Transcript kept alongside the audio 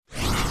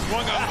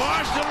swung a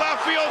launch to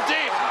left field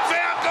deep.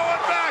 Pham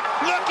going back,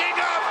 looking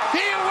up.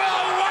 He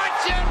will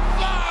watch it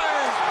fly.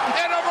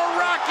 And a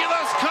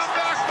miraculous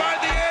comeback by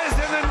the A's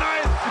in the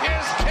ninth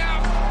is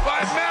capped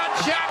by Matt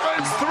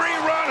Chapman's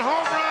 3-run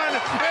home run.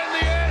 And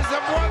the A's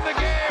have won the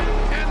game.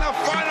 And the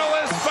final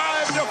is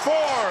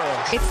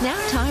 5-4. It's now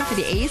time for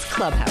the A's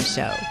Clubhouse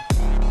Show.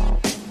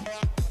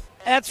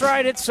 That's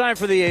right. It's time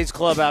for the A's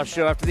Clubhouse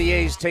Show. After the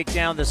A's take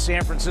down the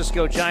San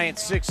Francisco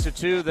Giants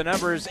 6-2, the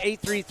number is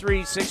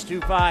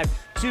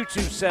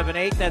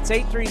 833-625-2278. That's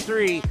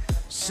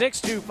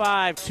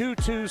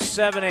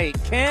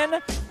 833-625-2278. Ken,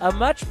 a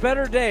much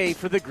better day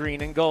for the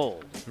green and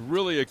gold.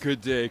 Really a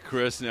good day,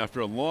 Chris. And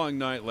after a long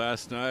night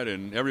last night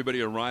and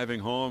everybody arriving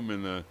home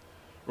in the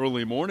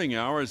early morning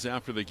hours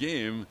after the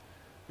game,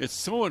 it's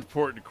so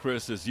important,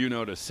 Chris, as you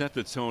know, to set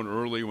the tone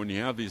early when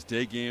you have these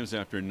day games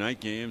after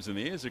night games. And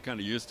the A's are kind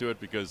of used to it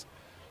because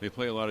they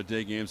play a lot of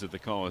day games at the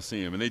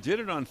Coliseum. And they did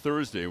it on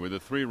Thursday with the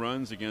 3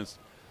 runs against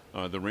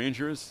the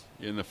Rangers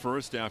in the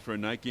first after a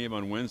night game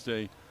on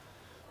Wednesday.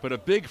 But a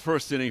big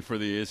first inning for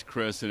the A's,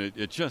 Chris, and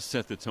it just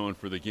set the tone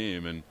for the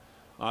game. And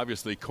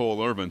obviously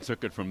Cole Irvin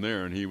took it from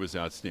there, and he was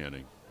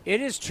outstanding.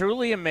 It is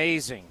truly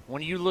amazing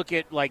when you look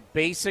at, like,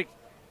 basic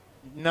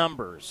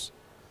numbers.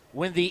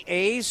 When the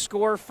A's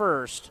score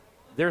first,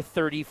 they're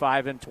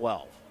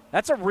 35-12.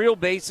 That's a real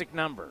basic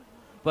number.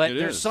 But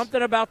there's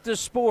something about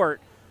this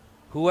sport.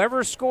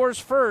 Whoever scores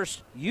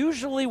first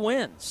usually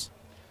wins.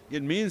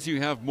 It means you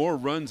have more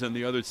runs than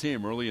the other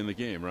team early in the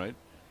game, right?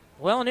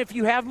 Well, and if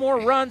you have more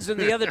runs than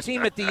the other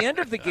team at the end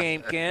of the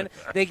game, Ken,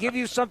 they give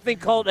you something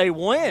called a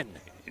win.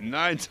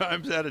 9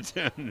 times out of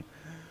 10.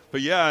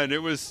 But, yeah, and it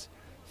was,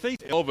 I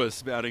think,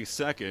 Elvis batting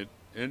second.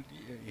 And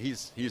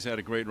he's had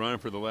a great run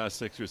for the last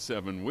 6 or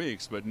 7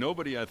 weeks, but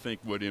nobody, I think,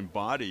 would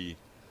embody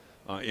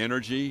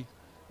energy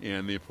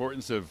and the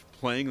importance of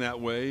playing that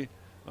way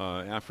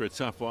after a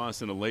tough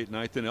loss in a late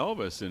night than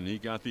Elvis. And he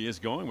got the A's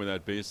going with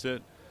that base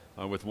hit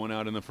with 1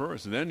 out in the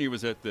first. And then he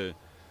was at the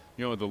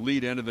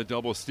lead end of the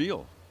double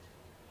steal.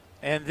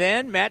 And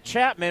then Matt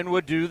Chapman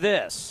would do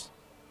this.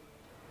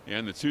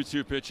 And the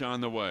 2-2 pitch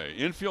on the way.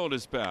 Infield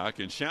is back,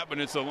 and Chapman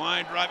hits a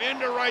line drive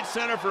into right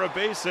center for a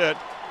base hit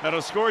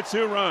that'll score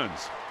 2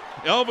 runs.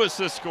 Elvis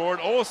has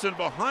scored. Olsen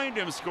behind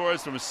him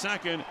scores from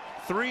second.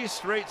 3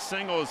 straight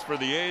singles for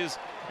the A's,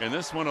 and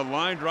this one a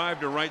line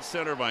drive to right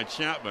center by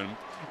Chapman,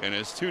 and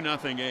it's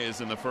 2-0 A's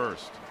in the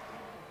first.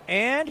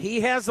 And he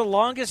has the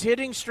longest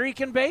hitting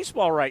streak in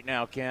baseball right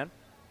now, Ken.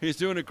 He's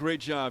doing a great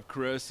job,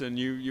 Chris, and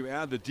you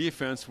add the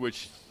defense,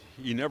 which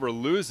he never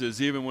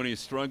loses even when he's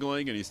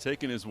struggling, and he's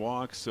taking his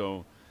walks.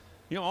 So,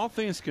 all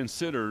things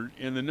considered,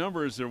 and the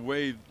numbers are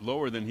way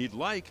lower than he'd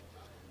like,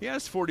 he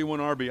has 41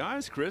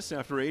 RBIs, Chris,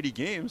 after 80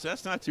 games.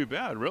 That's not too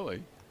bad,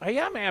 really.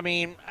 Yeah, I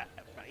mean,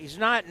 he's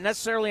not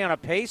necessarily on a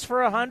pace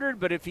for 100,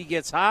 but if he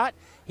gets hot,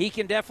 he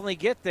can definitely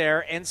get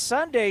there. And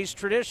Sundays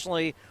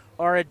traditionally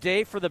are a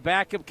day for the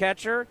backup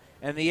catcher,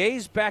 and the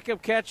A's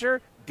backup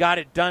catcher got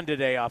it done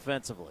today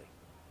offensively.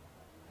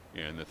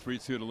 And the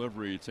 3-2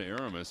 delivery to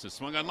Aramis is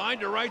swung on line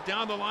to right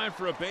down the line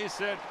for a base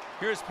hit.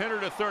 Here's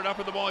Penner to third, up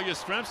at the ball.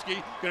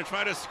 Yastrzemski going to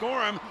try to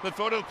score him. The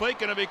throw to the plate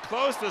going to be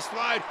close. The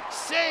slide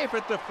safe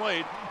at the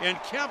plate. And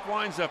Kemp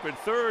winds up at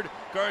third.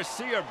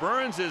 Garcia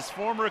burns his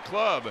former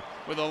club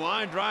with a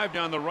line drive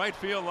down the right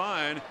field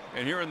line.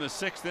 And here in the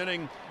 6th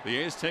inning, the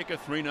A's take a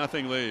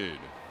 3-0 lead.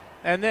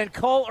 And then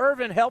Cole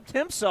Irvin helped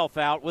himself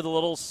out with a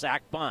little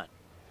sac bunt.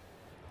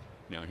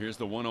 Now here's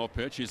the 1-0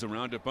 pitch. He's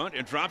around to bunt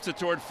and drops it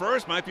toward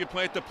first. Might be a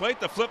play at the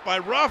plate. The flip by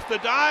Ruff. The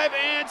dive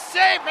and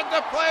safe at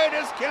the plate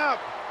is Kemp.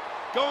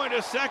 Going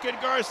to second,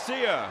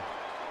 Garcia.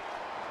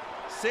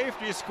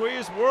 Safety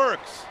squeeze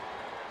works.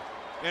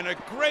 And a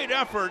great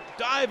effort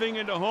diving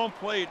into home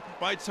plate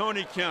by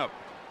Tony Kemp.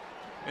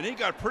 And he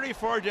got pretty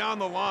far down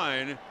the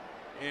line.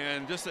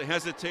 And just a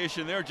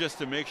hesitation there just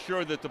to make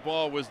sure that the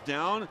ball was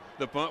down.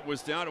 The bunt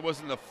was down. It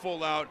wasn't the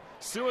full-out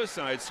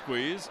suicide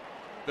squeeze.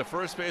 The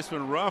first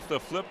baseman Ruff, the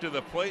flip to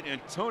the plate,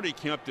 and Tony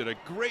Kemp did a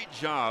great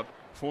job.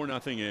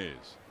 4-0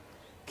 A's.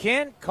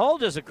 Ken, Cole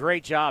does a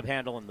great job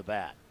handling the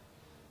bat.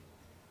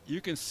 You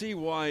can see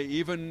why,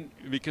 even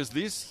because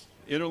these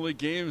interleague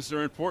games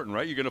are important,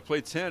 right? You're going to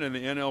play 10 in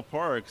the NL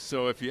Park,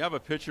 so if you have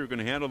a pitcher who can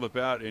handle the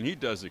bat, and he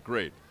does it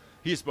great.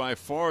 He's by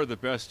far the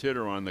best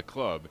hitter on the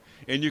club,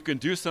 and you can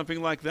do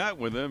something like that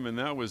with him, and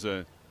that was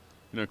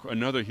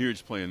another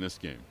huge play in this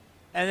game.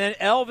 And then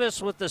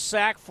Elvis with the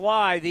sac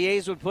fly, the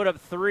A's would put up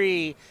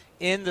 3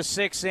 in the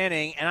 6th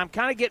inning. And I'm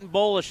kind of getting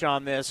bullish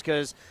on this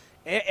because,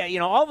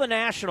 all the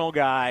national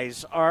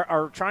guys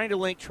are trying to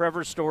link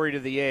Trevor Story to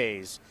the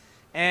A's.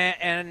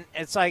 And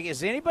it's like,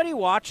 is anybody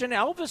watching?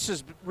 Elvis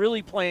is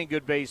really playing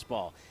good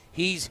baseball.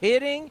 He's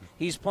hitting.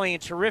 He's playing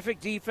terrific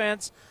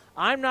defense.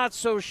 I'm not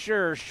so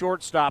sure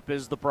shortstop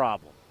is the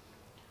problem.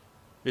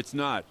 It's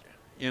not.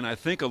 And I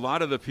think a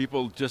lot of the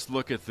people just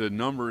look at the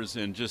numbers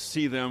and just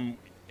see them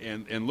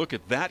and look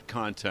at that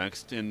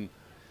context, and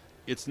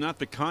it's not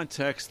the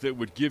context that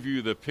would give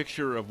you the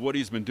picture of what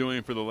he's been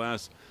doing for the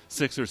last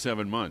 6 or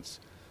 7 months.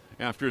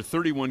 After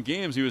 31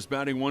 games, he was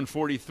batting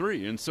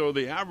 143, and so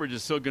the average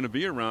is still going to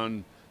be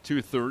around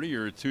 230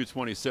 or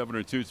 227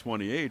 or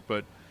 228,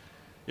 but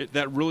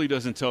that really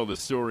doesn't tell the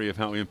story of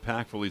how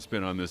impactful he's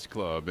been on this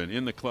club. And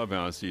in the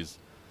clubhouse, he's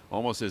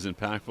almost as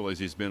impactful as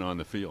he's been on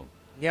the field.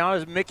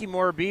 As Mickey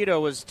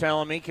Morabito was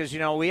telling me, because,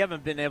 we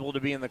haven't been able to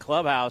be in the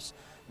clubhouse,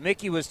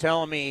 Mickey was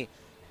telling me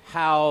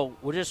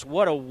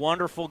what a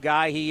wonderful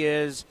guy he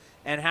is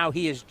and how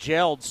he has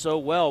gelled so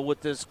well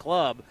with this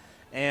club.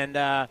 And,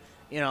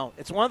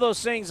 it's one of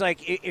those things,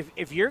 like,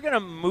 if you're going to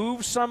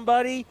move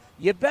somebody,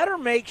 you better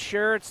make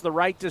sure it's the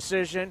right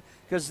decision,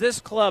 because this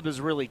club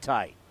is really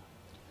tight.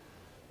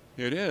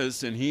 It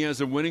is, and he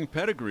has a winning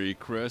pedigree,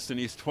 Chris, and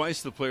he's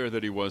twice the player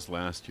that he was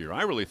last year.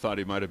 I really thought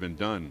he might have been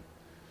done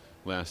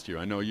last year.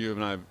 I know you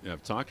and I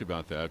have talked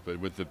about that, but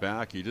with the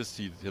back, he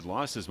had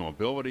lost his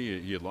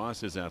mobility, he had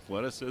lost his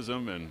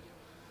athleticism, and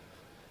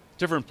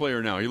different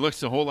player now. He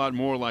looks a whole lot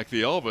more like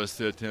the Elvis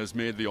that has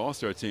made the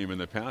All-Star team in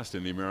the past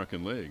in the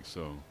American League.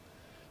 So,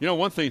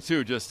 one thing,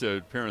 too, just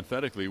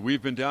parenthetically,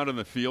 we've been down in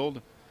the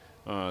field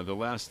the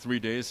last 3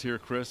 days here,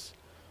 Chris.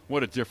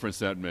 What a difference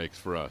that makes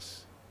for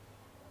us.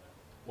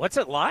 What's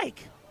it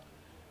like?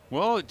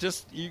 Well,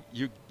 just you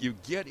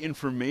get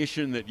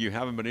information that you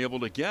haven't been able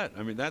to get.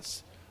 I mean,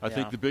 that's, I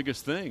think, the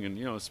biggest thing.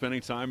 And,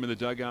 spending time in the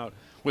dugout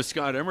with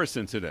Scott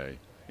Emerson today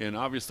and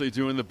obviously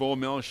doing the Bo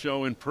Mel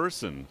show in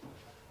person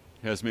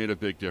has made a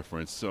big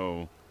difference.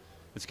 So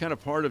it's kind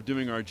of part of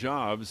doing our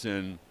jobs.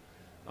 And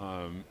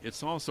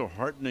it's also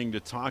heartening to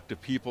talk to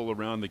people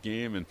around the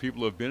game and people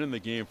who have been in the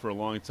game for a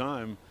long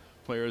time,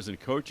 players and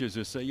coaches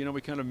who say,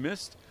 we kind of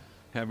missed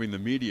having the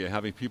media,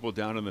 having people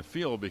down in the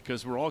field,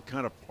 because we're all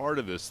kind of part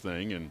of this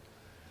thing. And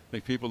I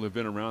think people who've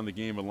been around the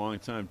game a long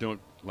time don't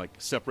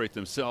separate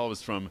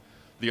themselves from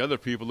the other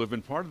people who've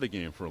been part of the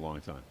game for a long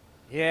time.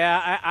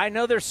 Yeah, I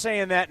know they're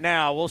saying that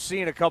now. We'll see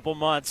in a couple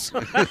months.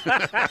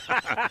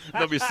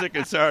 They'll be sick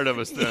and tired of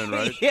us then,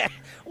 right? Yeah.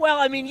 Well,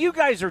 I mean, you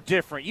guys are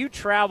different. You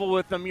travel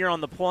with them. You're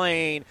on the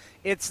plane.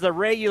 It's the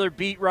regular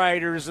beat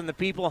writers and the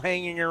people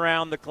hanging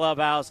around the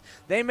clubhouse.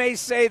 They may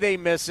say they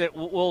miss it.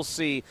 We'll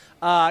see.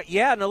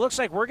 And it looks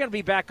like we're going to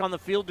be back on the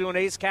field doing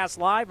A's Cast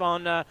Live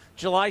on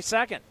July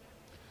 2nd.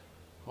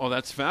 Oh,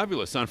 that's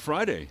fabulous. On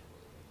Friday.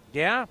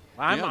 Yeah,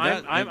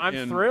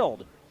 I'm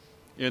thrilled.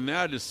 And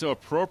that is so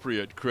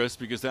appropriate, Chris,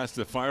 because that's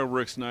the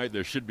fireworks night.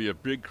 There should be a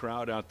big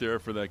crowd out there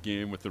for that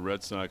game with the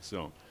Red Sox.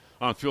 So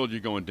on field, you're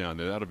going down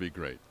there. That'll be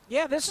great.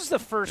 Yeah, this is the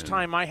first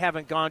time I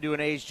haven't gone to an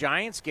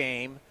A's-Giants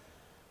game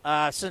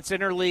since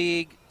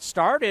Interleague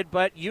started.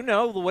 But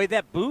the way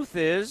that booth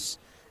is,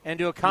 and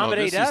to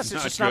accommodate us,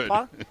 it's just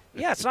not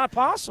yeah, it's not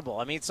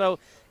possible. I mean, so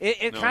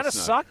it kind of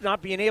sucked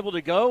not being able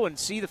to go and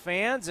see the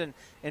fans and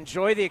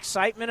enjoy the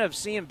excitement of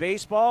seeing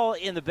baseball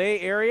in the Bay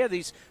Area.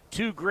 These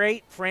two of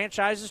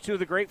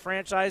the great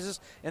franchises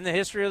in the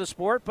history of the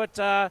sport.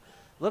 But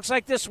looks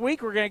like this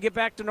week we're going to get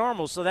back to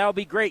normal, so that'll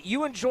be great.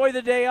 You enjoy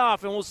the day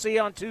off, and we'll see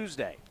you on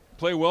Tuesday.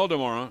 Play well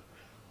tomorrow.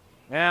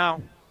 Yeah.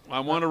 I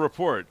want a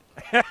report.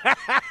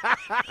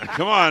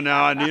 Come on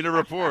now, I need a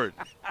report.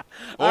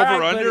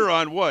 Under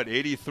on what,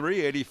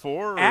 83,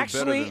 84, or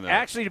better than that?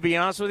 Actually, to be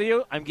honest with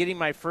you, I'm getting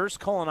my first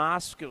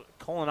colonoscopy.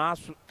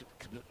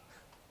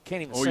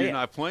 Can't even say it. Oh, you're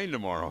not playing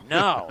tomorrow.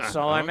 No,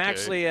 so I'm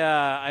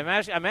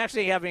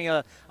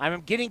okay.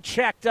 I'm getting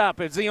checked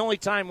up. It's the only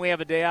time we have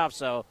a day off,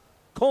 so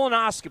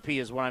colonoscopy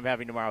is what I'm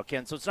having tomorrow,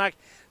 Ken. So it's not,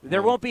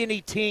 there won't be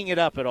any teeing it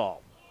up at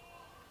all.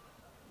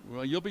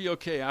 Well, you'll be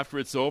okay after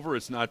it's over.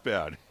 It's not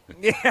bad.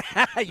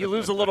 Yeah, you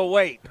lose a little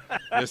weight.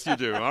 Yes, you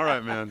do. All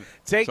right, man.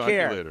 Take Talk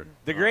care. To you later.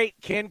 The great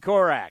Ken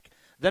Korak.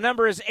 The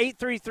number is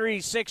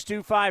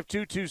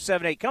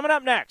 833-625-2278. Coming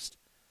up next,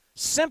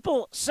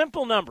 simple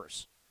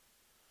numbers.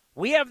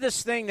 We have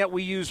this thing that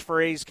we use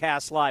for A's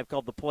Cast Live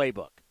called the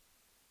Playbook.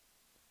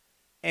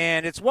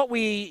 And it's what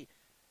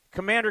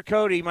Commander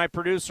Cody, my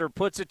producer,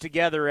 puts it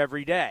together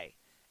every day.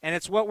 And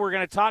it's what we're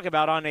going to talk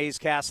about on A's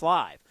Cast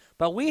Live.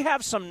 But we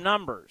have some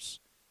numbers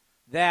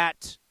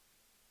that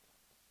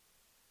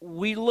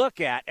we look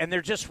at, and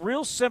they're just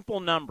real simple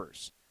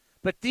numbers.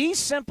 But these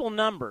simple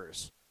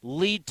numbers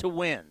lead to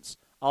wins.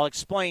 I'll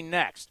explain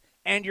next.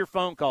 And your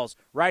phone calls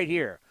right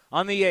here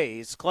on the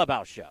A's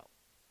Clubhouse Show.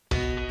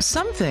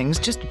 Some things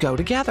just go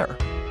together.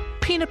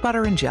 Peanut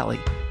butter and jelly,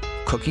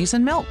 cookies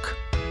and milk,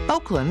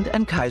 Oakland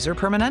and Kaiser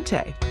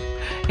Permanente.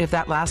 If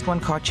that last one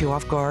caught you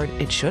off guard,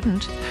 it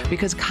shouldn't,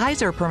 because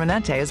Kaiser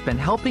Permanente has been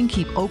helping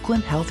keep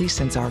Oakland healthy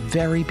since our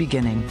very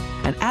beginning.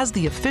 And as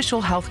the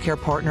official healthcare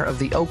partner of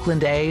the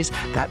Oakland A's,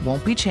 that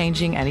won't be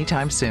changing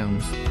anytime soon.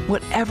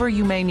 Whatever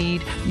you may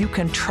need, you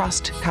can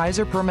trust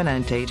Kaiser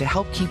Permanente to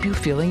help keep you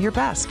feeling your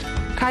best.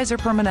 Kaiser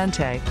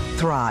Permanente.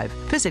 Thrive.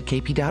 Visit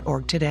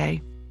kp.org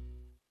today.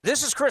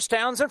 This is Chris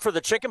Townsend for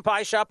the Chicken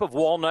Pie Shop of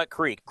Walnut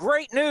Creek.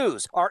 Great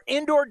news! Our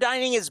indoor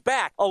dining is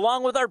back,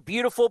 along with our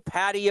beautiful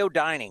patio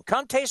dining.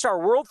 Come taste our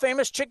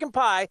world-famous chicken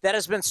pie that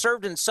has been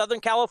served in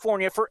Southern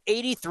California for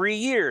 83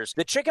 years.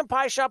 The Chicken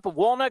Pie Shop of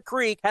Walnut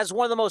Creek has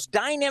one of the most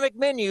dynamic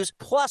menus,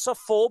 plus a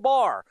full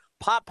bar.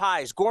 pot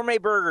pies, gourmet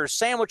burgers,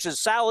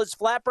 sandwiches, salads,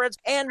 flatbreads,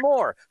 and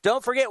more.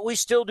 Don't forget, we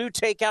still do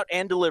takeout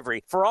and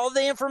delivery. For all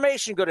the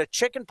information, go to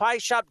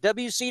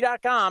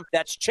chickenpieshopwc.com.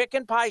 That's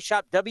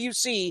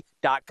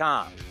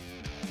chickenpieshopwc.com.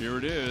 Here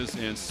it is,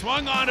 and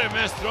swung on it,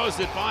 missed, throws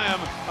it by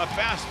him. A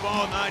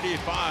fastball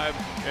 95,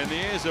 and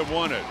the A's have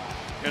won it.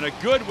 And a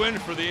good win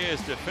for the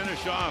A's to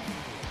finish off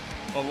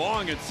a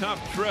long and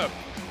tough trip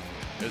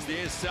as the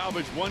A's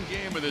salvage one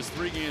game of this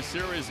 3-game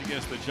series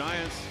against the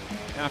Giants.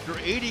 After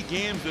 80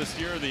 games this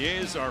year, the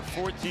A's are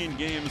 14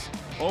 games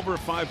over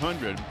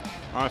 500.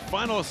 Our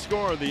final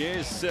score, the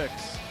A's 6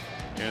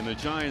 and the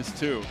Giants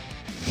 2.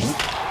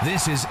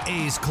 This is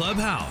A's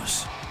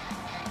Clubhouse.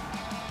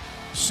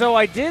 So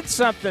I did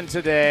something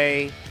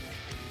today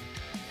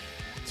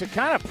to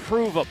kind of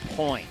prove a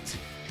point.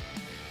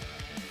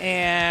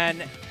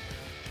 And,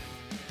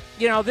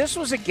 you know, this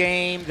was a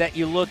game that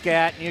you look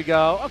at and you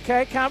go,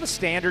 okay, kind of a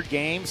standard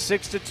game,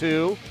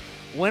 6-2.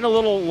 Went a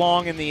little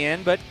long in the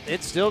end, but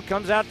it still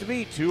comes out to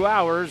be 2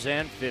 hours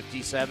and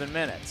 57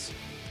 minutes.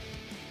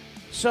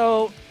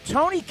 So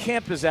Tony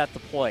Kemp is at the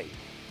plate.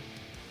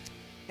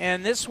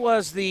 And this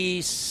was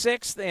the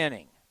 6th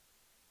inning.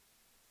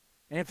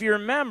 And if you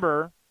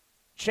remember,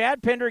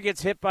 Chad Pinder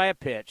gets hit by a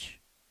pitch.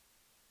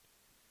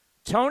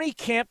 Tony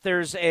Kemp,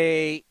 there's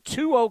a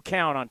 2-0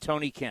 count on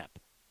Tony Kemp.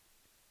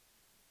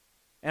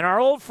 And our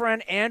old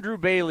friend Andrew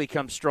Bailey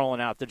comes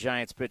strolling out, the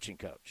Giants pitching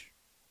coach.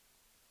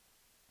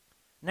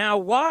 Now,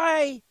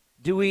 why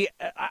do we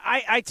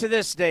 – to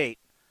this date,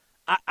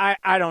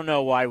 I don't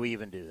know why we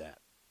even do that.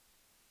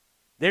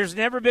 There's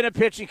never been a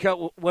pitching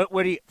coach – what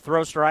do you –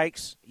 throw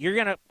strikes? You're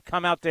going to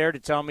come out there to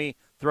tell me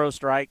throw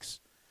strikes?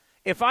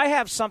 If I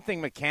have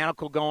something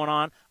mechanical going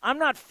on, I'm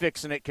not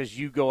fixing it because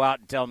you go out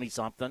and tell me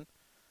something.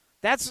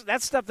 That's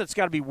stuff that's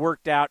got to be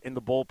worked out in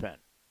the bullpen.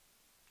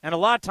 And a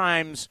lot of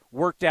times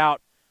worked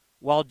out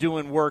while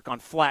doing work on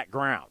flat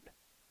ground.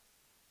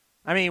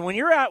 I mean, when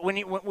you're out,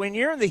 when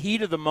you're in the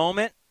heat of the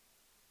moment,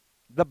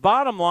 the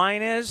bottom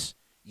line is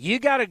you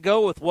got to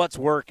go with what's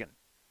working.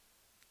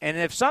 And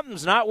if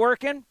something's not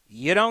working,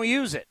 you don't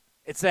use it.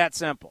 It's that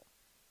simple.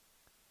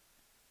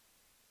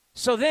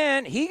 So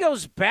then he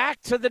goes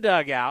back to the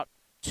dugout,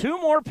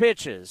 2 more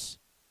pitches,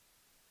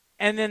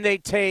 and then they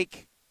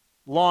take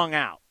long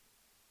out.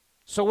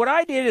 So what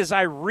I did is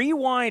I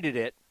rewinded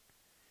it,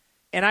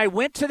 and I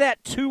went to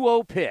that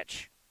 2-0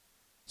 pitch.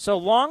 So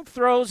Long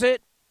throws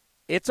it,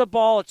 it's a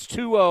ball, it's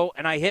 2-0,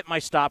 and I hit my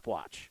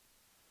stopwatch.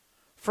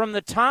 From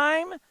the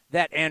time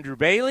that Andrew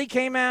Bailey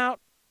came out,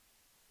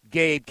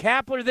 Gabe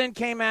Kapler then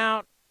came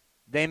out,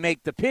 they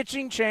make the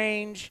pitching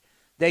change,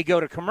 they go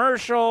to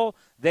commercial,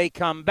 they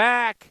come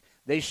back,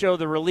 they show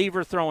the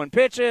reliever throwing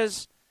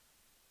pitches,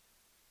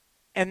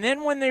 and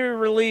then when the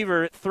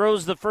reliever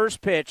throws the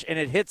first pitch and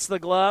it hits the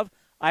glove,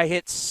 I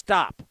hit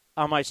stop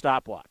on my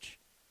stopwatch.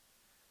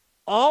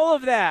 All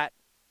of that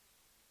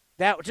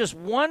just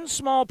one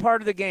small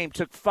part of the game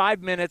took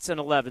 5 minutes and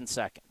 11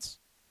 seconds.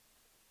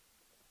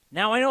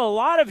 Now, I know a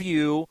lot of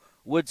you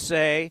would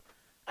say,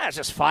 that's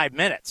just 5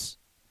 minutes.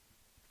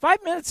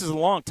 5 minutes is a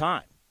long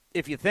time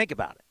if you think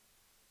about it.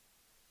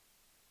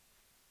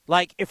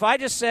 Like, if I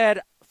just said,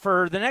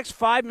 for the next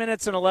 5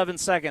 minutes and 11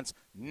 seconds,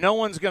 no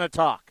one's going to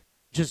talk,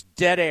 just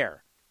dead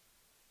air,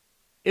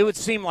 it would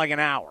seem like an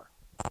hour.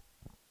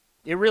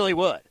 It really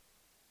would.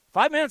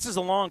 5 minutes is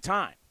a long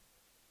time.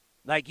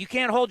 Like, you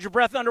can't hold your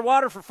breath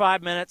underwater for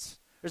 5 minutes.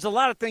 There's a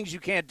lot of things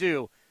you can't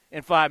do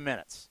in 5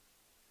 minutes.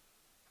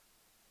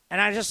 And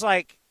I just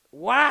like,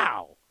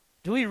 wow,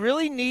 do we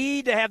really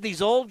need to have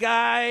these old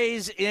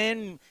guys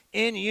in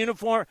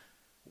uniform?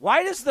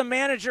 Why does the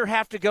manager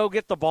have to go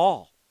get the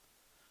ball?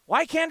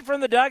 Why can't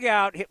from the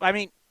dugout? I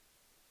mean,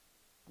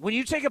 when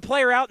you take a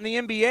player out in the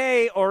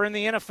NBA or in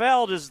the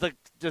NFL,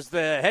 does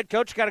the head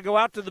coach got to go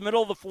out to the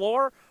middle of the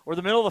floor or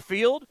the middle of the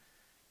field?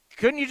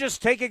 Couldn't you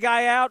just take a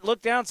guy out,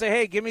 look down, say,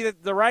 hey, give me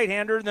the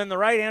right-hander, and then the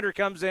right-hander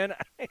comes in?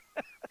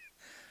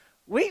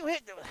 we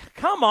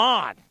come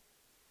on.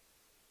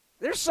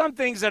 There's some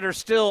things that are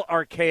still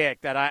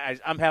archaic that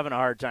I'm having a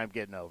hard time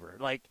getting over.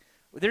 Like,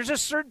 there's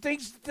just certain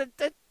things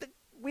that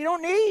we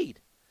don't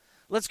need.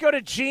 Let's go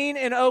to Gene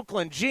in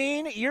Oakland.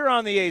 Gene, you're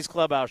on the A's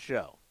Clubhouse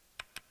show.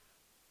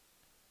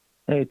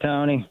 Hey,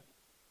 Tony.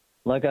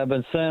 Like I've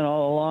been saying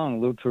all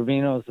along, Lou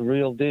Trevino is the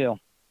real deal.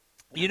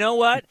 You know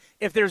what?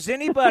 If there's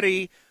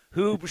anybody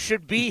who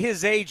should be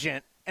his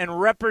agent and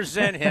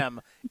represent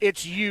him,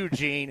 it's you,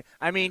 Gene.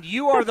 I mean,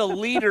 you are the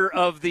leader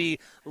of the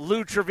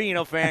Lou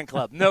Trevino fan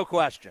club, no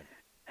question.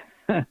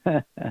 A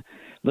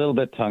little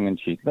bit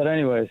tongue-in-cheek. But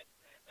anyways,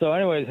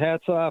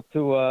 hats off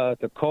to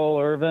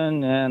Cole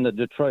Irvin and the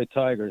Detroit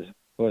Tigers.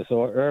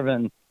 So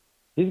Irvin,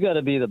 he's got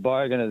to be the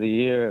bargain of the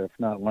year, if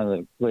not one of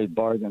the great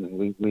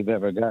bargains we've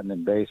ever gotten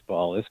in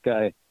baseball. This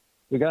guy,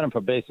 we got him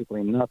for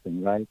basically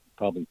nothing, right?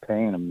 Probably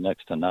paying him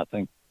next to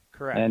nothing.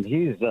 Correct. And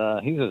he's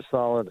a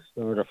solid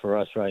starter for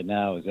us right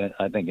now, as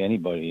I think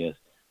anybody is.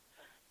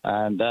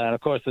 And of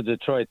course the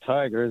Detroit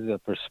Tigers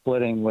for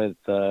splitting with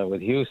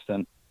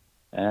Houston,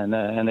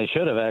 and they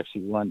should have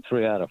actually won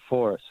 3 out of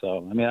 4. So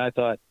I mean, I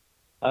thought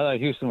I thought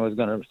Houston was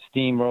going to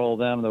steamroll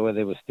them the way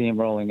they were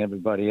steamrolling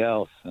everybody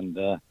else, and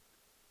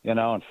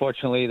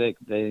unfortunately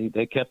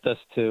they kept us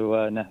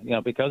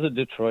to because of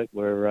Detroit,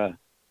 we're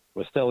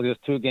still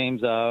just 2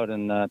 games out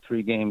and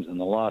 3 games in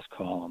the loss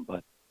column.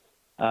 But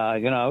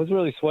I was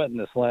really sweating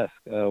this last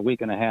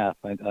week and a half.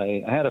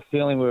 I had a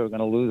feeling we were going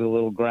to lose a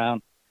little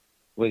ground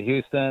with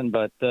Houston,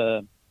 but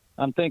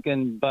I'm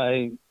thinking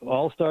by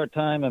All-Star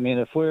time, I mean,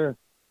 if we're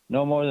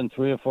no more than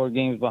 3 or 4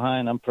 games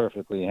behind, I'm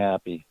perfectly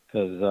happy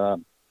because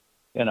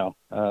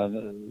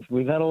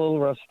we've had a little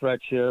rough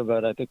stretch here,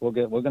 but I think we're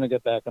going to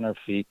get back on our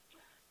feet.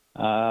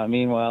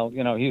 Meanwhile,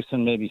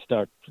 Houston is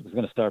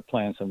going to start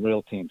playing some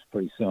real teams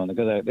pretty soon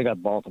because they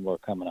got Baltimore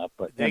coming up.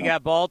 But they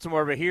got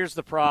Baltimore, but here's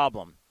the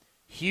problem: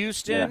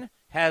 Houston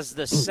has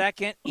the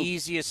second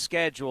easiest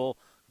schedule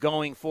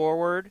going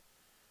forward.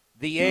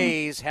 The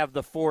A's have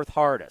the 4th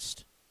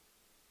hardest.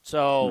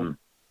 So,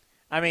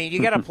 I mean,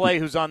 you got to play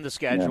who's on the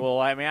schedule.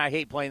 I mean, I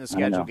hate playing the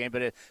schedule game,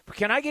 but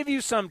can I give you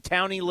some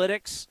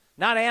Townylytics?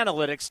 Not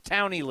analytics,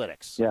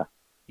 Townylytics. Yeah.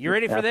 You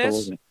ready for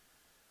this?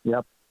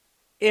 Yep.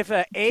 If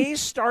an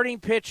A's starting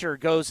pitcher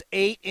goes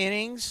 8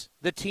 innings,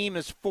 the team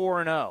is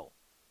 4-0.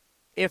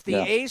 If the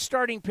A's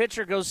starting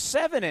pitcher goes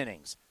 7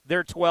 innings,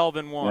 they're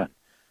 12-1. Yeah.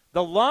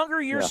 The longer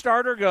your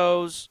starter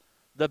goes,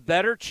 the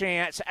better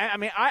chance. I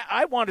mean,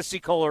 I want to see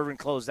Cole Irvin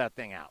close that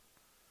thing out.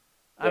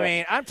 I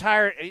mean, I'm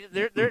tired.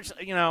 There's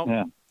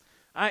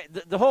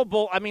the whole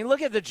bull. I mean,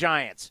 look at the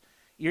Giants.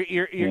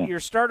 Your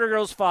starter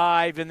goes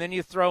 5, and then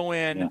you throw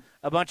in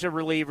a bunch of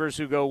relievers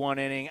who go 1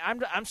 inning.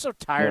 I'm so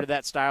tired of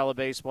that style of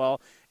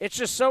baseball. It's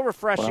just so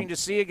refreshing to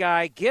see a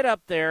guy get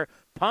up there,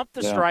 pump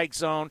the strike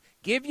zone,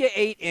 give you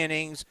 8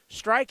 innings,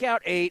 strike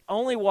out 8,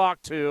 only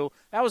walk 2.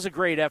 That was a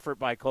great effort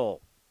by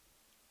Cole.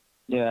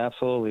 Yeah,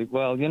 absolutely.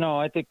 Well,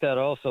 I think that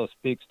also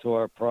speaks to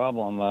our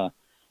problem.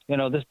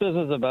 This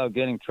business about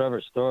getting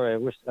Trevor Story,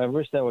 I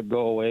wish that would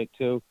go away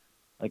too.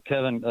 Like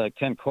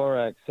Ken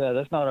Korak said,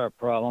 that's not our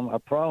problem. Our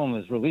problem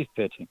is relief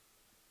pitching.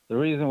 The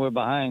reason we're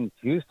behind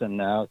Houston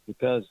now is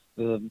because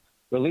the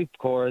relief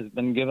corps has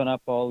been giving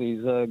up all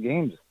these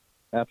games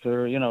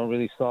after,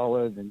 really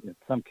solid and in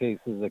some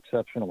cases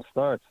exceptional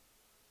starts.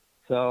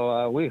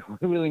 So we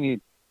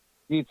really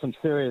need some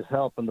serious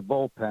help in the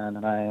bullpen,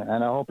 and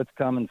I hope it's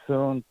coming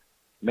soon.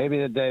 Maybe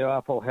the day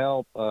off will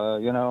help.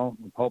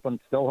 I'm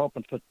still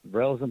hoping for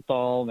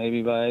Rosenthal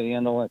maybe by the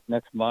end of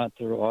next month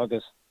or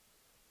August.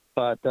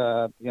 But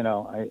I'm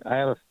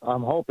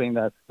hoping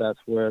that's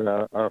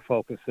where our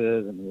focus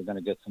is, and we're going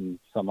to get some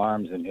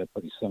arms in here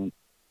pretty soon.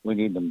 We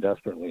need them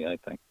desperately, I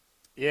think.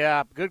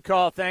 Yeah, good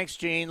call. Thanks,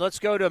 Gene. Let's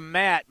go to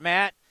Matt.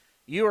 Matt,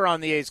 you are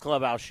on the A's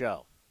Clubhouse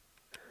show.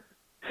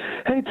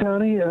 Hey,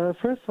 Tony.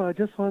 First of all, I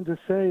just wanted to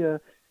say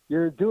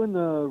you're doing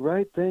the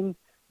right thing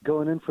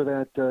going in for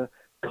that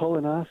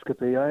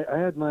colonoscopy. I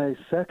had my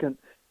second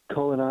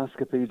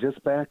colonoscopy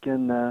just back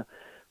in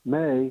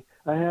May.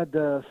 I had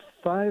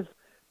 5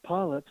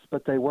 polyps,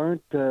 but they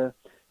weren't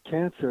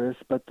cancerous.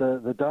 But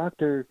the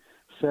doctor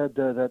said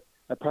that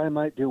I probably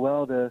might do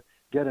well to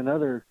get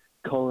another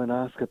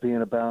colonoscopy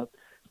in about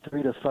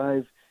 3 to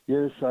 5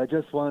 years. So I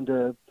just wanted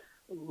to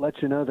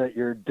let you know that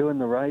you're doing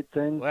the right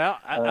thing. Well,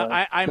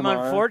 I'm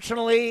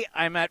unfortunately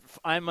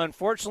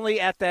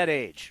at that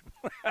age.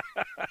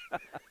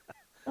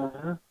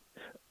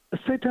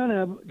 Say, Tony,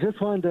 I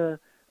just wanted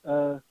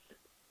to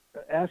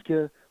ask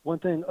you one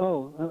thing.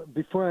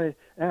 Before I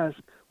ask,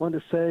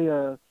 wanted to say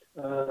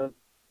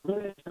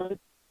really enjoyed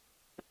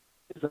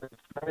that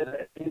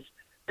A's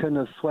couldn't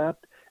have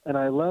swept, and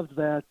I loved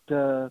that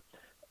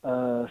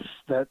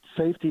that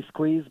safety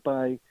squeeze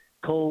by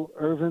Cole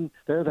Irvin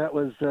there. That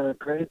was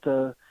great.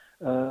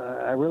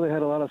 I really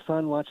had a lot of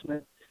fun watching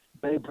it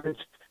Bay Bridge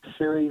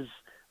series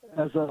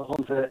as a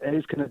whole. The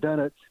A's could have done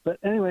it. But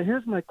anyway,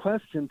 here's my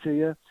question to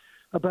you.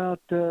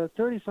 About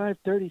 35,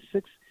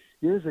 36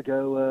 years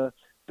ago,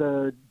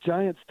 the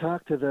Giants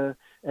talked to the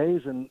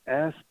A's and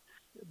asked,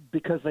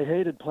 because they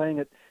hated playing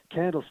at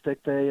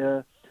Candlestick, they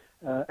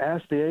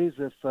asked the A's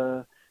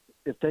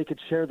if they could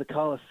share the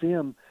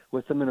Coliseum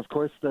with them. And, of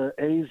course, the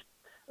A's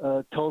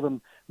told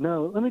them,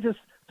 no. Let me just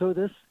throw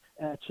this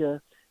at you.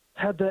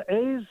 Had the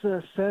A's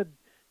said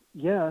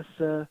yes,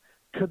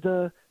 could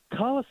the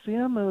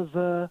Coliseum have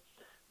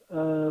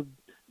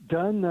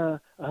done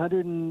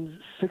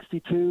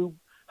 162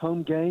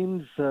 home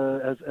games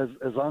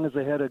as long as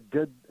they had a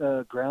good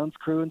grounds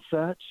crew and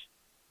such?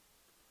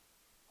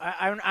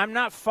 I'm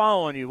not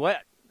following you.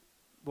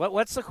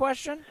 What's the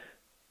question?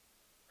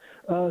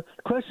 The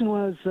question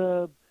was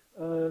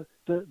the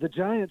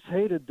Giants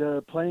hated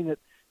playing at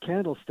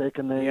Candlestick,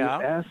 and they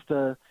asked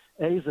the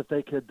A's if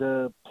they could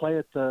play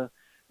at the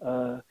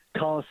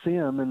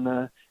Coliseum, and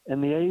the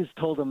A's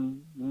told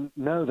them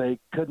no, they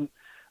couldn't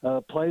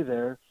play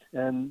there.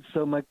 And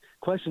so my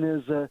question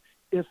is,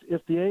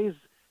 if the A's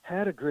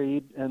had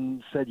agreed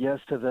and said yes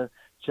to the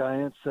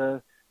Giants,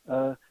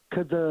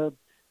 could the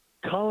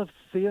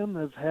Coliseum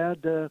have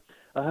had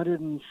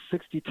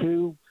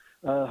 162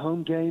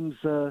 home games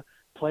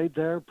played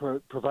there,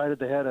 provided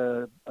they had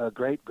a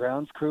great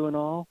grounds crew and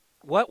all?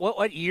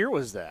 What year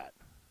was that?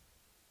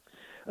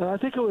 I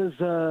think it was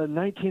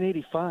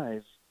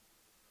 1985.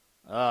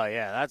 Oh,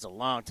 yeah, that's a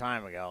long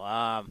time ago.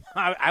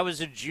 I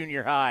was in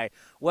junior high.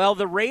 Well,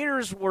 the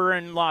Raiders were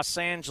in Los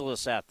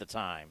Angeles at the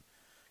time,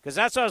 because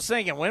that's what I was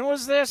thinking. When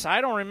was this?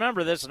 I don't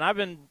remember this, and I've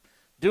been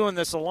doing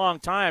this a long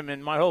time,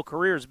 and my whole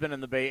career has been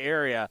in the Bay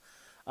Area.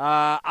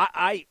 That's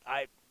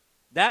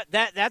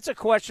a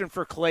question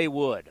for Clay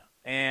Wood,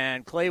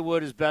 and Clay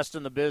Wood is best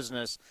in the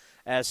business,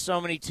 as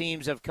so many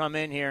teams have come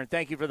in here, and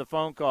thank you for the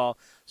phone call.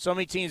 So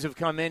many teams have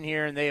come in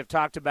here, and they have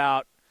talked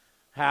about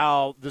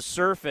how the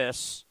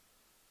surface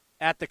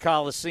at the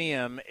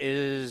Coliseum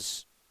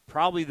is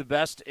probably the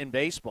best in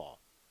baseball,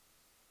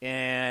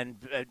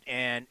 and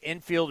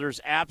infielders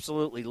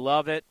absolutely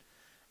love it.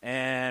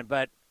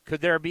 But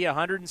could there be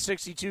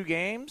 162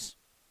 games?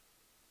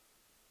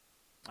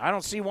 I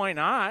don't see why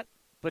not.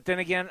 But then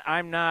again,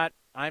 I'm not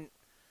that.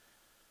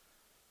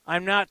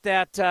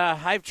 I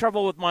have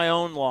trouble with my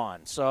own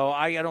lawn, so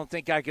I don't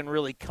think I can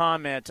really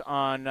comment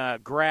on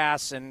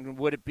grass and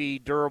would it be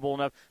durable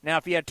enough. Now,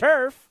 if you had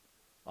turf,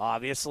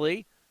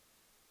 obviously.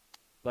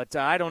 But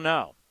I don't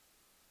know.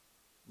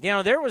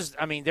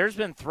 There's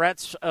been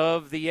threats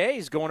of the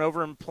A's going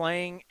over and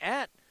playing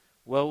at,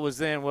 what was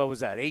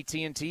that,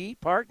 AT&T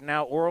Park,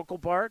 now Oracle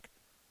Park?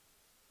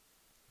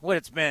 What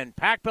it's been,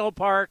 Pac-Bell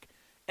Park,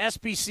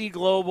 SBC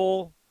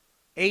Global,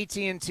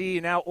 AT&T,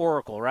 and now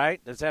Oracle,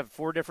 right? Does it have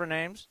 4 different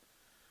names?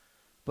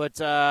 But,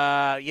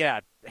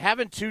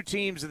 having 2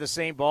 teams in the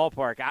same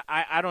ballpark,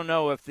 I don't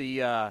know if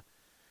the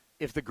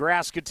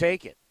grass could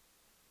take it.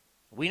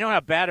 We know how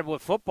bad what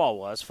football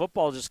was.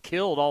 Football just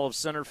killed all of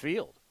center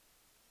field.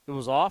 It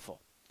was awful.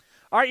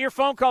 All right, your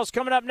phone call's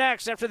coming up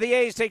next after the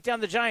A's take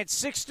down the Giants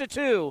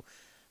 6-2.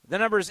 The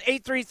number is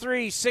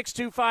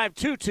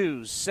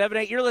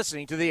 833-625-2278. You're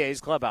listening to the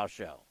A's Clubhouse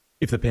Show.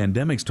 If the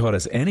pandemic's taught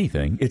us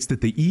anything, it's that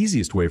the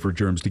easiest way for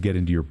germs to get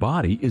into your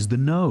body is the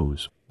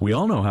nose. We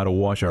all know how to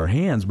wash our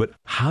hands, but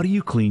how do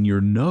you clean your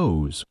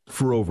nose?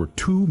 For over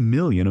 2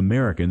 million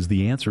Americans,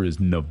 the answer is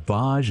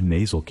Navage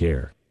Nasal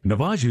Care.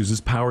 Navage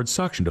uses powered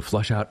suction to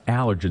flush out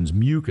allergens,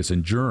 mucus,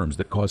 and germs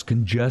that cause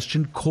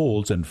congestion,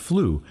 colds, and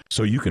flu,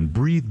 so you can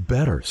breathe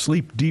better,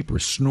 sleep deeper,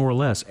 snore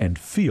less, and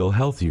feel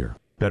healthier.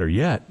 Better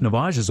yet,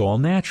 Navage is all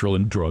natural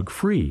and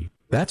drug-free.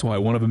 That's why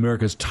one of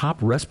America's top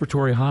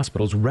respiratory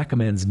hospitals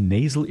recommends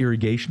nasal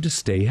irrigation to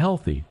stay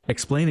healthy,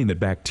 explaining that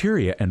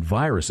bacteria and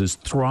viruses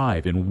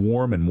thrive in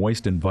warm and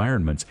moist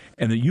environments,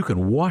 and that you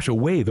can wash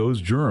away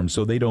those germs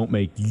so they don't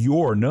make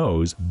your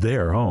nose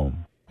their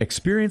home.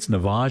 Experience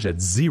Navage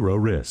at zero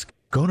risk.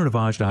 Go to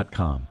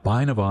Navage.com,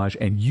 buy Navage,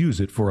 and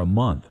use it for a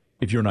month.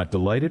 If you're not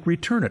delighted,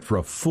 return it for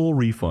a full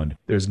refund.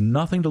 There's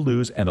nothing to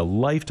lose and a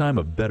lifetime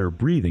of better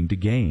breathing to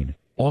gain.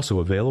 Also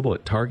available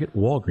at Target,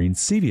 Walgreens,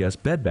 CVS,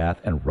 Bed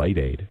Bath, and Rite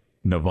Aid.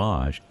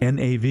 Navage,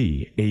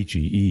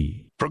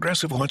 Navage.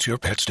 Progressive wants your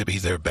pets to be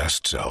their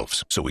best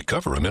selves, so we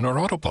cover them in our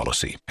auto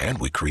policy. And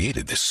we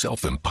created this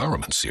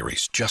self-empowerment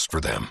series just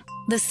for them.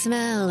 The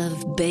smell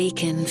of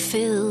bacon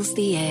fills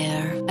the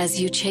air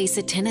as you chase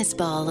a tennis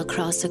ball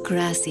across a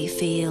grassy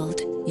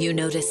field. You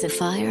notice a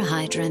fire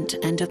hydrant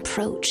and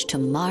approach to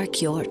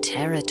mark your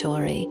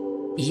territory.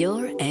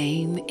 Your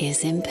aim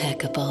is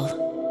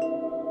impeccable.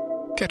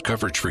 Get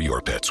coverage for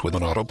your pets with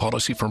an auto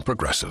policy from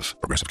Progressive.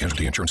 Progressive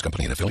Casualty Insurance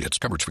Company and Affiliates.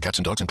 Coverage for cats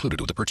and dogs included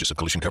with the purchase of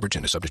collision coverage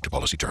and is subject to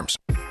policy terms.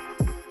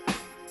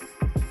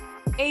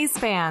 A's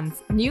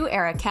fans, New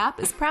Era Cap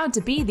is proud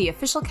to be the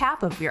official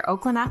cap of your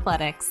Oakland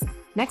Athletics.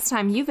 Next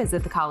time you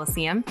visit the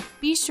Coliseum,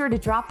 be sure to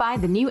drop by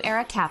the New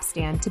Era Cap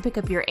stand to pick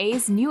up your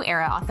A's New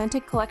Era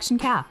Authentic Collection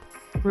cap.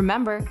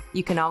 Remember,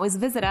 you can always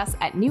visit us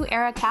at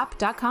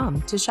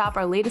neweracap.com to shop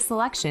our latest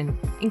selection,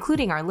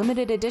 including our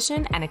limited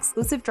edition and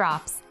exclusive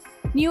drops.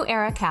 New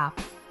Era Cap,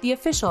 the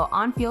official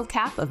on-field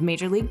cap of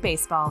Major League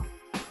Baseball.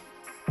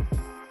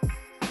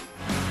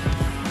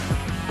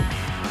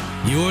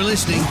 You're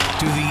listening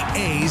to the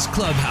A's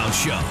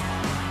Clubhouse Show.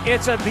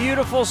 It's a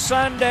beautiful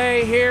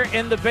Sunday here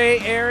in the Bay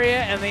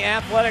Area, and the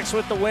Athletics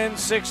with the win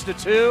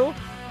 6-2.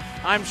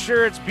 I'm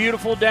sure it's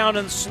beautiful down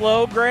in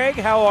SLO. Greg,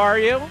 how are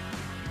you?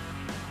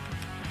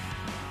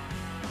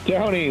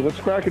 Tony, what's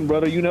cracking,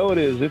 brother? You know it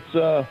is.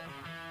 It's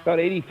about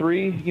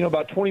 83.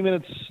 About 20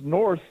 minutes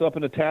north up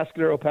in the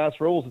Tascadero Pass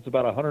Rolls. It's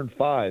about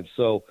 105.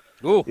 So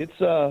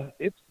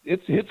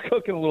it's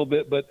cooking a little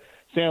bit. But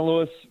San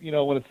Luis,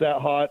 when it's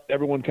that hot,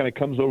 everyone kind of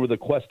comes over the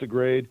Cuesta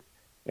grade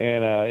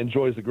and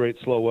enjoys the great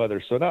slow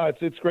weather. So no,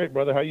 it's great,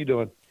 brother. How you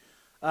doing?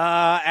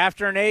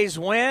 After an A's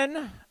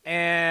win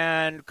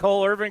and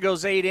Cole Irvin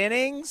goes 8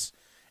 innings,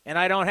 and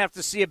I don't have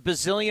to see a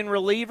bazillion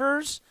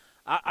relievers,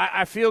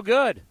 I feel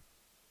good.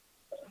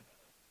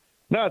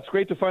 No, it's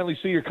great to finally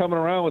see you're coming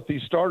around with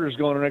these starters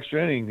going an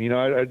extra inning.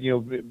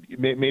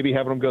 Maybe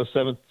having them go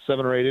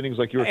seven or 8 innings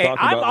like you were talking about.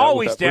 I'm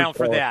always down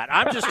for that.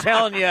 I'm just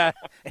telling you.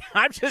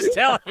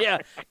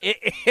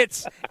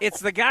 It's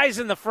the guys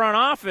in the front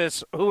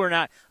office who are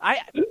not. I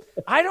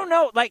don't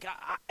know.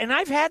 And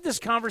I've had this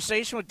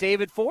conversation with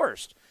David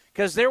Forst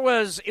because it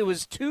was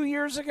 2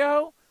 years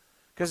ago.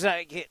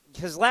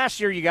 Because last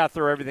year you got to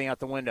throw everything out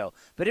the window.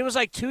 But it was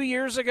like 2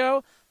 years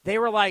ago. they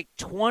were like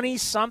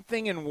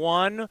 20-something and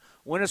 1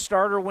 when a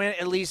starter went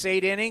at least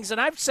 8 innings.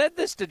 And I've said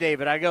this to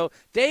David. I go,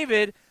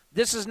 David,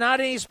 this is not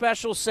any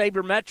special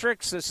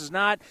sabermetrics. This is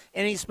not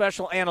any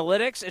special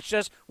analytics. It's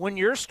just when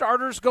your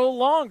starters go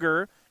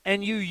longer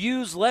and you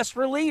use less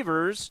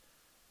relievers,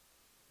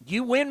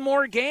 you win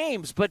more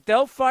games. But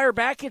they'll fire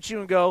back at you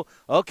and go,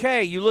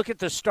 okay, you look at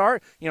the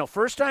start,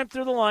 first time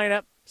through the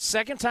lineup,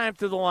 second time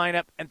through the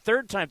lineup, and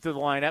third time through the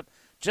lineup.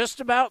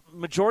 Just about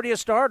majority of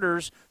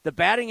starters, the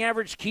batting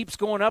average keeps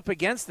going up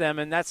against them,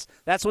 and that's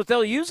what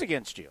they'll use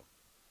against you.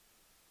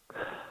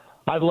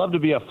 I'd love to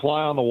be a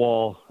fly on the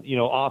wall,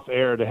 off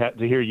air to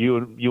hear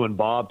you and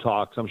Bob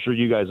talk. I'm sure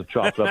you guys have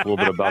chopped up a little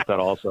bit about that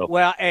also.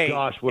 Well, hey,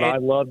 gosh,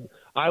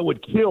 I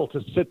would kill to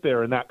sit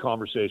there in that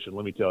conversation.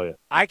 Let me tell you.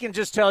 I can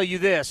just tell you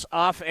this: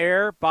 off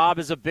air, Bob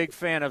is a big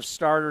fan of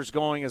starters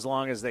going as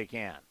long as they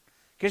can,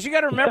 because you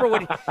got to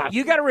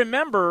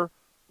remember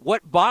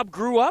what Bob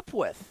grew up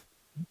with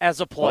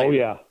as a player. Oh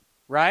yeah.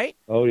 Right?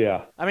 Oh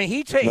yeah. I mean,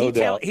 he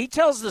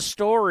tells the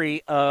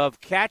story of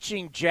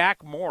catching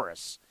Jack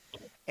Morris,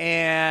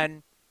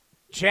 and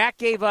Jack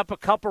gave up a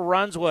couple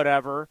runs,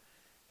 whatever,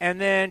 and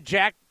then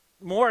Jack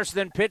Morris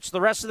then pitched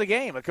the rest of the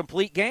game, a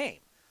complete game.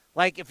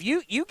 Like, if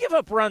you give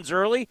up runs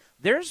early,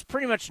 there's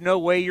pretty much no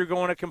way you're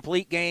going a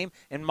complete game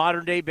in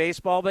modern-day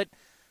baseball, but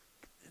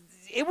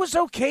it was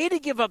okay to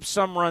give up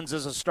some runs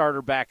as a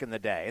starter back in the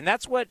day, and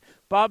that's what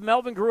Bob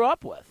Melvin grew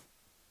up with.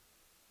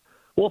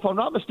 Well, if I'm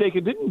not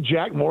mistaken, didn't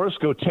Jack Morris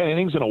go 10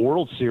 innings in a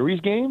World Series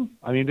game?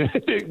 I mean,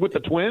 with the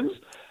Twins?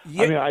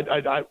 Yeah. I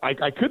mean,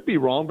 I could be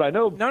wrong, but I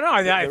know. No,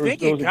 I think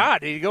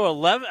did he go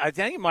 11? I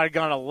think he might have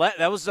gone 11.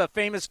 That was a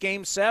famous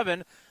Game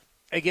 7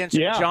 against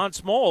John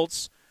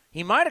Smoltz.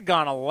 He might have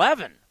gone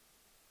 11.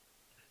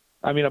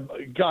 I mean,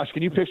 gosh,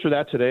 can you picture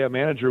that today? A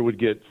manager would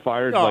get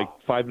fired like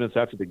 5 minutes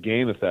after the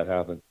game if that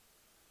happened.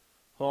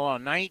 Hold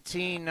on,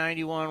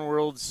 1991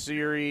 World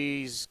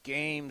Series,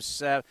 Game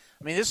 7.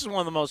 I mean, this is one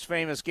of the most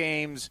famous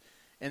games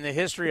in the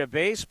history of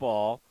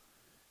baseball.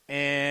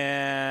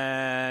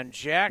 And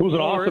Jack Morris. It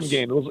was an awesome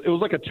game. It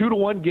was like a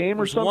 2-1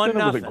 game or something.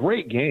 It was a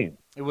great game.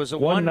 It was a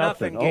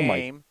 1-0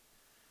 game.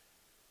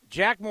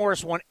 Jack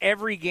Morris won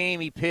every game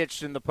he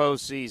pitched in the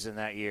postseason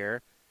that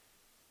year.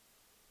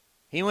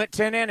 He went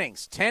 10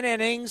 innings. 10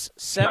 innings,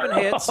 7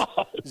 hits,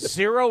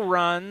 0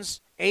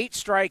 runs, 8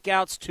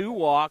 strikeouts, 2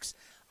 walks.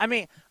 I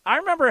mean, I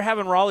remember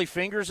having Raleigh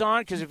Fingers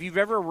on, because if you've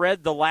ever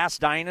read The Last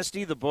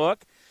Dynasty, the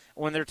book,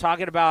 when they're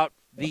talking about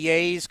the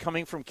A's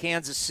coming from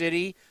Kansas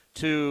City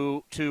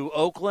to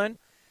Oakland,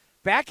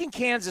 back in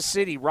Kansas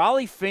City,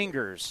 Raleigh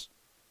Fingers,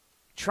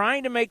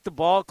 trying to make the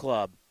ball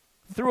club,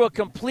 threw a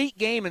complete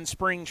game in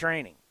spring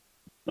training.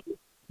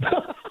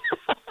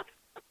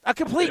 A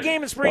complete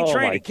game in spring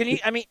training. Can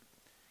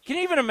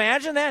you even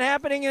imagine that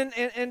happening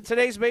in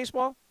today's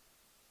baseball?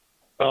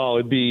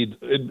 Oh,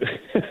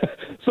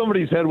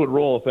 somebody's head would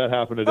roll if that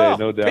happened today,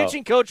 no doubt.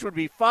 Pitching coach would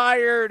be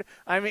fired.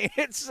 I mean,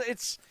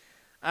 it's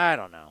I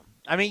don't know.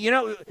 I mean,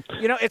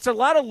 it's a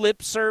lot of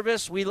lip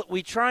service.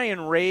 We try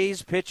and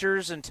raise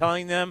pitchers and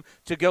telling them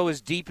to go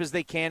as deep as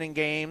they can in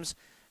games,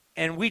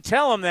 and we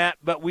tell them that,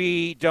 but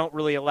we don't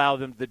really allow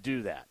them to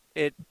do that.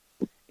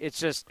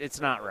 It's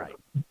not right.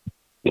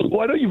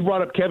 Well, I know you've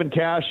brought up Kevin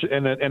Cash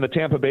and the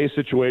Tampa Bay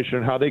situation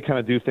and how they kind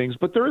of do things,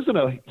 but there isn't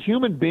a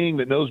human being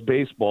that knows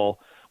baseball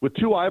with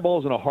 2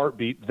 eyeballs and a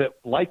heartbeat that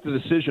liked the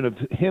decision of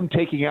him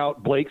taking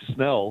out Blake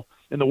Snell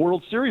in the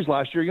World Series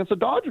last year against the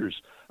Dodgers.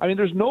 I mean,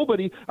 there's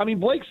nobody. I mean,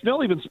 Blake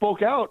Snell even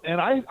spoke out, and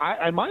I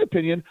in my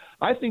opinion,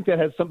 I think that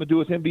has something to do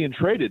with him being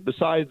traded,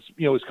 besides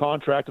his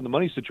contract and the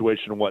money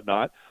situation and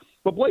whatnot.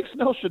 But Blake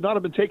Snell should not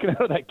have been taken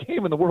out of that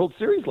game in the World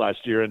Series last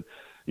year, and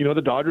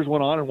the Dodgers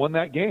went on and won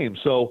that game.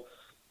 So,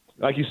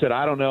 like you said,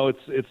 I don't know.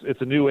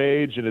 It's a new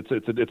age, and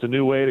it's a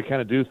new way to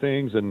kind of do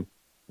things, and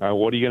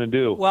what are you going to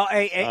do? Well,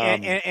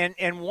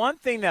 and one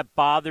thing that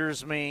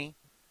bothers me,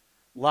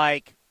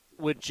 like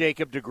with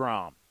Jacob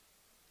deGrom,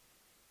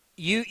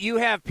 you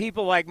have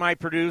people like my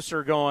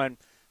producer going,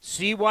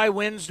 see why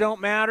wins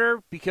don't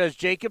matter? Because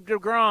Jacob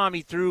deGrom,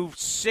 he threw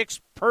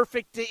 6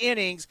 perfect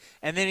innings,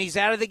 and then he's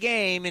out of the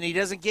game, and he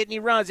doesn't get any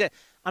runs.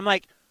 I'm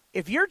like,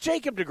 if you're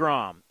Jacob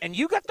deGrom and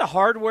you got the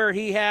hardware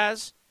he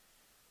has,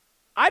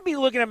 I'd be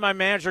looking at my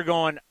manager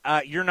going,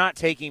 you're not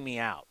taking me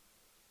out.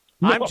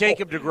 I'm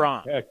Jacob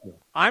deGrom.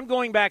 I'm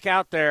going back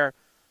out there,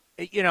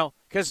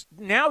 because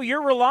now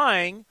you're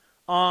relying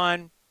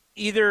on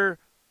either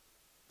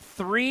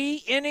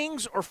 3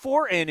 innings or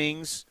 4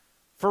 innings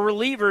for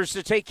relievers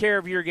to take care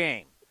of your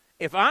game.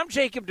 If I'm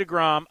Jacob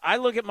deGrom, I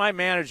look at my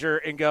manager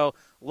and go,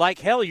 like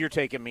hell, you're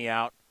taking me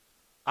out.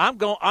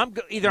 Either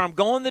I'm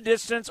going the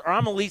distance or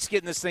I'm at least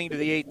getting this thing to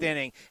the 8th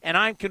inning, and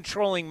I'm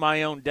controlling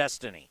my own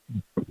destiny.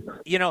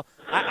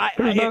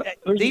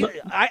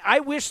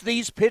 I wish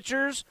these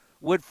pitchers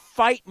would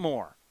fight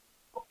more.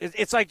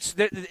 It's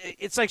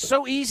like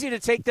so easy to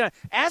take down.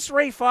 Ask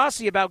Ray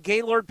Fosse about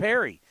Gaylord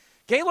Perry.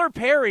 Gaylord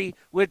Perry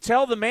would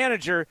tell the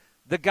manager,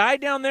 the guy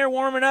down there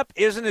warming up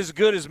isn't as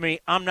good as me.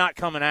 I'm not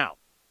coming out.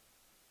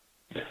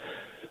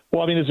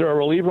 Well, I mean, is there a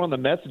reliever on the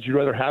Mets that you'd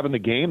rather have in the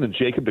game than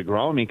Jacob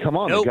deGrom? I mean, come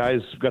on, Nope. The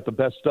guy's got the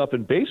best stuff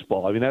in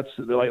baseball. I mean, that's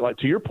like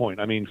to your point.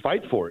 I mean,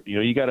 fight for it.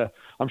 You got to.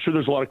 I'm sure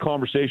there's a lot of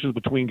conversations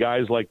between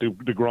guys like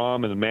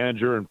deGrom and the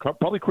manager, and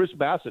probably Chris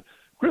Bassett.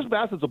 Chris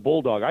Bassett's a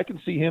bulldog. I can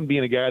see him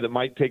being a guy that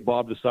might take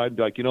Bob to the side and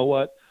be like, you know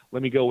what?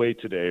 Let me go wait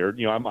today, or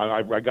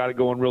I got it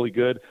going really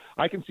good.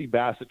 I can see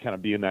Bassett kind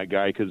of being that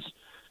guy because.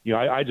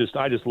 I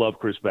just love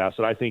Chris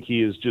Bassett. I think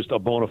he is just a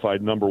bona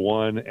fide number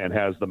one and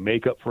has the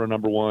makeup for a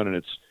number one, and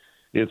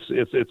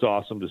it's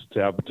awesome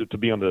to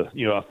be on the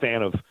a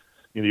fan of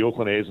the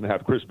Oakland A's and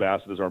have Chris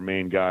Bassett as our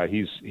main guy.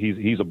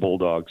 He's a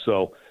bulldog.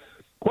 So,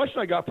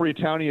 question I got for you,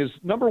 Townie, is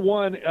number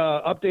one,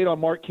 update on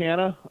Mark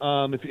Canha.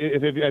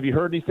 Have you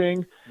heard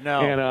anything?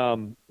 No.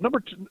 And number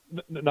two,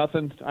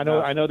 nothing. I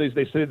know they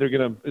say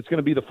it's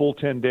gonna be the full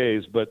 10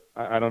 days, but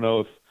I don't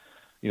know if.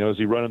 Is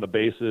he running the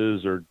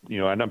bases or,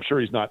 and I'm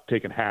sure he's not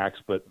taking hacks,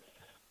 but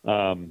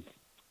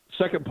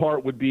second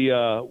part would be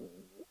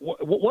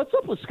what's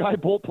up with Skye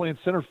Bolt playing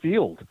center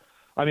field?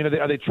 I mean,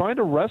 are they trying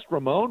to rest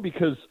Ramon?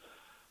 Because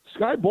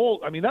Skye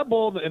Bolt, I mean, that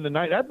ball in the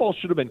night, that ball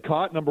should have been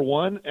caught, number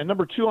one. And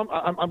number two,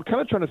 I'm kind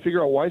of trying to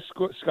figure out why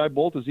Skye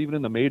Bolt is even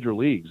in the major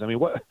leagues. I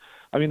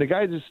mean, the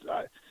guy just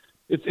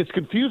it's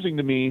confusing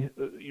to me.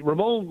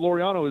 Ramon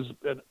Laureano is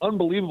an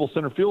unbelievable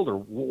center fielder.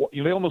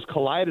 They almost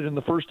collided in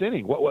the first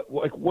inning.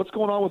 What's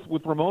going on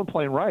with Ramon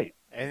playing right?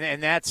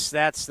 And that's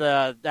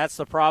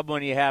the problem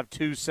when you have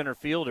two center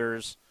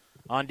fielders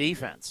on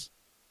defense.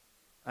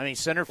 I mean,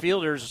 center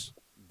fielders,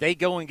 they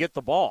go and get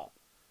the ball,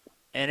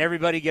 and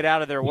everybody get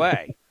out of their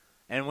way.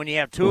 And when you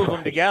have two of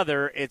them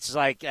together, it's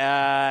like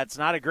it's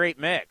not a great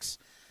mix.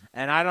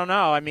 And I don't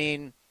know. I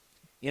mean.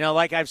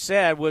 Like I've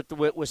said, with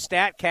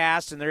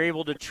StatCast, and they're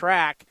able to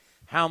track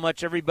how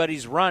much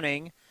everybody's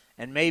running,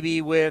 and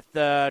maybe with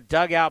the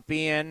dugout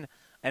being,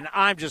 and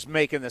I'm just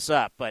making this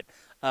up, but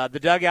the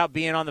dugout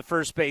being on the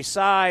first base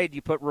side,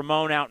 you put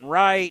Ramon out and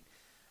right,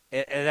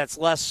 that's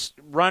less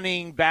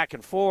running back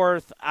and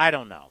forth. I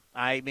don't know.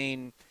 I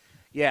mean,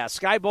 yeah,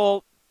 Skye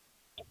Bolt,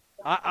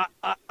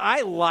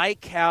 I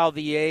like how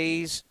the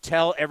A's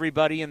tell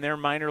everybody in their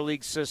minor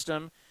league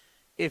system,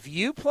 if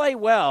you play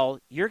well,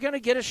 you're going to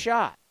get a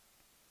shot.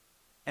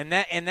 And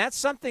that's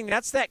something,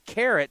 that's that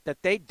carrot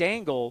that they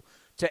dangle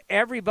to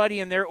everybody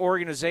in their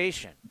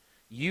organization.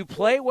 You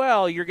play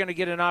well, you're going to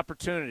get an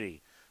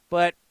opportunity.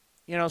 But,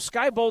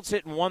 Skye Bolt's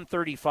hitting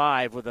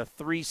 135 with a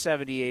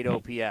 378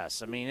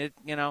 OPS. I mean,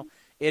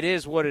 it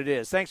is what it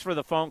is. Thanks for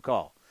the phone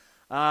call.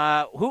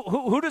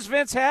 Who does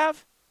Vince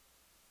have?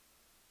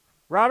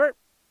 Robert?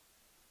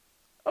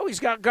 Oh,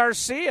 he's got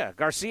Garcia.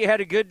 Garcia had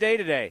a good day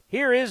today.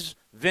 Here is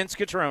Vince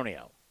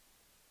Cotroneo.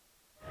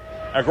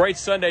 A great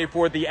Sunday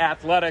for the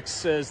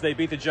Athletics as they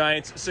beat the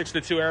Giants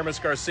 6-2. Aramis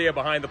Garcia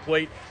behind the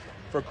plate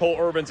for Cole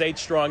Irvin's 8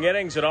 strong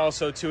innings and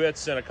also 2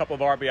 hits and a couple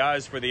of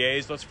RBIs for the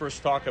A's. Let's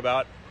first talk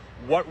about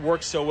what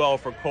works so well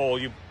for Cole.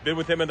 You've been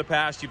with him in the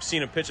past. You've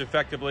seen him pitch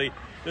effectively.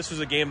 This was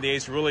a game the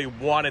A's really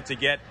wanted to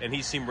get, and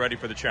he seemed ready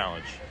for the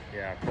challenge.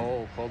 Yeah,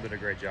 Cole did a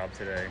great job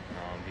today.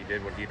 He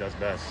did what he does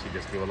best. He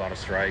just threw a lot of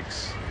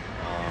strikes,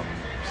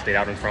 stayed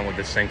out in front with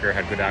the sinker,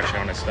 had good action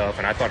on his stuff,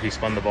 and I thought he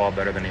spun the ball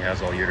better than he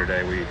has all year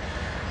today.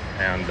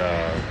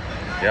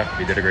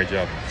 He did a great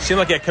job. Seemed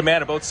like he had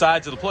command of both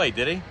sides of the plate,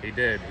 did he? He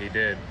did. He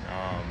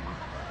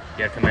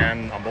had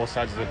command on both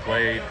sides of the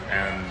plate,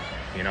 and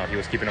he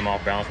was keeping them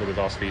off balance with his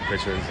off-speed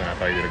pitches, and I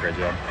thought he did a great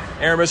job.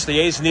 Aramis, the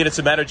A's needed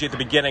some energy at the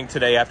beginning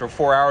today after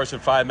 4 hours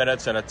and 5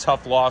 minutes and a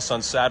tough loss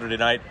on Saturday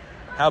night.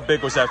 How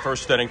big was that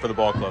first inning for the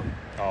ball club?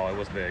 Oh, it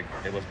was big.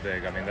 It was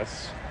big. I mean,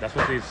 that's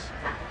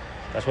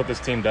what this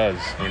team does.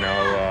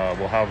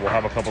 We'll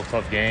have a couple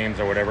tough games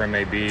or whatever it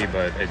may be,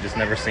 but it just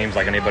never seems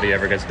like anybody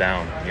ever gets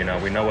down.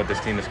 We know what this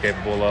team is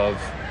capable of,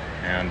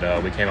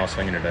 and we came out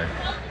swinging today.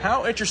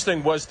 How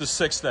interesting was the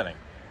 6th inning?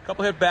 A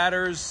couple hit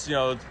batters,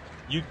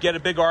 you get a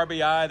big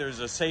RBI. There's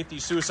a safety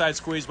suicide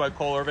squeeze by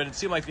Cole Irvin. It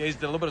seemed like the A's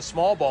did a little bit of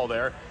small ball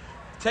there.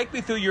 Take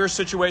me through your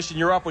situation.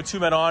 You're up with 2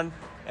 men on,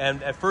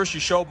 and at first you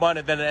show bunt,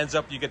 and then it ends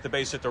up you get the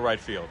base hit to right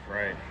field.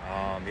 Right.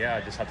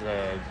 I just have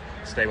to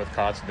stay with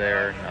Kotz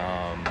there.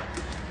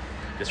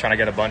 Just trying to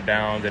get a bunt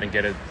down. Didn't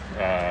get a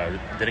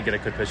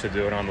good pitch to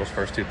do it on those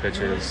first 2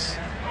 pitches.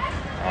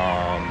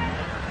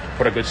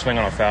 Put a good swing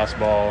on a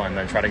fastball, and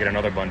then try to get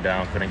another bunt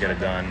down. Couldn't get it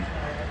done.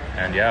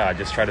 And I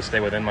just tried to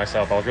stay within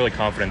myself. I was really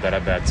confident that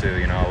at bat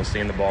too. I was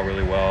seeing the ball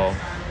really well,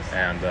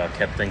 and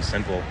kept things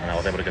simple, and I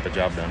was able to get the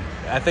job done.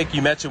 I think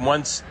you mentioned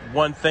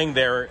one thing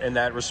there in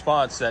that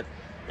response, that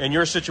in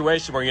your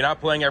situation where you're not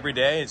playing every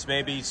day, it's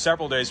maybe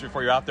several days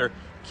before you're out there,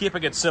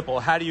 keeping it simple.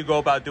 How do you go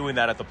about doing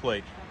that at the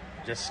plate?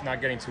 Just not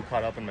getting too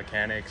caught up in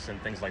mechanics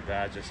and things like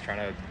that. Just trying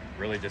to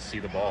really just see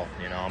the ball.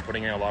 I'm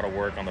putting in a lot of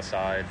work on the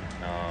side,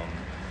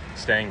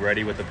 staying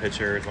ready with the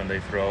pitchers when they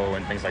throw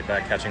and things like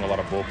that, catching a lot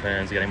of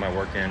bullpens, getting my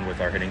work in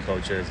with our hitting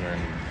coaches,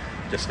 and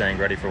just staying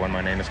ready for when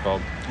my name is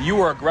called. You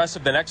were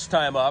aggressive the next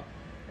time up,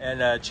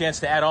 and a chance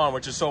to add on,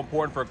 which is so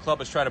important for a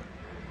club, is trying to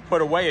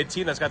put away a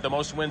team that's got the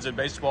most wins in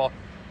baseball.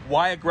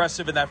 Why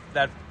aggressive in that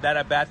at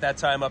bat that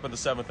time up in the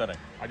 7th inning?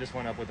 I just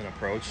went up with an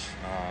approach.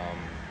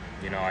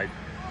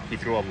 he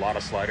threw a lot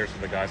of sliders to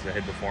the guys that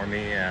hit before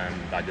me, and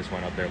I just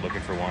went up there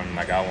looking for one, and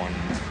I got one,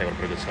 and was able to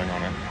put a good swing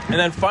on it. And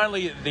then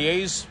finally, the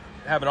A's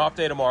have an off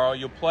day tomorrow.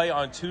 You'll play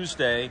on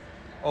Tuesday,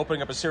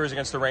 opening up a series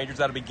against the Rangers.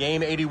 That'll be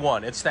game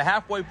 81. It's the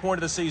halfway point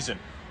of the season.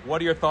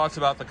 What are your thoughts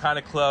about the kind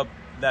of club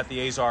that the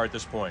A's are at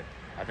this point?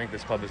 I think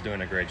this club is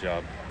doing a great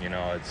job. You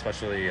know,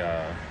 especially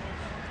I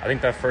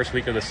think that first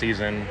week of the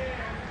season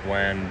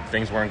when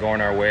things weren't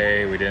going our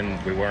way, we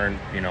weren't,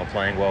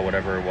 playing well,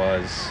 whatever it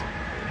was.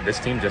 This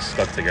team just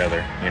stuck together,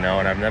 and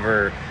I've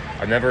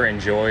never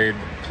enjoyed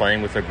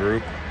playing with a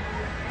group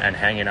and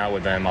hanging out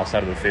with them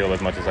outside of the field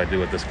as much as I do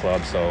with this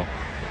club. So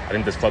I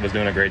think this club is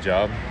doing a great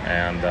job,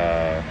 and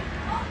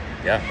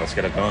let's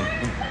get it going.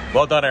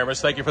 Well done,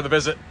 Aramis. Thank you for the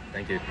visit.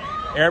 Thank you.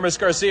 Aramis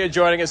Garcia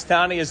joining us,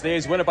 Townie, as the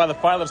A's win it by the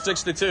final of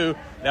 6-2.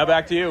 Now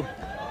back to you.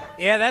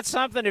 Yeah, that's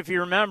something, if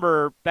you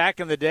remember back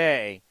in the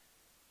day,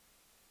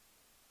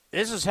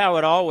 this is how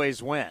it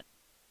always went.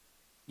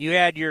 You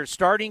had your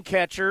starting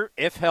catcher,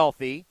 if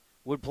healthy,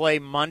 would play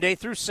Monday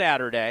through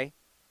Saturday,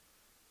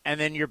 and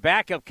then your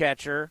backup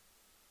catcher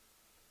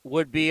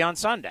would be on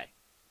Sunday.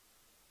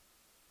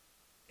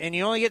 And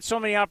you only get so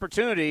many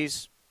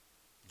opportunities.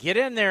 Get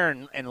in there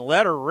and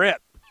let her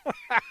rip.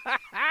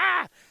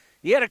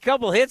 He had a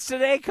couple hits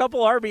today, a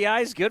couple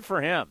RBIs, good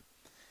for him.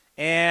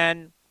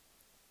 And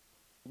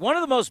one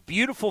of the most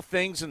beautiful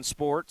things in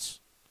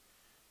sports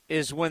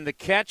is when the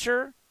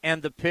catcher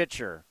and the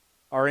pitcher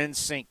are in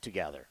sync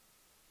together.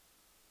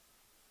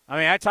 I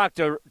mean, I talk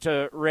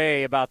to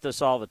Ray about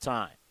this all the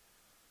time.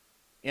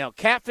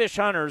 Catfish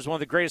Hunter is one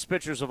of the greatest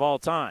pitchers of all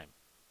time.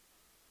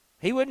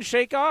 He wouldn't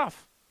shake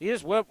off. He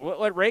just,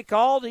 what Ray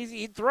called,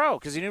 he'd throw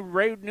because he knew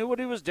Ray knew what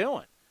he was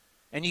doing.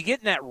 And you get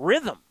in that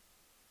rhythm.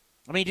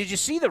 I mean, did you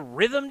see the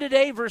rhythm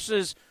today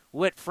versus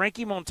what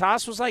Frankie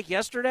Montas was like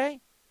yesterday?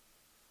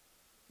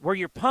 Where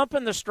you're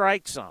pumping the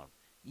strike zone,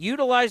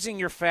 utilizing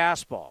your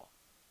fastball,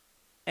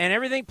 and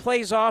everything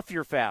plays off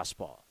your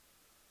fastball.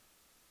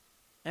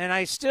 And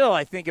I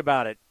think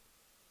about it,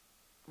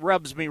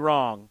 rubs me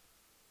wrong.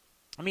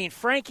 I mean,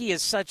 Frankie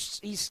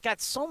he's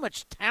got so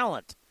much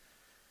talent.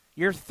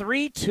 You're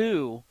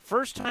 3-2,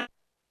 first time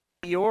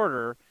in the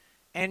order,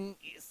 and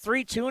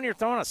 3-2 and you're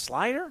throwing a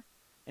slider?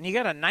 And you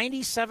got a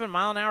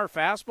 97-mile-an-hour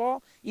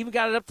fastball? Even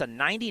got it up to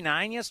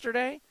 99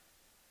 yesterday?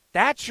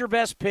 That's your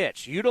best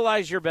pitch.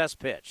 Utilize your best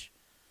pitch.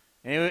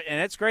 And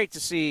it's great to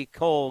see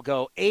Cole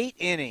go 8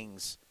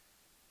 innings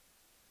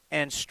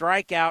and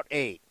strike out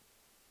 8.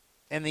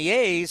 And the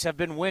A's have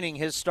been winning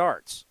his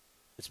starts.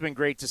 It's been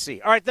great to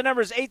see. All right, the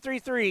number is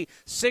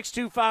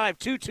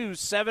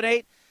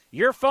 833-625-2278.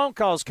 Your phone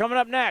calls coming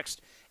up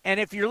next. And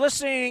if you're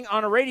listening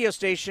on a radio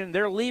station,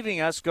 they're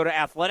leaving us. Go to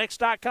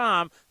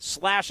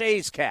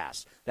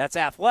athletics.com/A'sCast. That's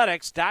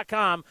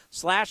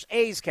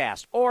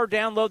athletics.com/A'sCast. Or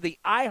download the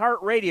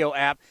iHeartRadio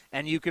app,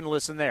 and you can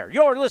listen there.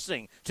 You're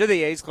listening to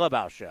the A's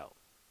Clubhouse Show.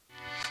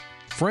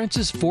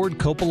 Francis Ford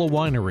Coppola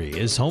Winery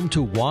is home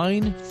to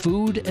wine,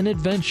 food, and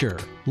adventure.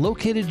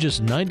 Located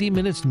just 90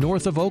 minutes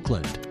north of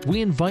Oakland,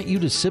 we invite you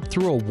to sip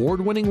through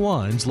award-winning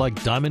wines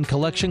like Diamond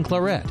Collection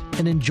Claret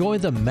and enjoy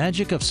the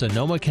magic of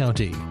Sonoma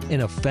County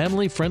in a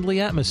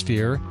family-friendly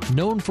atmosphere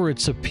known for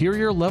its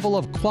superior level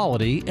of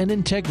quality and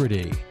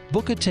integrity.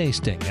 Book a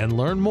tasting and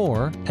learn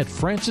more at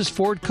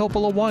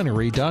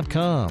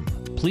francisfordcoppolawinery.com.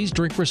 Please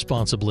drink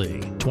responsibly.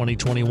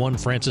 2021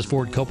 Francis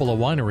Ford Coppola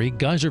Winery,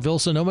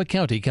 Geyserville, Sonoma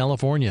County,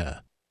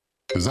 California.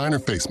 Designer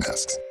face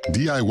masks,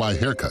 DIY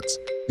haircuts.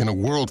 In a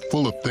world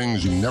full of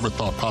things you never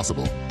thought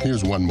possible,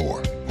 here's one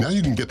more. Now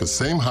you can get the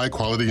same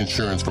high-quality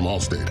insurance from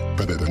Allstate,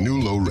 but at a new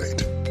low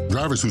rate.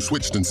 Drivers who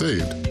switched and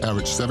saved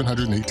averaged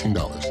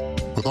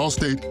 $718. With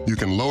Allstate, you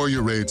can lower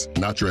your rates,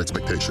 not your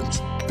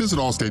expectations. Visit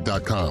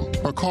Allstate.com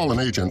or call an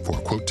agent for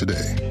a quote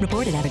today.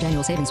 Reported average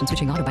annual savings when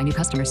switching auto by new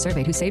customers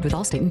surveyed who saved with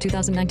Allstate in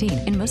 2019.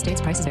 In most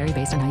states, prices vary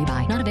based on how you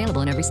buy. Not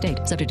available in every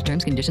state. Subject to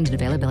terms, conditions, and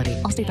availability.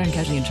 Allstate Fire and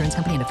Casualty Insurance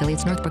Company and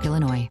affiliates, Northbrook,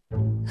 Illinois.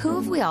 Who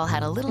have we all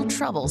had a little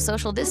trouble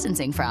social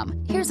distancing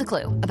from? Here's a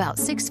clue. About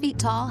 6 feet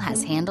tall,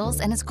 has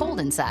handles, and is cold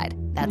inside.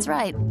 That's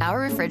right, our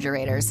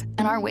refrigerators.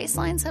 And our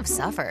waistlines have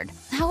suffered.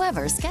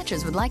 However,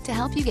 Skechers would like to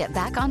help you get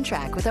back on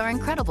track with our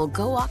incredible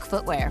Go Walk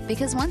footwear.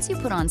 Because once you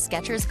put on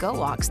Skechers Go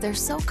Walks, they're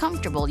so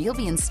comfortable you'll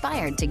be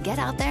inspired to get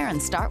out there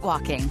and start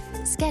walking.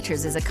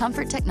 Skechers is a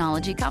comfort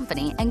technology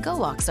company, and Go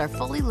Walks are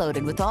fully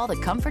loaded with all the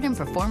comfort and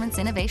performance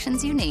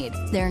innovations you need.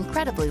 They're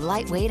incredibly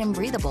lightweight and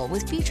breathable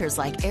with features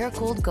like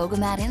air-cooled Goga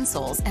Mat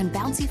insoles and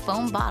bouncy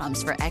foam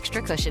bottoms for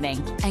extra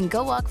cushioning. And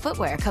Go Walk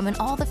footwear come in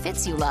all the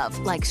fits you love,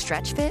 like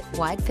stretch fit,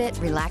 wide fit,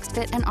 relaxed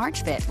fit, and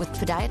arch fit with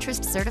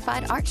podiatrist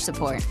certified arch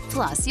support.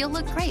 Plus, you'll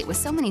look great with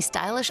so many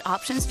stylish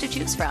options to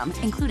choose from,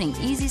 including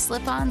easy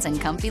slip-ons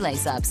and comfy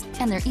lace-ups.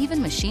 And they're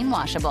even machine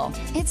washable.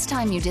 It's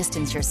time you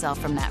distance yourself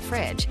from that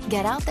fridge.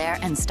 Get out there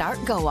and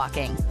start Go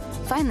Walking.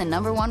 Find the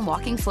 #1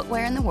 walking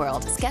footwear in the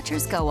world,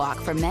 Skechers Go Walk,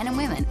 for men and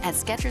women at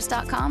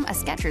Skechers.com, a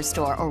Skechers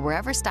store, or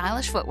wherever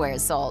stylish footwear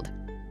is sold.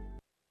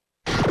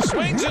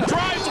 Swings and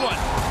drives one.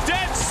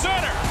 Dead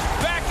center.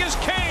 Back is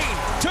Kane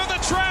to the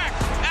track.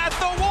 At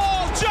the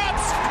wall.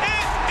 Jumps.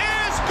 It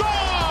is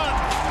gone.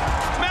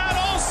 Matt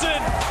Olson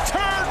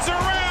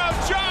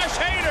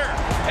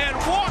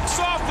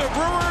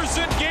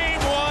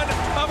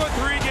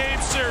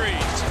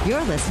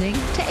You're listening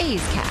to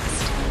A's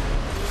Cast.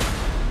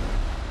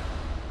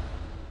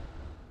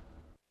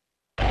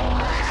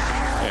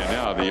 And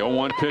now the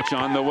 0-1 pitch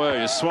on the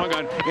way is swung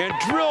on and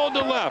drilled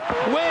to left,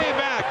 way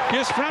back.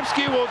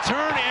 Yastrzemski will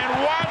turn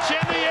and watch,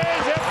 and the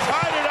A's have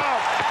tied it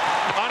up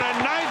on a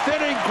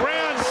ninth-inning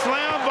grand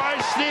slam by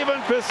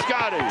Stephen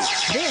Piscotty.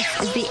 This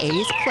is the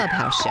A's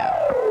Clubhouse Show.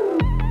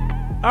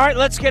 All right,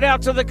 let's get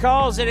out to the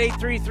calls at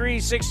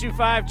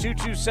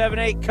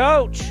 833-625-2278.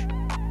 Coach,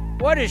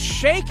 what is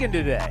shaking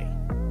today?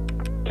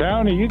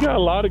 Townie, you got a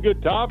lot of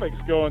good topics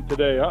going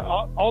today.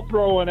 I'll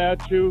throw one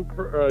at you.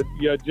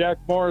 Jack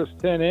Morris,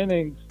 10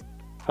 innings.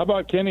 How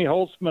about Kenny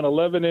Holtzman,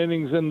 11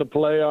 innings in the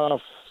playoffs,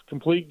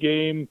 complete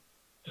game,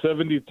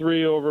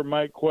 73 over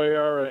Mike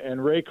Cuellar,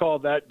 and Ray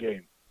called that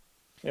game.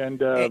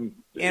 And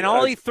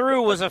all he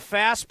threw was a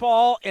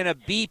fastball and a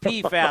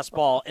BP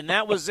fastball, and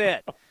that was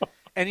it.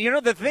 And, you know,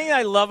 the thing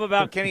I love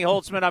about Kenny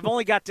Holtzman, I've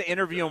only got to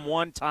interview him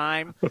one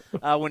time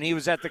when he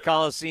was at the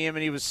Coliseum,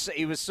 and he was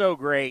so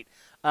great.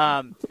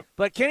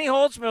 But Kenny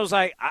Holtzman was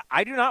like,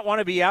 I do not want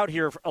to be out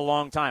here for a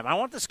long time. I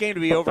want this game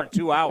to be over in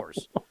 2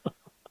 hours.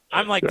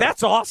 I'm like,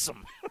 that's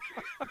awesome.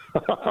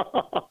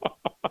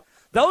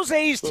 Those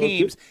A's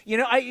teams,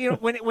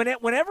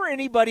 whenever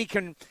anybody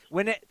can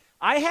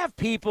I have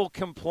people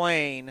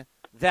complain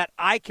that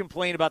I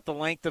complain about the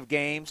length of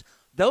games.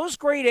 Those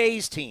great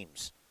A's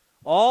teams,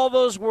 all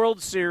those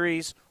World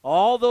Series,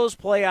 all those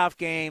playoff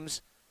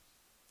games,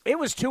 it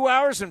was 2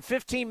 hours and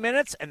 15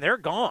 minutes, and they're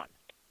gone.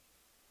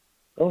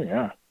 Oh,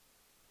 yeah.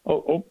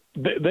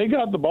 They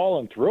got the ball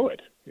and threw it.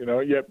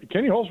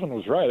 Kenny Holtzman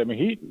was right. I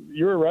mean,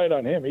 you were right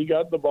on him. He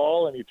got the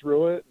ball and he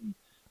threw it. And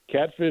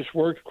Catfish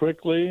worked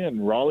quickly,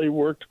 and Raleigh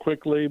worked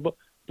quickly. But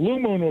Blue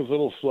Moon was a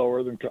little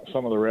slower than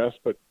some of the rest,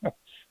 but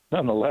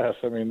nonetheless,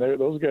 I mean,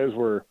 those guys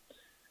were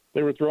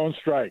throwing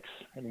strikes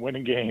and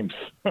winning games.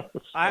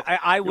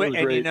 I would,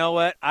 and you know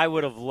what? I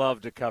would have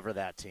loved to cover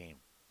that team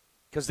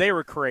because they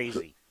were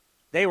crazy.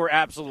 They were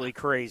absolutely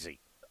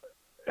crazy.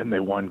 And they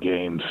won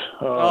games.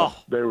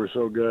 They were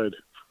so good.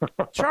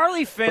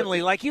 Charlie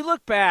Finley, like you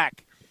look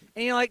back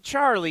and you're like,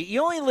 Charlie,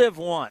 you only live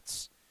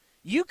once.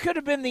 You could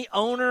have been the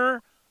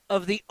owner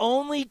of the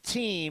only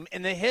team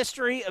in the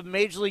history of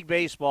Major League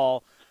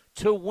Baseball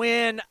to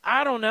win,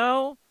 I don't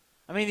know.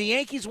 I mean, the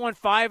Yankees won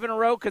 5 in a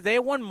row. Could they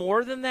have won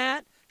more than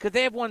that? Could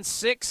they have won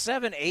 6,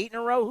 7, 8 in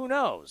a row? Who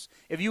knows?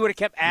 If you would have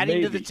kept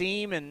adding to the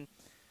team and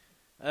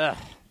The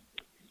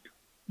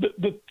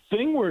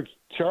thing where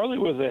Charlie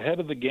was ahead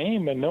of the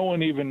game and no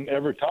one even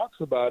ever talks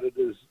about it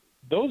is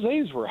those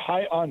A's were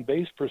high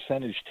on-base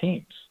percentage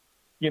teams.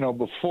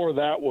 Before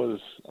that was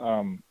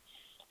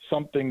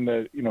something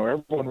that,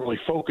 everyone really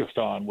focused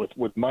on with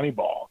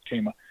Moneyball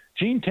came up.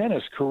 Gene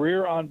Tennis,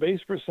 career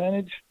on-base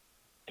percentage,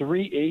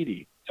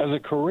 380 as a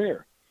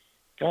career.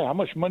 God, how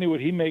much money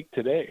would he make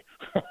today?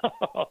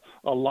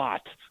 A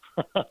lot.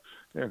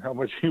 And how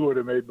much he would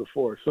have made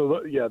before.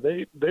 So, yeah,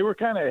 they were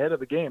kind of ahead of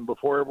the game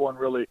before everyone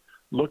really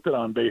looked at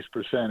on-base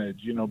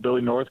percentage.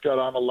 Billy North got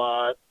on a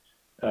lot,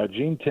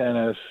 Gene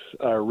Tennis,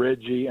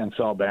 Reggie, and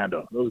Sal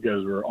Bando. Those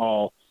guys were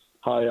all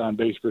high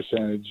on-base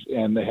percentage,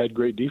 and they had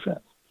great defense.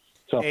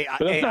 So,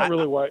 but that's not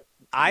really why.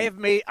 I have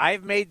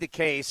made the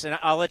case, and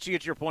I'll let you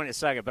get your point in a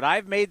second, but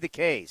I've made the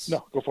case.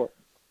 No, go for it.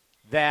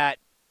 That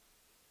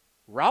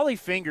Raleigh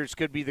Fingers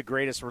could be the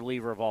greatest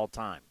reliever of all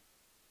time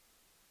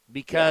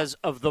because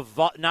of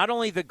not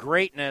only the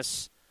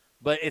greatness,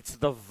 but it's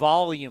the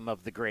volume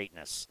of the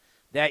greatness.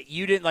 That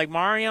you didn't, like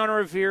Mariano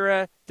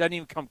Rivera doesn't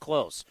even come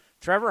close.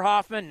 Trevor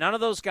Hoffman, none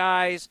of those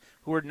guys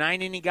who are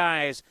 9-inning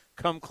guys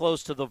come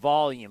close to the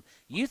volume.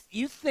 You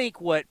think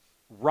what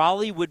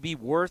Raleigh would be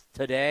worth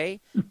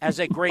today as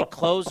a great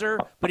closer,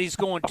 but he's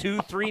going 2,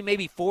 3,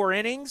 maybe 4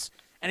 innings,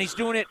 and he's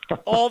doing it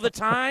all the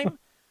time?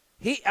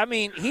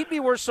 He'd be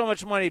worth so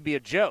much money it'd be a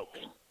joke.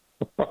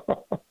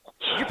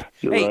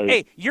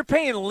 Hey, you're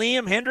paying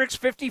Liam Hendricks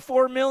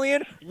 $54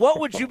 million. What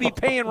would you be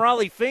paying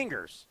Raleigh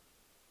Fingers?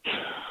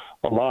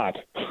 A lot.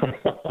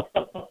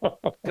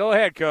 Go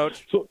ahead,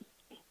 Coach.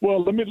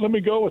 Well, let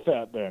me go with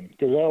that then,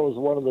 because that was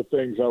one of the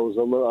things I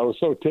was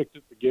so ticked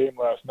at the game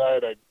last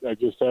night. I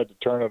just had to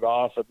turn it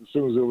off as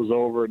soon as it was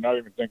over and not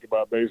even think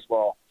about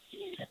baseball.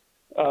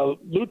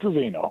 Lou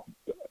Trevino,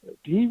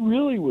 he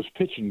really was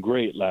pitching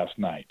great last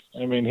night.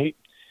 I mean,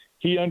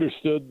 he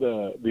understood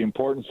the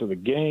importance of the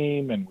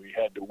game, and we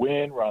had to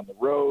win. We're on the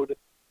road,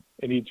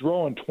 and he's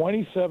throwing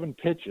 27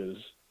 pitches,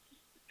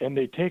 and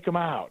they take him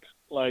out.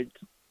 Like,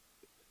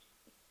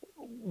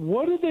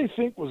 what did they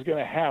think was going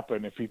to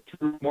happen if he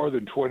threw more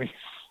than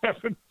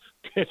 27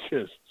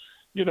 pitches?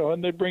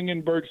 And they bring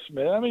in Bert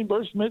Smith. I mean,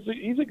 Bert Smith,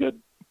 he's a good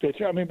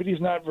pitcher. But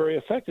he's not very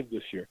effective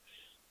this year.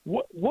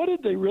 What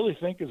did they really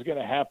think is going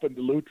to happen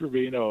to Lou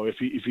Trevino if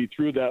he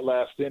threw that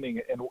last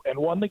inning and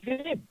won the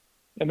game?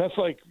 And that's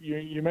like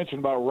you mentioned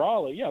about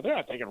Raleigh. Yeah, they're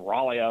not taking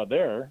Raleigh out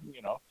there,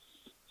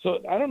 So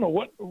I don't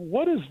know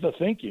what is the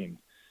thinking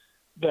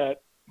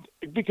that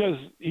because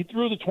he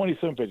threw the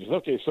 27 pitches.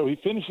 Okay, so he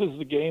finishes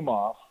the game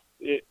off,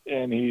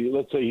 and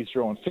let's say he's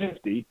throwing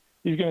 50.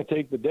 He's going to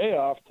take the day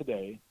off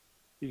today.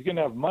 He's going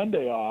to have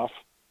Monday off,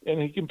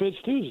 and he can pitch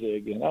Tuesday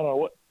again. I don't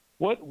know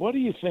what do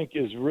you think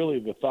is really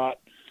the thought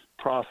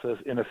process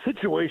in a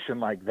situation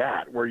like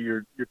that where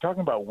you're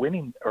talking about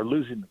winning or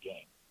losing the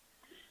game?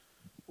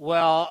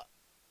 Well,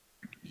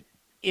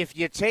 if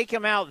you take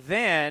him out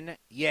then,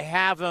 you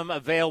have him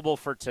available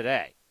for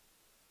today.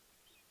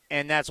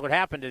 And that's what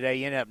happened today.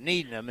 You end up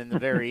needing him in the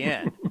very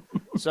end.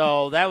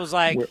 So that was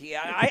like,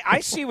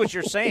 I see what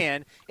you're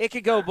saying. It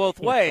could go both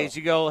ways.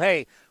 You go,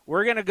 hey,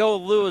 we're going to go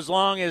with Lou as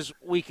long as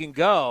we can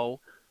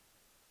go,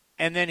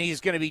 and then he's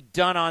going to be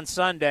done on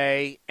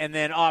Sunday, and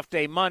then off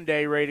day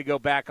Monday, ready to go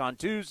back on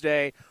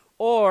Tuesday.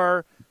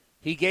 Or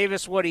he gave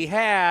us what he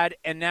had,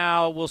 and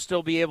now we'll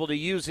still be able to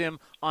use him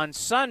on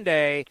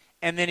Sunday,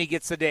 and then he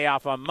gets the day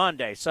off on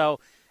Monday. So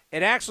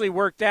it actually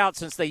worked out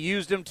since they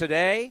used him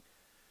today.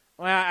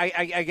 Well,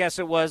 I guess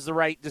it was the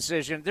right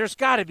decision. There's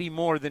got to be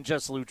more than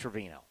just Lou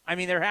Trevino. I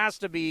mean, there has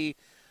to be.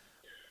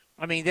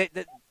 I mean,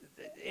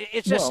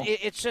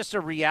 it's just a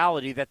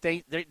reality that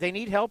they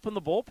need help in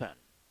the bullpen.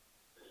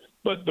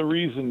 But the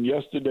reason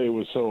yesterday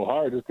was so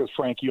hard is because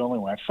Frankie only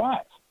went 5.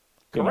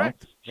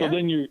 Correct. So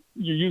then you're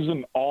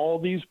using all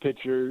these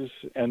pitchers,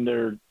 and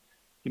they're,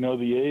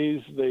 the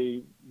A's,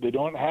 they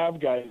don't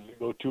have guys that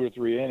go 2 or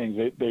 3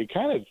 innings. They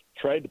kind of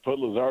tried to put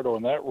Luzardo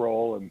in that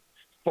role, and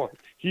boy,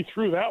 he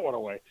threw that one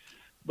away.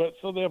 But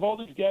so they have all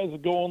these guys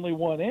that go only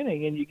 1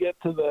 inning, and you get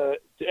to the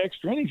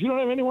extra innings, you don't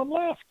have anyone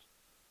left.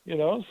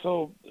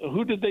 So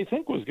who did they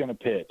think was going to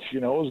pitch?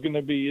 It was going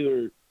to be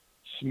either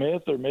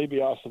Smith or maybe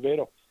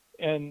Acevedo.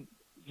 And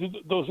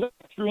those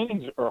extra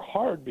innings are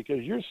hard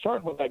because you're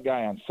starting with that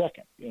guy on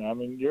second.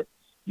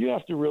 You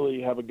have to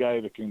really have a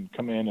guy that can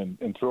come in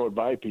and throw it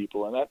by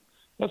people. And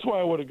that's why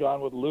I would have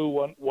gone with Lou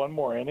one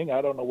more inning.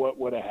 I don't know what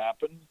would have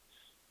happened.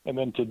 And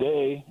then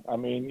today,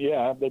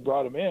 they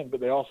brought him in,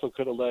 but they also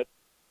could have let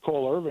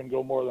Cole Irvin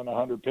go more than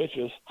 100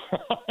 pitches.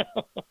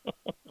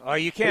 Oh,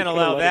 you can't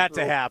allow that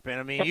to happen.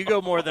 I mean, you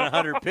go more than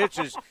 100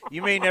 pitches,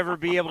 you may never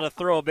be able to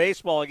throw a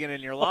baseball again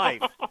in your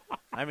life.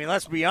 I mean,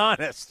 let's be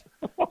honest.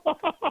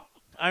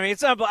 I mean,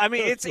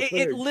 it's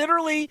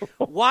literally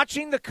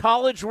watching the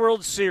College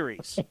World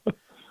Series.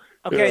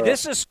 Okay,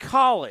 This is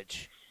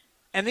college.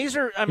 And these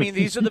are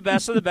the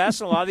best of the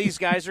best, and a lot of these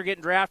guys are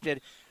getting drafted.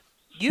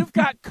 You've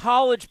got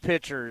college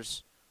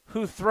pitchers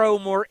who throw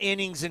more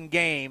innings in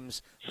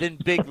games than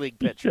big league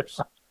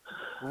pitchers.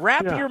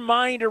 Wrap your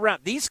mind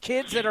around these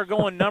kids that are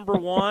going number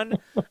 1,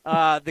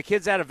 the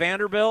kids out of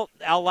Vanderbilt,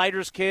 Al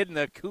Leiter's kid, and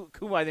I think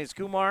it's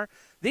Kumar.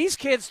 These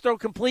kids throw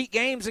complete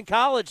games in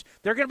college.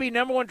 They're going to be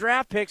number 1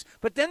 draft picks,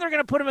 but then they're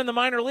going to put them in the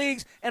minor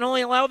leagues and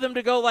only allow them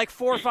to go like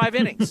 4 or 5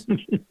 innings.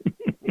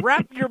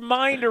 Wrap your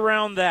mind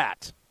around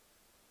that.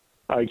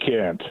 I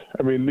can't.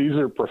 I mean, these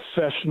are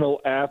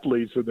professional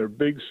athletes, and they're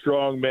big,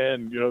 strong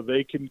men.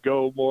 They can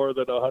go more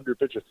than 100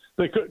 pitches.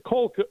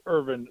 Cole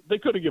Irvin, they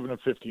could have given him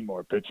 15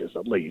 more pitches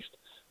at least.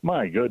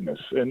 My goodness.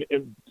 And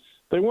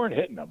they weren't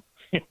hitting them,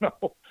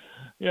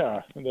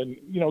 Yeah. And then,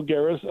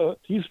 Garris,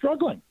 he's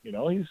struggling.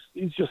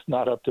 He's just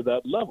not up to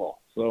that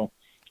level. So,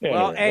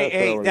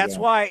 anyway,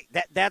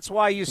 that's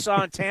why you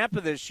saw in Tampa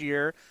this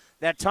year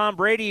that Tom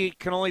Brady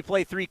can only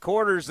play 3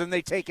 quarters, and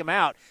they take him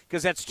out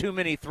because that's too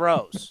many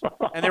throws.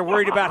 And they're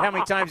worried about how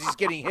many times he's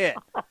getting hit,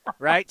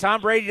 right?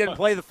 Tom Brady doesn't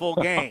play the full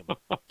game.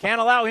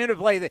 Can't allow him to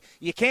play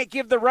you can't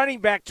give the running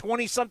back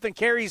 20-something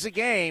carries a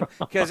game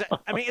because,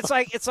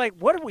 it's like,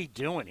 what are we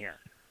doing here,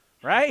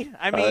 right?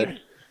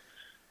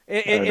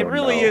 It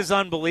really is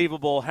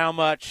unbelievable how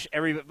much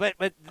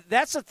but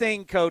that's the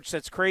thing, Coach,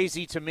 that's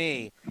crazy to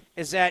me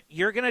is that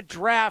you're going to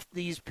draft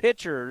these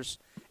pitchers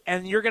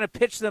and you're going to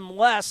pitch them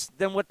less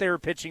than what they were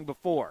pitching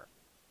before.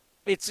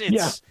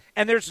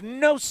 And there's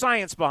no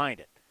science behind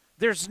it.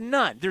 There's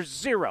none. There's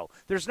zero.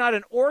 There's not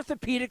an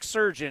orthopedic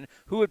surgeon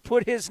who would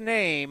put his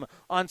name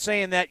on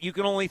saying that you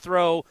can only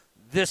throw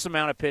this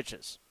amount of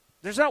pitches.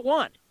 There's not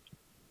one.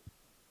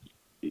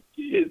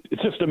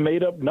 It's just a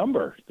made-up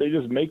number. They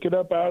just make it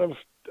up out of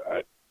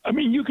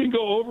you can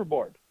go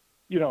overboard.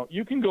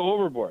 You can go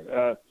overboard.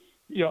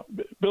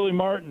 Billy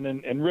Martin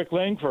and Rick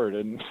Langford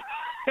and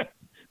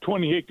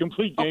 28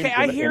 complete games. Okay,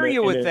 I hear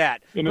you with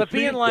that. But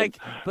being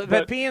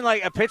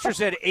like a pitcher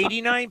said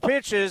 89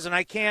 pitches, and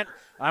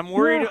I'm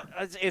worried.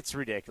 Yeah. It's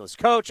ridiculous.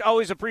 Coach,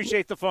 always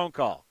appreciate the phone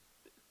call.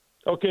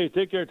 Okay,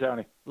 take care,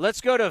 Tony.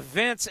 Let's go to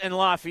Vince in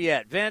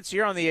Lafayette. Vince,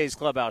 you're on the A's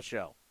Clubhouse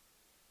Show.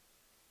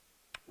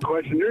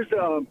 Question. There's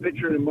a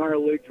pitcher in the minor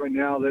leagues right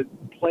now that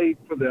played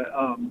for the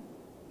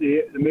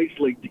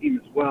Major League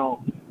team as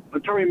well.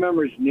 I'm trying to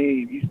remember his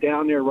name. He's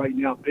down there right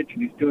now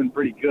pitching. He's doing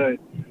pretty good.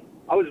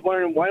 I was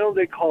wondering, why don't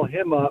they call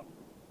him up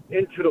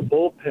into the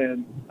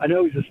bullpen? I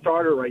know he's a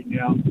starter right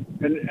now.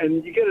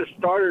 And you get a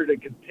starter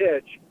that can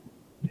pitch.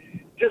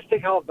 Just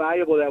think how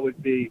valuable that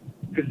would be.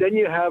 Because then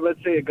you have, let's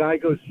say, a guy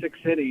goes 6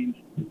 innings.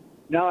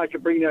 Now I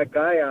could bring that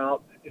guy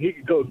out, and he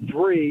could go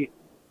 3.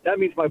 That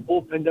means my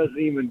bullpen doesn't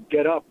even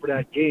get up for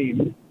that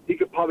game. He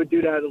could probably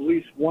do that at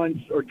least once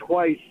or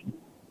twice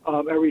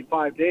every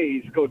 5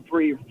 days, go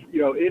 3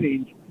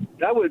 innings.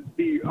 That would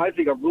be, I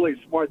think, a really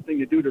smart thing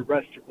to do to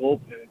rest your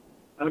bullpen.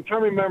 I'm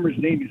trying to remember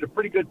his name. He's a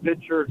pretty good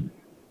pitcher.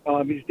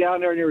 He's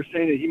down there, and they were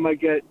saying that he might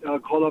get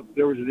called up if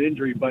there was an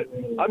injury. But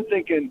I'm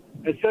thinking,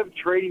 instead of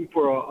trading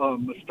for a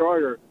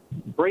starter,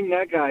 bring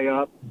that guy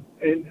up.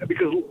 And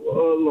because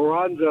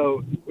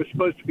Lorenzo was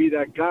supposed to be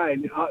that guy,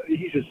 and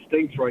he just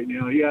stinks right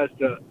now. He has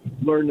to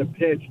learn to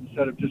pitch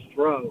instead of just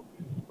throw.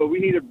 But we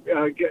need to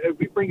if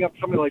we bring up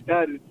somebody like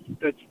that,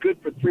 that's good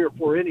for 3 or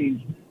 4 innings,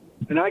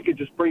 and I could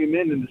just bring him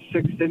in the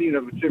 6th inning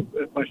of it.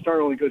 If my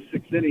starter only goes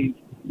 6 innings,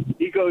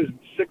 he goes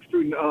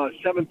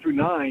 7 through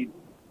 9.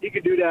 He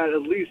could do that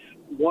at least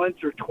once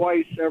or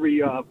twice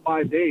every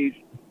 5 days.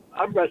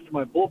 I'm resting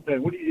my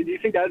bullpen. Do you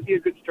think that would be a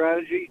good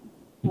strategy?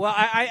 Well,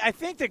 I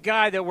think the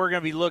guy that we're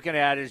going to be looking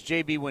at is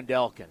J.B.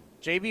 Wendelken.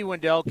 J.B.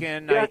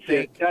 Wendelken, that's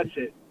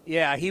it.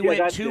 Yeah, he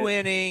went 2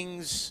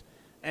 innings,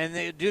 and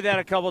they do that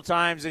a couple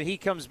times, and he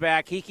comes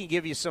back. He can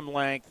give you some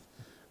length.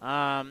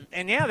 And,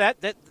 yeah,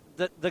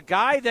 the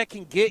guy that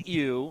can get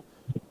you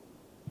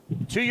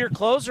to your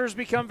closers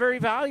become very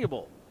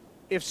valuable.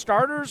 If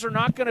starters are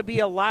not going to be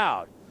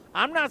allowed,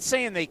 I'm not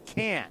saying they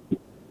can't.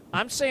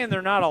 I'm saying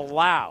they're not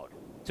allowed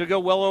to go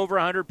well over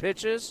 100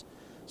 pitches.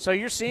 So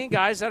you're seeing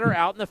guys that are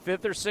out in the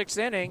 5th or 6th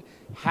inning.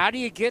 How do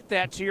you get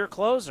that to your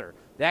closer?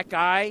 That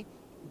guy,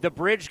 the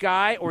bridge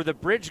guy, or the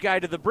bridge guy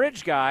to the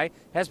bridge guy,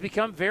 has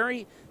become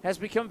very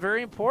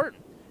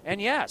important. And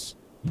yes,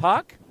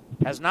 Puck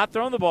has not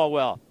thrown the ball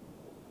well.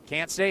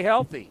 Can't stay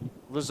healthy.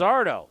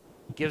 Luzardo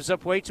gives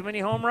up way too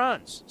many home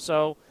runs.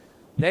 So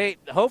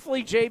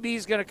hopefully JB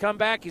is going to come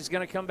back. He's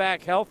going to come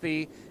back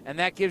healthy, and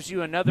that gives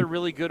you another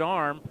really good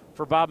arm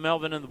for Bob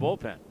Melvin in the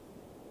bullpen.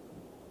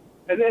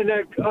 And then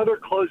that other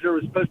closer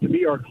was supposed to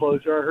be our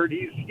closer. I heard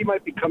he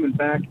might be coming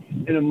back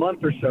in a month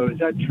or so. Is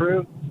that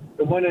true?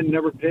 The one that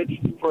never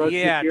pitched for us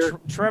this year?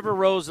 Trevor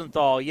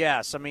Rosenthal,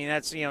 yes. I mean,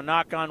 that's,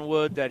 knock on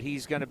wood that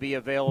he's going to be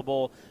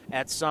available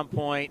at some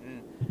point.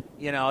 And,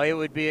 it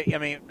would be – I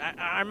mean,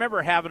 I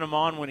remember having him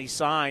on when he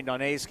signed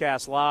on A's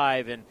Cast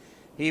Live, and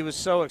he was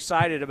so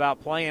excited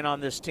about playing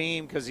on this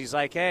team because he's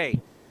like, hey,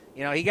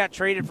 he got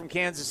traded from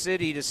Kansas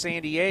City to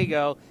San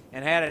Diego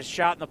and had a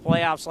shot in the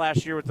playoffs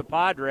last year with the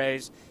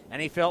Padres,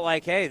 and he felt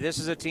like, hey, this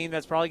is a team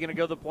that's probably going to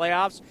go to the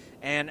playoffs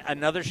and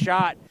another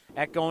shot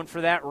at going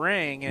for that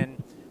ring.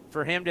 And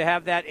for him to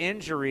have that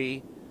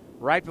injury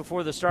right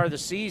before the start of the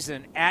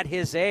season at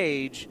his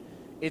age,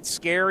 it's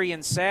scary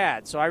and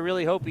sad. So I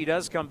really hope he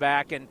does come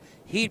back, and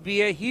he'd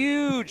be a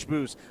huge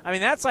boost. I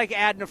mean, that's like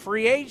adding a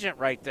free agent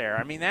right there.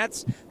 I mean,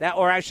 that's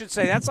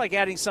like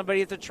adding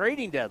somebody at the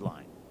trading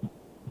deadline.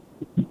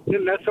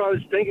 And that's what I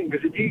was thinking,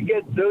 because if you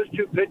get those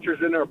 2 pitchers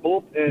in our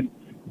bullpen,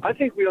 I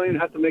think we don't even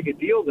have to make a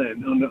deal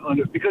then on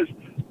it, because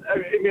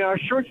our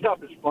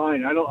shortstop is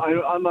fine. I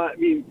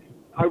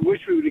wish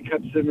we would have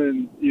kept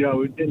Simmons.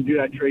 Didn't do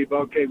that trade, but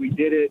okay, we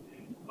did it.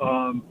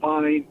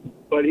 Fine,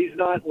 but he's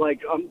not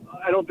like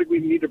I don't think we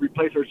need to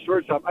replace our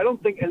shortstop. I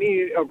don't think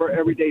any of our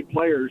everyday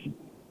players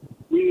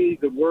we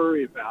need to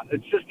worry about.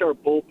 It's just our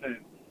bullpen.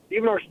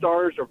 Even our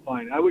stars are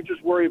fine. I would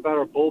just worry about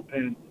our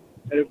bullpen.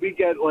 And if we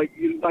get, like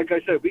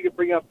I said, if we could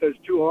bring up those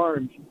 2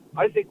 arms,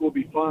 I think we'll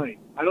be fine.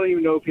 I don't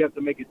even know if you have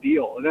to make a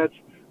deal. And that's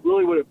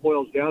really what it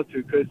boils down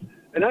to.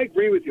 And I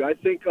agree with you. I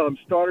think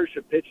starters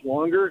should pitch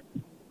longer.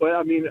 But,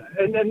 I mean,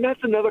 and that's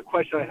another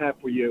question I have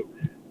for you.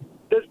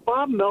 Does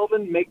Bob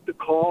Melvin make the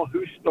call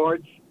who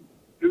starts,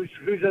 who's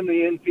in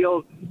the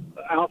infield,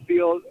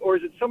 outfield, or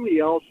is it somebody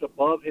else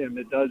above him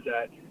that does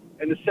that?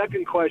 And the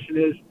second question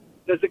is,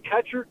 does the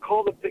catcher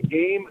call the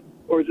game,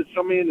 or is it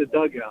somebody in the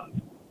dugout?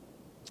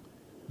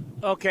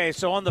 Okay,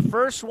 so on the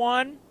first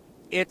one,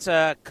 it's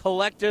a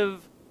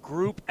collective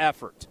group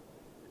effort,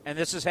 and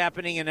this is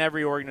happening in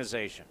every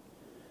organization.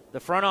 The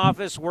front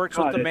office works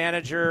with the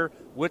manager,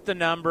 with the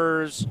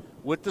numbers,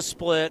 with the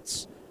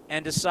splits,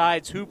 and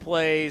decides who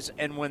plays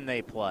and when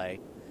they play.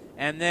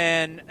 And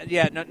then,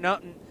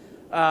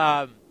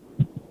 kind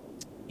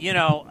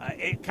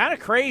of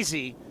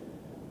crazy.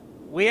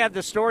 We had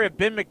the story of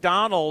Ben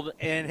McDonald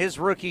in his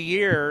rookie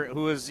year,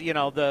 who was,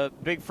 the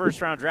big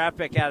first-round draft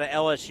pick out of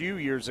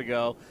LSU years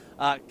ago.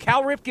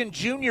 Cal Ripken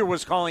Jr.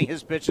 was calling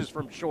his pitches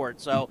from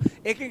short. So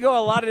it can go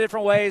a lot of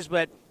different ways,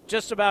 but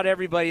just about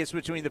everybody is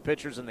between the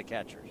pitchers and the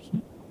catchers.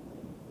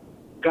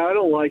 God, I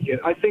don't like it.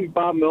 I think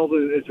Bob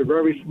Melvin is a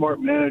very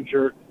smart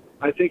manager.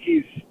 I think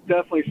he's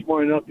definitely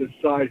smart enough to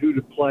decide who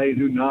to play and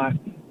who not.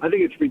 I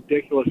think it's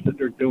ridiculous that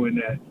they're doing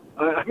that.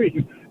 I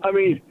mean,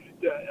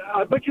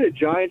 I bet you the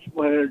Giants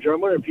manager, I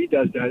wonder if he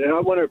does that. And I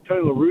wonder if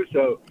Tony La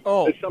Russa,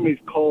 if somebody's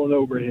calling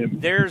over him.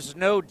 There's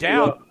no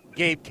doubt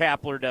Gabe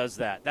Kapler does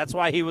that. That's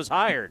why he was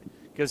hired,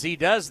 because he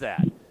does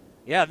that.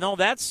 Yeah, no,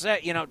 that's,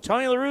 Tony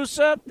La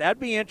Russa, that'd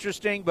be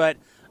interesting. But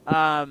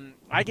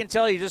I can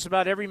tell you just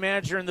about every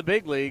manager in the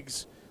big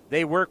leagues,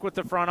 they work with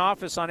the front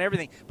office on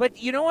everything.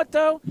 But you know what,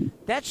 though?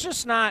 That's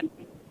just not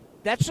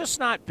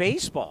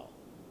baseball.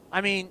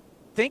 I mean,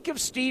 think of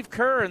Steve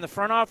Kerr in the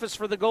front office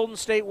for the Golden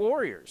State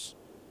Warriors.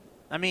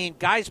 I mean,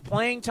 guys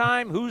playing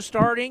time, who's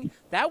starting,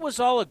 that was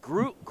all a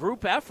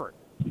group effort.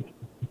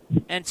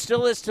 And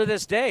still is to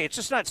this day. It's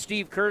just not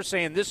Steve Kerr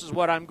saying, this is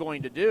what I'm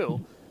going to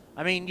do.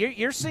 I mean,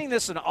 you're seeing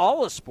this in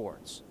all of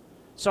sports.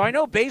 So I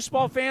know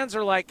baseball fans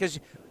are like, because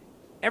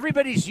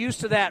everybody's used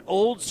to that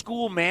old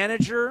school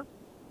manager.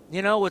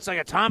 You know, it's like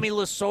a Tommy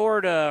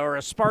Lasorda or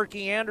a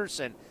Sparky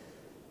Anderson.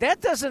 That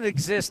doesn't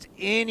exist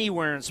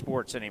anywhere in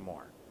sports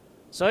anymore.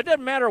 So it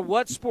doesn't matter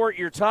what sport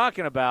you're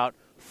talking about.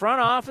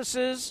 Front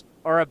offices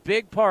are a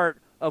big part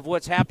of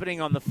what's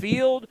happening on the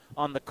field,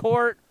 on the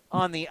court,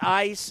 on the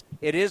ice.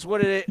 It is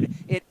what it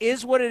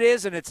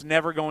is, and it's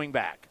never going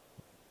back.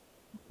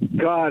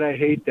 God, I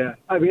hate that.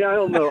 I mean, I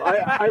don't know.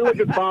 I look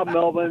at Bob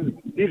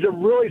Melvin. He's a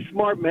really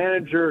smart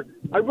manager.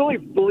 I really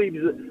believe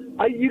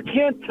you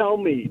can't tell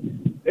me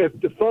if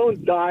the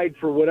phone died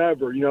for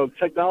whatever,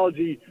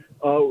 technology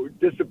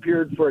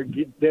disappeared for a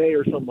day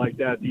or something like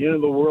that. The end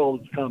of the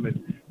world is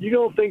coming. You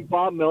don't think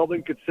Bob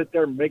Melvin could sit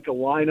there and make a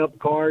lineup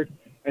card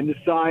and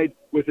decide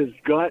with his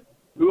gut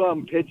who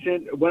I'm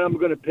pitching, when I'm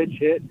going to pitch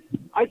hit?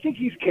 I think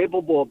he's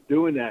capable of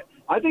doing that.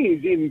 I think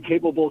he's even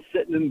capable of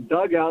sitting in the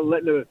dugout and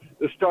letting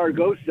the star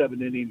go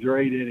 7 innings or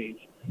 8 innings.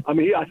 I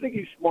mean, I think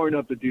he's smart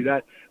enough to do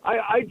that.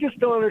 I just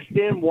don't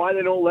understand why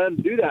they don't let him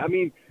do that. I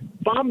mean,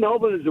 Bob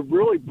Melvin is a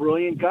really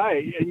brilliant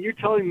guy, and you're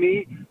telling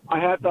me I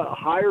have to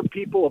hire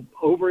people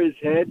over his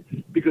head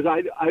because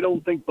I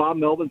don't think Bob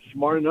Melvin's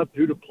smart enough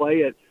to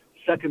play at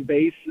second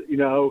base,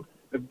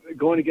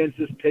 going against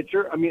this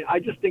pitcher. I mean, I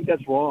just think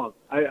that's wrong.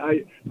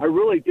 I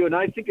really do. And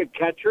I think a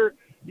catcher,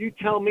 you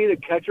tell me the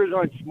catchers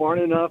aren't smart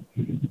enough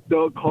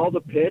to call the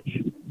pitch.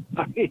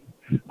 I mean,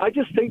 I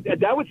just think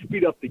that would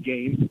speed up the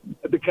game.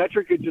 The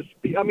catcher could just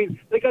be. I mean,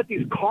 they got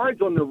these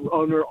cards on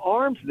their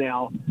arms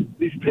now.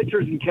 These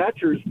pitchers and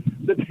catchers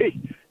that they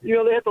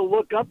have to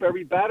look up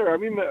every batter. I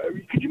mean,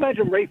 could you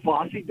imagine Ray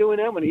Fosse doing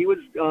that when he was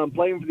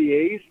playing for the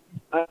A's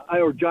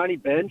or Johnny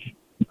Bench?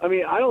 I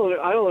mean, I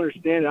don't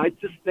understand it. I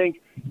just think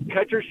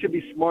catchers should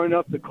be smart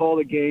enough to call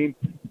the game.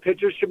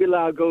 Pitchers should be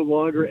allowed to go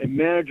longer, and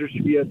managers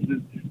should be able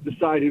to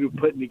decide who to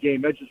put in the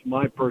game. That's just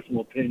my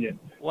personal opinion.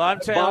 Well, I'm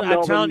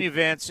telling you,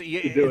 Vince,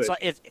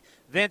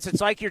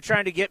 it's like you're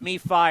trying to get me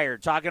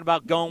fired, talking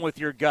about going with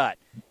your gut.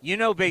 You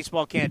know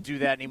baseball can't do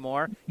that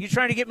anymore. You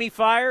trying to get me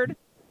fired?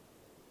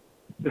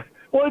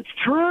 Well, it's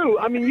true.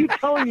 I mean, you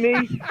telling me,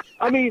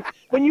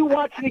 when you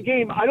watch the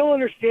game, I don't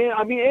understand.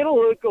 I mean,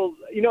 analytical,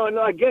 and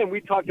again, we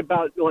talked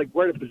about,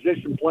 where to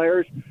position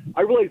players.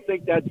 I really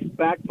think that's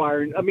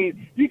backfiring. I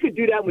mean, you could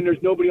do that when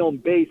there's nobody on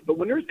base, but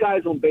when there's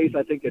guys on base,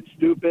 I think it's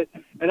stupid.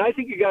 And I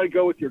think you got to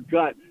go with your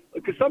gut.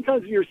 Because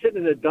sometimes when you're sitting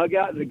in the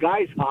dugout and the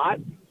guy's hot,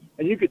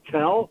 and you could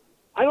tell,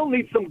 I don't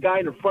need some guy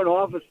in the front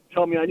office to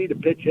tell me I need to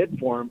pitch hit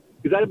for him,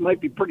 because that might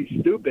be pretty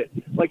stupid.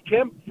 Like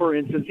Kemp, for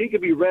instance, he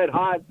could be red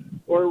hot,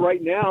 or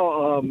right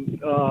now,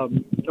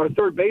 our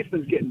third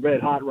baseman's getting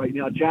red hot right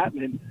now,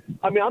 Chapman.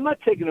 I mean, I'm not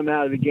taking him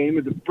out of the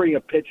game to bring a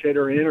pitch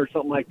hitter in or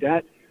something like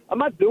that. I'm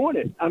not doing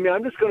it. I mean,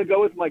 I'm just going to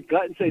go with my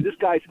gut and say this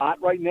guy's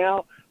hot right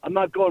now. I'm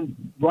not going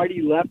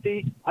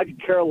righty-lefty. I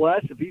could care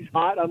less. If he's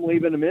hot, I'm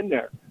leaving him in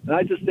there. And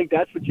I just think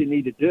that's what you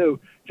need to do.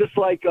 Just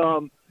like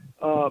a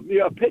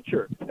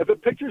pitcher. If a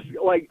pitcher's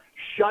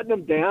shutting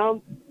him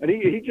down and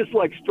he just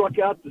struck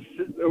out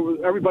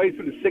everybody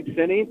for the 6th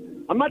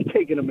inning, I'm not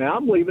taking him out.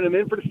 I'm leaving him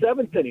in for the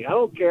 7th inning. I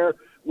don't care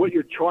what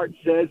your chart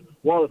says.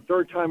 While the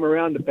third time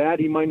around the bat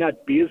he might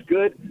not be as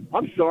good.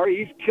 I'm sorry,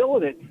 he's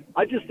killing it.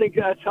 I just think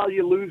that's how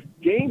you lose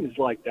games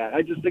like that.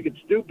 I just think it's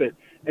stupid.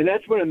 And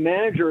that's when a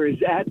manager is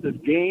at the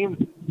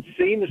game,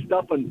 seeing the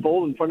stuff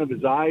unfold in front of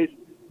his eyes.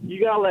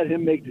 You got to let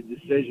him make the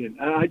decision.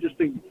 And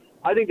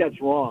I think that's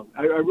wrong.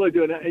 I really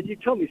do. And you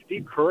tell me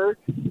Steve Kerr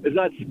is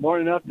not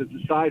smart enough to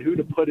decide who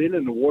to put in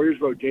the Warriors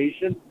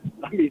rotation.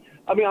 I mean,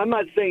 I'm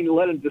not saying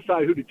let him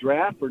decide who to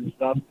draft and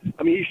stuff.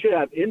 I mean, he should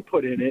have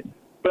input in it.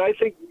 But I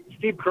think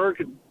Steve Kerr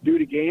could do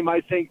the game.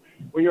 I think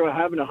when you're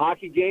having a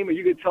hockey game, and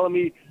you could tell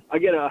me I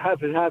get a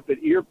half an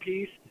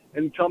earpiece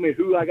and tell me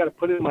who I got to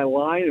put in my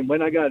line and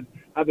when I got to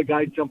have the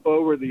guy jump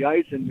over the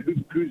ice and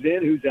who's in,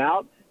 who's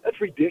out. That's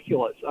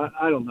ridiculous.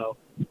 I don't know.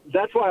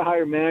 That's why I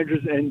hire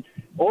managers. And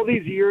all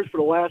these years, for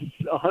the last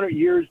 100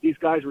 years, these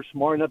guys were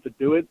smart enough to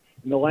do it.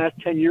 In the last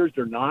 10 years,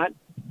 they're not.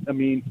 I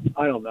mean,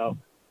 I don't know.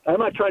 I'm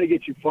not trying to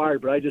get you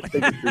fired, but I just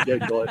think it's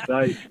ridiculous.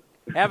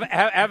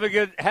 Have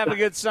a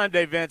good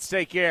Sunday, Vince.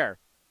 Take care.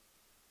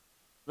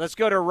 Let's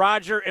go to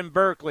Roger in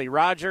Berkeley.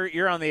 Roger,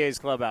 you're on the A's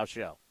Clubhouse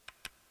Show.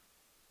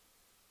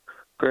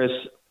 Chris,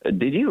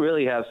 did you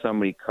really have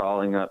somebody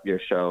calling up your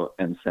show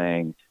and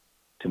saying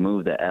to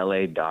move the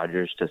L.A.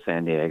 Dodgers to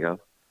San Diego?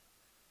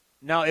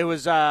 No, it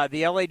was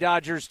the L.A.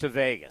 Dodgers to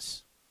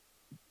Vegas.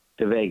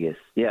 To Vegas,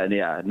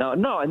 yeah.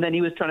 No, and then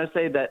he was trying to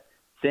say that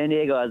San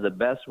Diego has the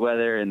best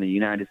weather in the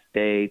United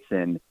States,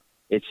 and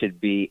it should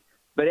be.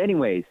 But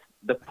anyways,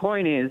 the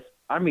point is,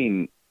 I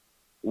mean,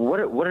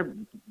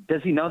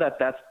 does he know that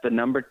that's the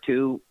number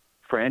 2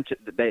 franchise?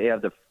 They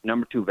have the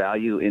number 2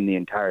 value in the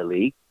entire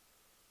league.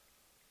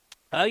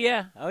 Oh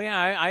yeah.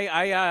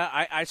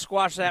 I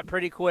squashed that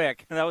pretty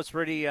quick. That was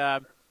pretty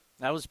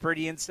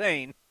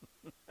insane.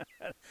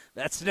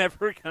 That's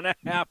never going to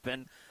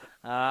happen.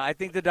 I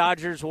think the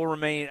Dodgers will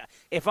remain.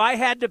 If I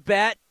had to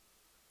bet,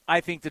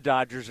 I think the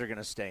Dodgers are going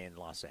to stay in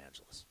Los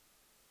Angeles.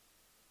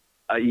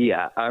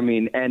 Yeah, I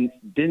mean, and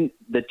didn't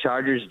the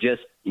Chargers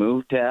just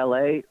moved to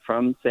L.A.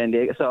 from San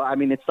Diego. So I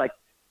mean, it's like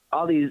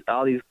all these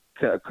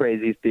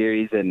crazy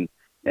theories and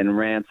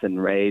rants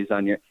and raves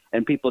on your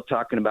and people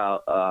talking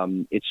about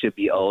it should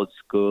be old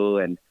school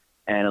and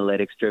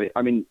analytics driven.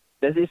 I mean,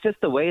 it's just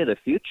the way of the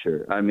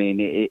future. I mean,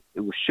 it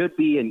should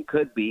be and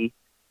could be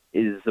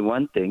is the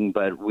one thing,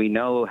 but we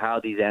know how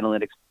these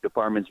analytics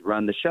departments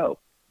run the show.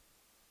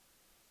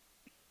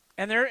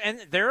 And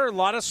there are a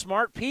lot of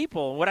smart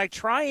people. What I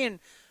try and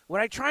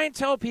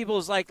tell people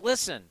is like,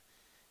 listen,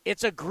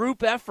 it's a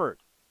group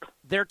effort.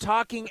 They're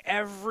talking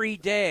every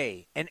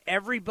day, and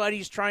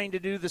everybody's trying to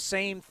do the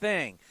same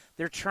thing.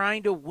 They're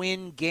trying to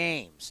win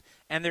games,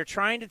 and they're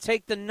trying to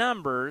take the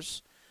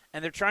numbers,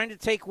 and they're trying to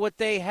take what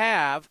they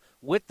have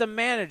with the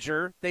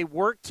manager. They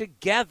work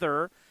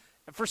together.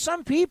 For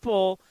some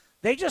people,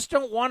 they just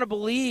don't want to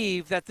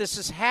believe that this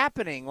is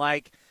happening.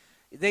 Like,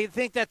 they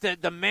think that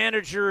the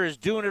manager is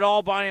doing it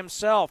all by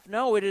himself.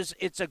 No,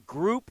 it's a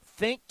group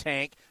think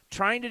tank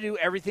trying to do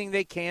everything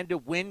they can to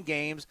win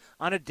games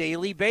on a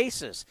daily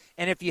basis.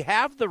 And if you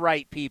have the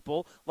right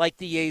people, like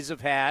the A's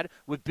have had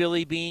with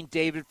Billy Beane,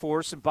 David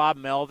Forst, and Bob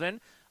Melvin,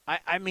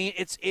 I mean,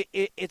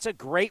 it's a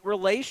great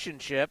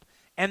relationship,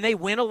 and they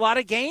win a lot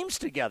of games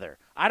together.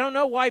 I don't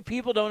know why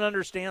people don't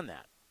understand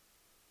that.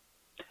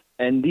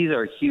 And these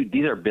are huge.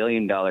 These are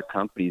billion-dollar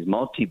companies,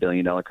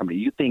 multi-billion-dollar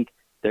companies. You think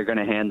they're going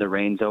to hand the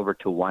reins over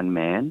to one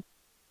man,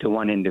 to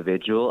one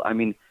individual? I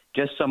mean,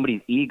 just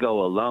somebody's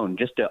ego alone,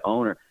 just an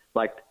owner.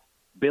 Like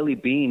Billy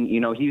Beane, you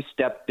know, he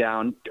stepped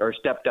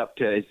up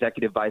to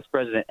executive vice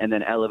president and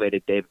then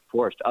elevated David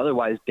Forst.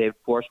 Otherwise, David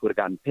Forst would have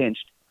gotten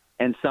pinched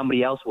and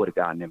somebody else would have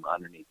gotten him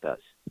underneath us,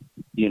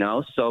 you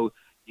know? So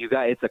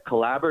it's a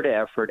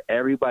collaborative effort.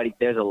 Everybody,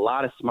 there's a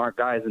lot of smart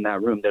guys in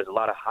that room. There's a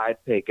lot of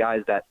high-paid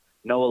guys that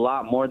know a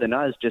lot more than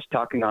us just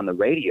talking on the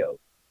radio,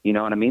 you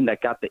know what I mean,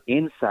 that got the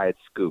inside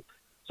scoop.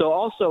 So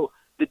also,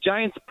 the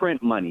Giants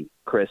print money,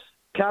 Chris.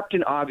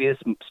 Captain Obvious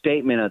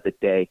statement of the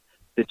day.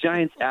 The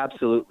Giants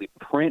absolutely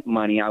print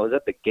money. I was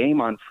at the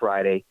game on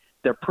Friday.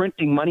 They're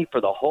printing money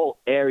for the whole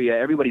area.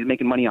 Everybody's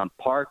making money on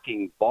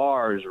parking,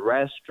 bars,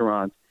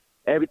 restaurants,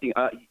 everything.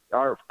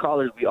 Our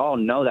callers, we all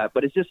know that.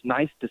 But it's just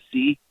nice to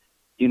see,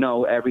 you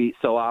know, every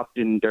so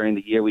often during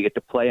the year we get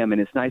to play them. And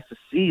it's nice to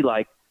see,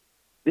 like,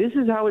 this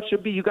is how it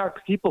should be. You got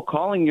people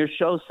calling your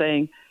show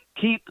saying,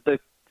 keep the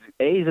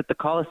A's at the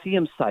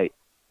Coliseum site.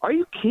 Are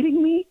you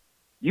kidding me?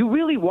 You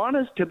really want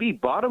us to be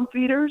bottom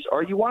feeders,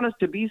 or you want us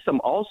to be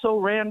some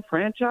also-ran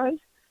franchise?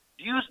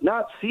 Do you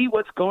not see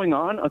what's going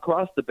on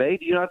across the Bay?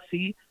 Do you not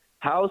see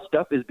how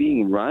stuff is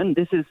being run?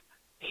 This is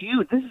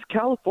huge. This is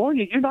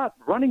California. You're not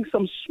running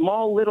some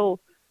small little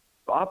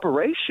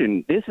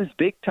operation. This is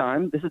big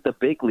time. This is the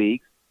big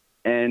leagues,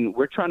 and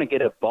we're trying to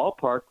get a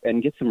ballpark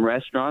and get some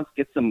restaurants,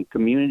 get some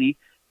community,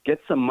 get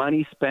some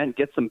money spent,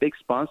 get some big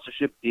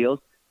sponsorship deals.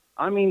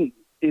 I mean,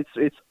 it's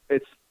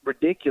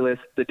ridiculous,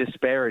 the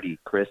disparity,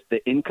 Chris,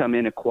 the income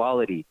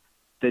inequality,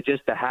 the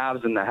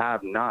haves and the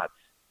have-nots,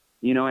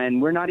 you know,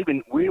 and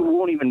we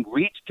won't even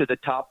reach to the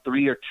top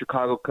three or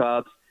Chicago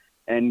Cubs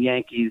and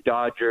Yankees,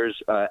 Dodgers,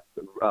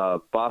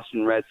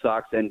 Boston Red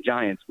Sox, and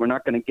Giants. We're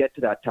not going to get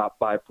to that top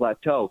five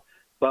plateau,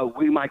 but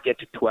we might get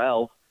to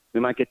 12. We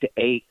might get to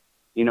 8.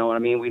 You know what I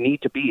mean? We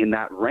need to be in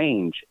that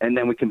range, and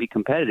then we can be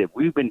competitive.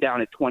 We've been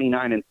down at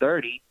 29 and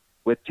 30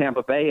 with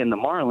Tampa Bay and the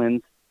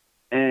Marlins,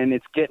 and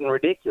it's getting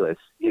ridiculous.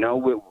 You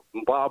know,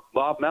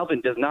 Bob Melvin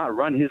does not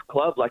run his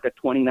club like a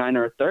 29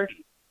 or a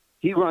 30.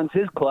 He runs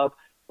his club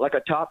like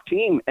a top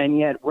team, and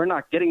yet we're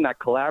not getting that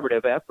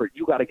collaborative effort.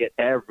 You got to get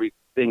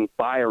everything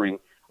firing,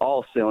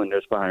 all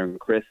cylinders firing,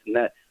 Chris.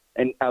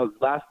 And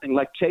last thing,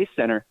 like Chase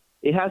Center,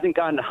 it hasn't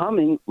gotten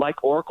humming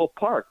like Oracle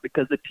Park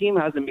because the team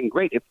hasn't been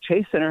great. If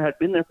Chase Center had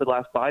been there for the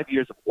last 5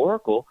 years of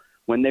Oracle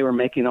when they were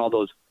making all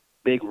those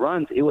big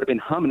runs, it would have been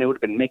humming. It would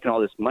have been making all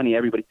this money,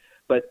 everybody.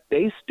 But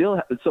they still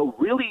have – so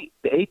really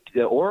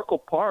the Oracle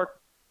Park,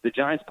 the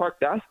Giants Park,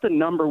 that's the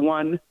number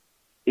one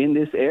in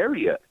this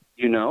area,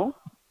 you know?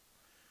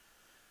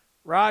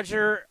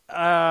 Roger,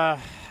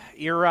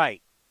 you're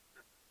right.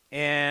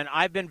 And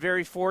I've been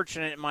very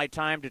fortunate in my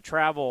time to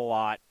travel a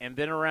lot and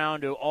been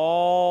around to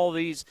all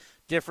these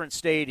different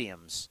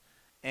stadiums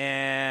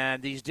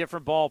and these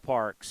different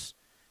ballparks.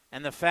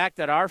 And the fact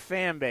that our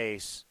fan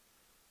base,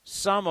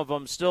 some of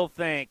them still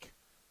think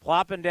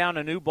plopping down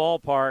a new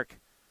ballpark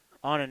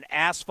on an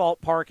asphalt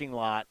parking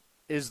lot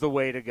is the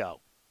way to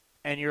go.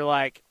 And you're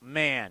like,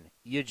 man,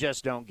 you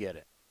just don't get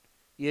it.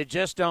 You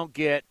just don't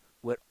get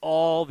what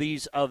all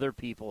these other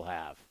people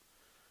have.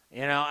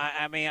 You know,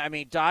 I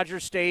mean, Dodger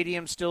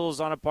Stadium still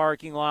is on a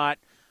parking lot,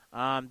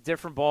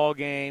 different ball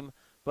game.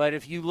 But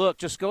if you look,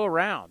 just go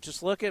around.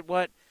 Just look at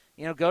what,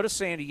 you know, go to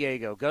San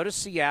Diego, go to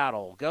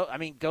Seattle,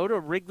 go to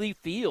Wrigley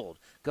Field,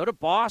 go to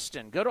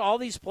Boston, go to all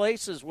these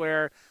places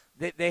where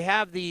they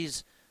have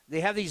these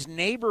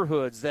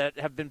neighborhoods that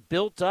have been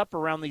built up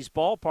around these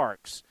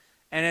ballparks,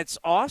 and it's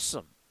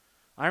awesome.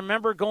 I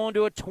remember going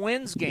to a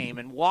Twins game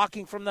and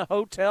walking from the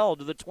hotel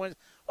to the Twins.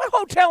 What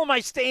hotel am I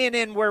staying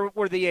in where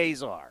the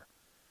A's are?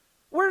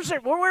 Where's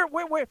it? Where?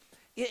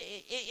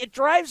 it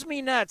drives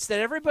me nuts that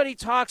everybody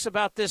talks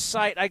about this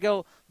site. I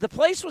go, the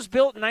place was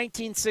built in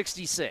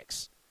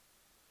 1966.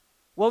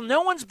 Well,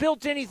 no one's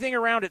built anything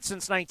around it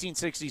since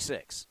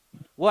 1966.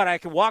 What, I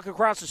can walk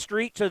across the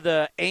street to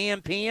the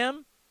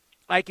AM/PM?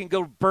 I can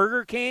go to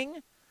Burger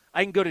King?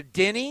 I can go to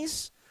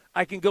Denny's?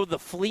 I can go to the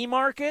flea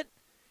market?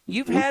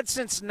 You've had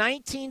since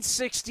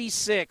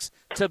 1966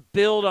 to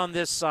build on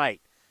this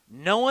site.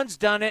 No one's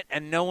done it,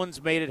 and no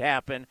one's made it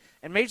happen.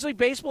 And Major League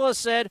Baseball has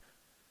said,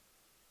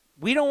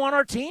 we don't want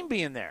our team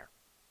being there.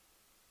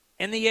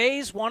 And the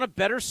A's want a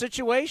better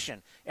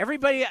situation.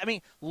 Everybody, I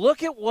mean,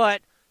 look at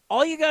what,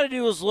 all you got to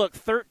do is look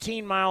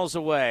 13 miles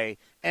away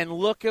and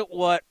look at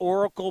what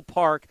Oracle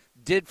Park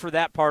did for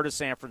that part of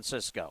San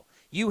Francisco.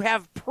 You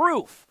have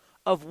proof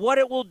of what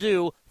it will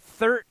do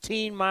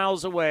 13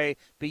 miles away,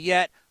 but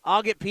yet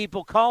I'll get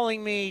people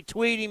calling me,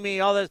 tweeting me,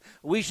 all this.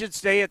 We should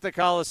stay at the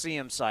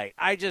Coliseum site.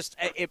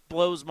 It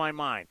blows my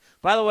mind.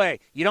 By the way,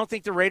 you don't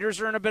think the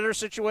Raiders are in a better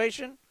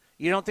situation?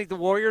 You don't think the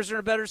Warriors are in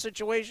a better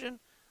situation?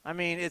 I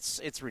mean,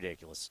 it's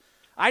ridiculous.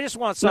 I just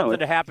want something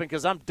to happen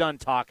because I'm done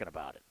talking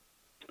about it.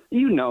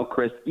 You know,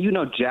 Chris,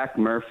 Jack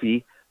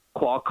Murphy,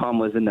 Qualcomm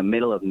was in the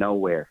middle of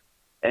nowhere.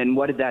 And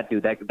what did that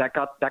do? That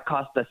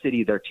cost the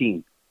city their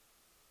team.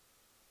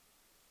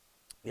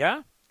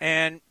 Yeah,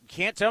 and you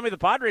can't tell me the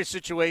Padres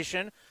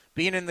situation,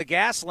 being in the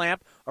gas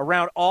lamp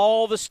around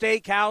all the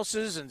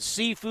steakhouses and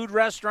seafood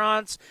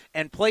restaurants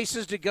and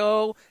places to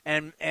go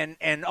and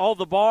all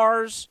the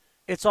bars.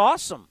 It's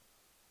awesome.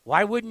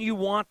 Why wouldn't you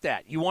want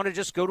that? You want to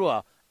just go to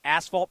a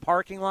asphalt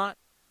parking lot?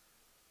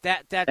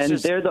 They're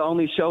the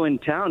only show in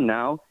town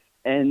now,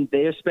 and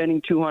they're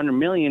spending $200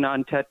 million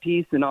on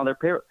Tatis and all their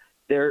payroll.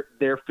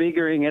 They're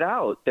figuring it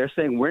out. They're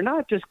saying we're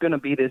not just going to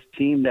be this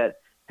team that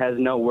has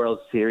no World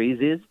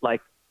Series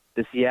like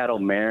the Seattle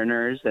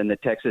Mariners and the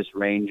Texas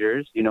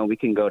Rangers. You know, we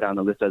can go down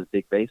the list as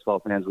big baseball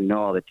fans. We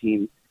know all the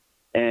teams.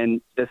 And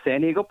the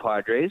San Diego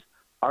Padres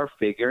are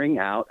figuring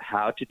out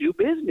how to do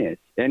business.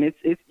 And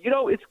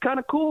it's kind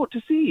of cool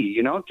to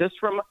see, just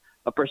from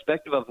a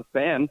perspective of a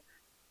fan,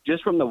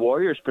 just from the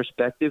Warriors'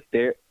 perspective,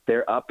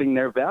 they're upping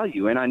their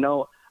value. And I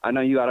know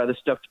you got other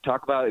stuff to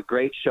talk about. A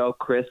great show,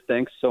 Chris.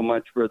 Thanks so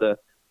much for the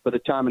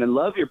time. And I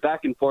love your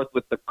back and forth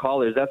with the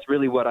callers. That's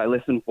really what I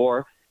listen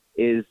for,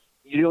 is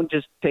you don't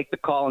just take the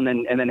call and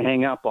then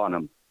hang up on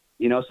them.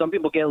 Some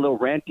people get a little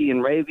ranty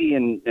and ravey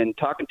and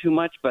talking too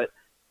much, but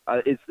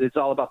it's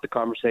all about the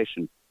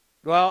conversation.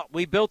 Well,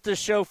 we built this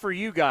show for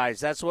you guys.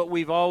 That's what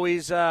we've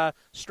always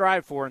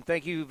strived for, and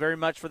thank you very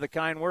much for the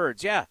kind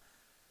words. Yeah,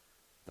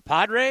 the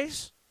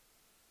Padres,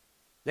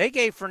 they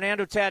gave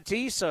Fernando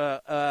Tatis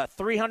a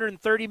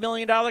 $330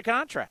 million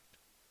contract.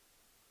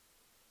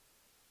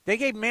 They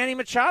gave Manny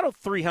Machado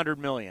 $300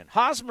 million.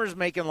 Hosmer's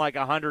making like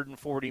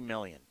 $140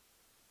 million.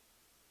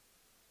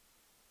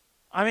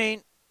 I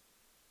mean,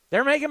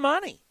 they're making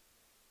money.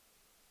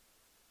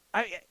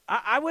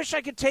 I wish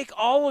I could take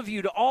all of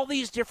you to all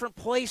these different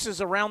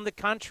places around the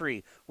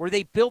country where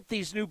they built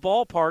these new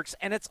ballparks,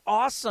 and it's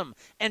awesome,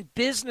 and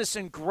business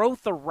and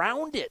growth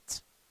around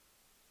it.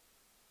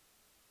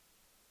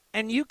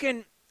 And you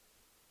can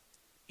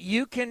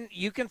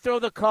throw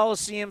the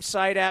Coliseum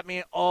site at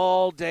me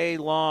all day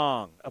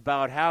long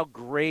about how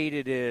great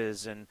it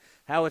is and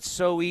how it's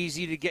so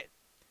easy to get.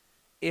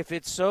 If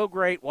it's so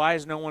great, why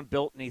has no one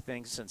built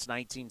anything since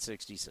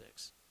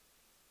 1966?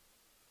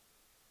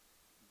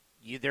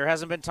 There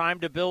hasn't been time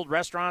to build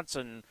restaurants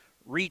and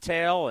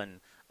retail and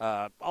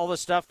all the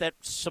stuff that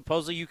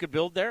supposedly you could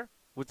build there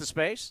with the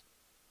space.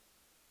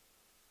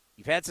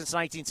 You've had since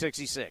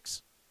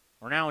 1966.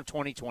 We're now in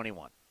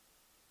 2021.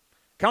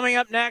 Coming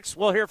up next,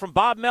 we'll hear from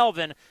Bob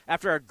Melvin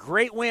after a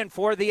great win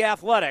for the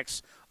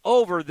Athletics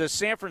over the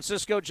San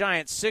Francisco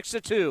Giants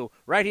 6-2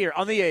 right here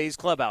on the A's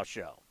Clubhouse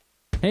Show.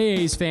 Hey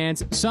A's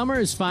fans, summer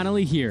is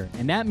finally here,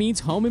 and that means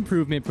home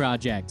improvement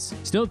projects.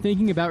 Still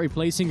thinking about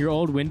replacing your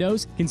old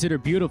windows? Consider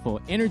beautiful,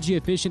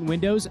 energy-efficient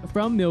windows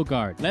from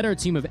Milgard. Let our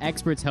team of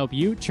experts help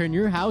you turn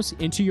your house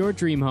into your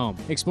dream home.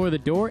 Explore the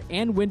door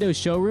and window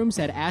showrooms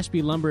at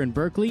Ashby Lumber in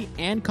Berkeley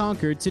and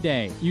Concord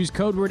today. Use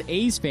code word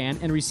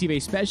A'sFan and receive a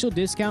special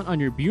discount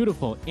on your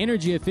beautiful,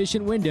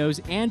 energy-efficient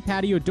windows and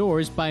patio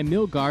doors by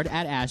Milgard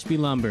at Ashby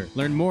Lumber.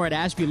 Learn more at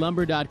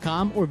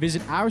ashbylumber.com or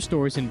visit our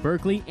stores in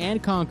Berkeley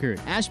and Concord.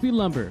 Ashby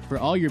Lumber, for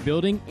all your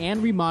building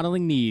and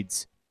remodeling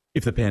needs.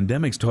 If the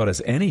pandemic's taught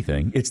us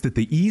anything, it's that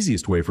the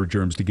easiest way for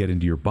germs to get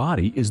into your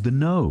body is the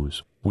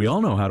nose. We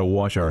all know how to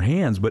wash our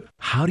hands, but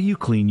how do you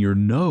clean your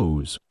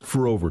nose?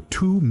 For over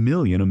 2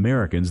 million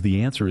Americans,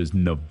 the answer is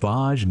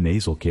Navage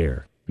Nasal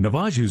Care.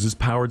 Navage uses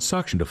powered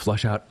suction to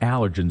flush out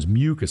allergens,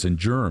 mucus, and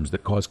germs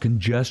that cause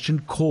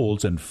congestion,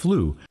 colds, and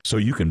flu, so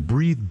you can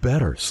breathe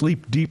better,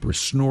 sleep deeper,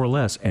 snore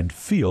less, and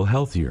feel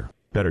healthier.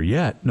 Better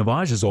yet,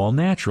 Navage is all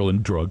natural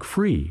and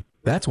drug-free.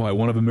 That's why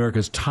one of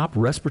America's top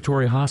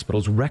respiratory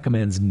hospitals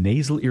recommends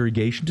nasal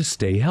irrigation to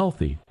stay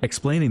healthy,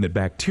 explaining that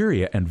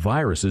bacteria and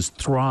viruses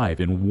thrive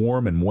in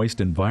warm and moist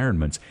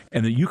environments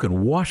and that you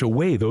can wash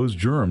away those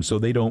germs so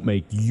they don't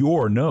make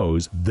your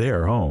nose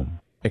their home.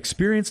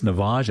 Experience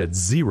Navage at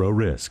zero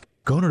risk.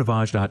 Go to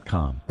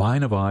Navage.com, buy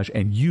Navage,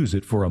 and use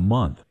it for a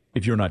month.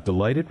 If you're not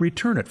delighted,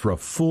 return it for a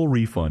full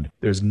refund.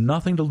 There's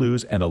nothing to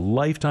lose and a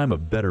lifetime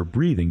of better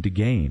breathing to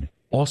gain.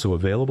 Also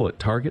available at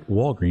Target,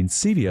 Walgreens,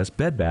 CVS,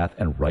 Bed Bath,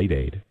 and Rite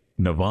Aid.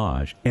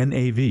 Navage,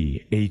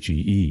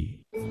 Navage.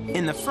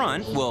 In the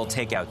front, we'll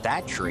take out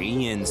that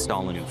tree,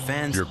 install a new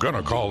fence. You're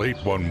gonna call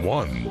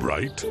 811,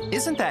 right?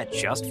 Isn't that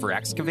just for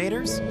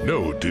excavators?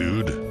 No,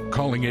 dude.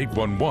 Calling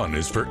 811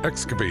 is for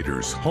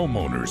excavators,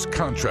 homeowners,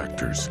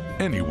 contractors,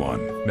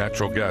 anyone.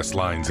 Natural gas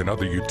lines and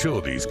other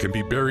utilities can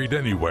be buried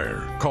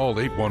anywhere. Call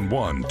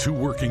 811 2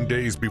 working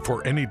days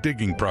before any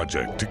digging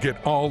project to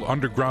get all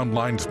underground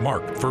lines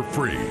marked for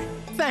free.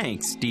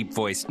 Thanks,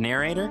 deep-voiced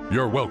narrator.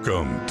 You're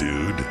welcome,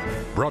 dude.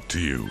 Brought to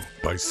you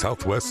by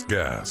Southwest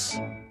Gas.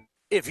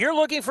 If you're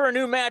looking for a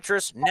new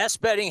mattress,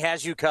 Nest Bedding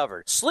has you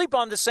covered. Sleep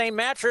on the same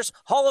mattress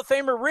Hall of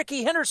Famer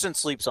Ricky Henderson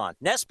sleeps on.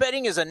 Nest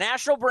Bedding is a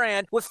national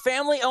brand with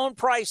family-owned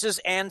prices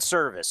and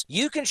service.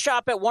 You can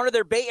shop at one of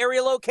their Bay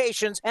Area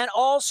locations, and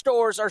all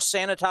stores are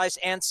sanitized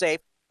and safe.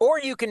 Or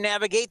you can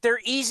navigate their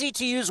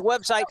easy-to-use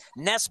website,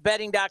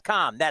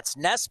 nestbedding.com. That's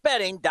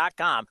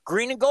nestbedding.com.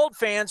 Green and gold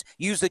fans,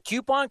 use the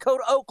coupon code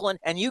Oakland,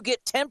 and you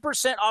get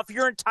 10% off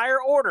your entire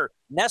order.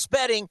 Nest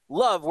Bedding,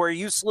 love where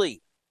you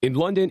sleep. In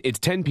London, it's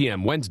 10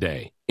 p.m.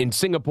 Wednesday. In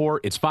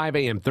Singapore, it's 5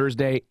 a.m.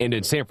 Thursday. And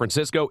in San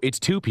Francisco, it's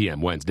 2 p.m.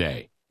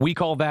 Wednesday. We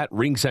call that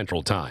Ring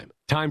Central Time.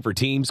 Time for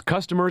teams,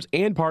 customers,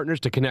 and partners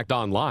to connect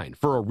online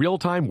for a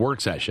real-time work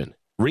session.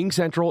 Ring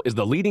Central is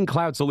the leading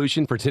cloud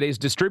solution for today's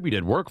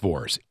distributed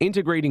workforce,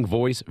 integrating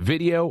voice,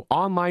 video,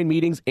 online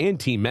meetings, and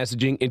team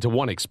messaging into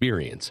one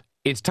experience.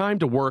 It's time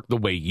to work the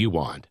way you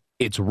want.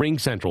 It's Ring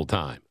Central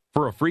Time.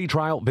 For a free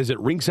trial, visit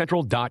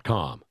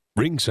ringcentral.com.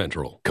 Ring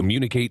Central.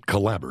 Communicate,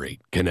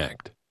 collaborate,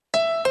 connect.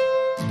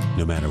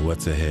 No matter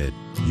what's ahead,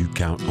 you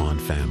count on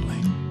family.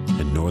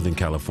 And Northern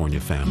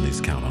California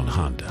families count on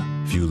Honda.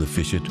 Fuel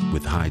efficient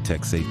with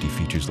high-tech safety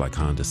features like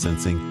Honda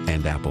Sensing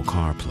and Apple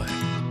CarPlay.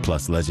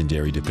 Plus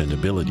legendary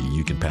dependability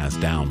you can pass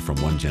down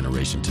from one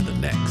generation to the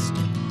next.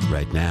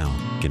 Right now,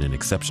 get an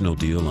exceptional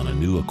deal on a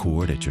new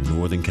Accord at your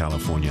Northern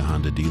California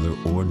Honda dealer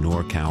or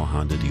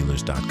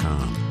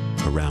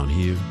NorCalHondaDealers.com. Around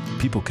here,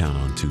 people count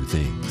on two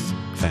things: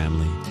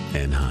 family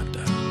and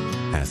Honda.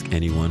 Ask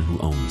anyone who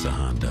owns a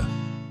Honda.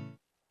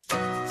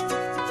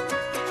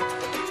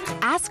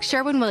 Ask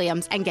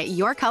Sherwin-Williams and get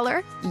your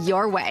color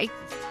your way.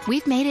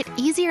 We've made it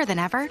easier than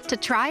ever to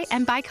try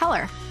and buy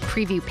color.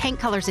 Preview paint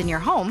colors in your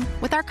home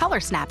with our Color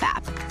Snap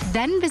app.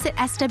 Then visit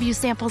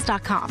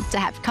swsamples.com to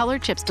have color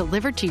chips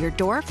delivered to your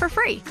door for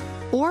free.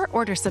 Or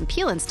order some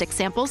peel and stick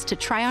samples to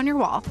try on your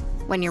wall.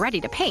 When you're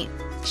ready to paint,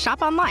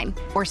 shop online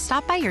or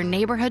stop by your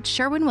neighborhood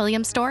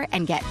Sherwin-Williams store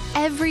and get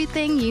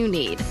everything you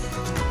need.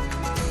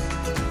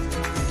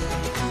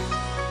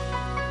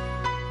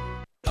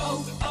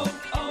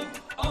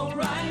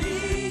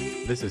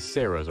 This is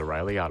Sarah's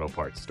O'Reilly Auto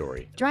Parts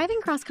story.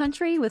 Driving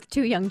cross-country with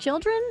 2 young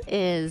children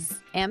is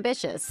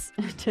ambitious,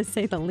 to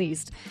say the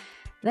least.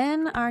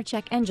 Then our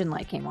check engine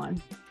light came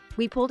on.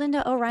 We pulled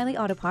into O'Reilly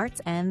Auto Parts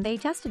and they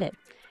tested it.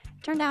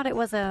 Turned out it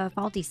was a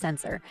faulty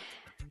sensor.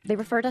 They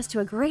referred us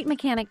to a great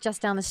mechanic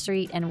just down the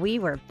street and we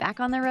were back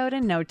on the road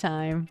in no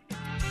time.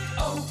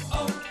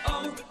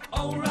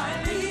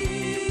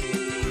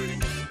 O'Reilly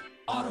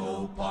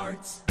Auto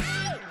Parts.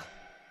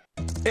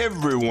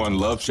 Everyone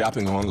loves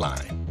shopping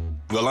online.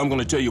 Well, I'm going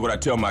to tell you what I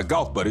tell my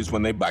golf buddies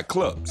when they buy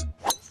clubs.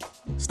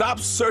 Stop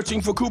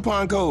searching for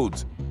coupon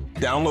codes.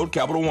 Download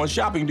Capital One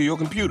Shopping to your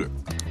computer.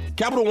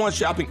 Capital One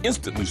Shopping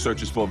instantly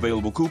searches for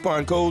available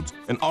coupon codes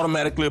and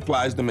automatically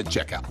applies them at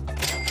checkout.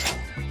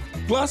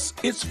 Plus,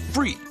 it's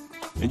free,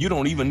 and you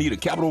don't even need a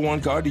Capital One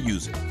card to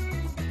use it.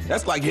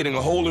 That's like hitting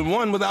a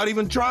hole-in-one without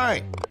even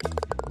trying.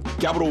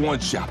 Capital One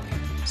Shopping.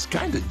 It's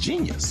kind of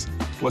genius.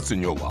 What's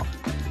in your wallet?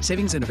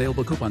 Savings and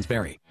available coupons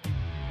vary.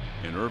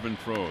 And Irvin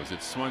throws.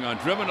 It's swung on,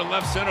 driven to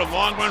left center,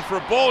 long run for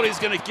Bolt. He's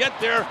going to get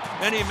there,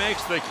 and he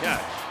makes the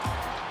catch.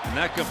 And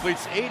that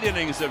completes 8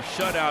 innings of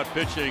shutout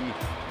pitching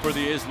for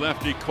the A's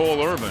lefty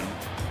Cole Irvin.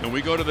 And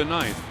we go to the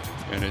 9th,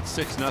 and it's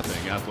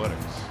 6-0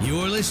 Athletics.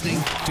 You're listening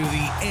to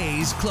the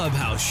A's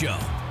Clubhouse Show.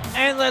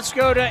 And let's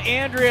go to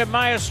Andrea,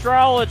 my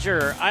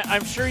astrologer.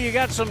 I'm sure you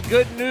got some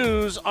good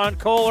news on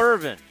Cole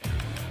Irvin.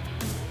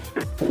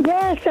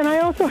 Yes, and I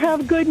also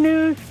have good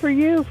news for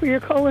you for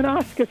your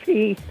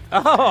colonoscopy.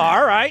 Oh,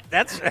 all right.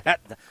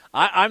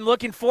 I'm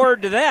looking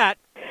forward to that.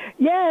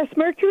 Yes,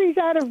 Mercury's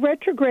out of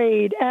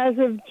retrograde as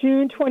of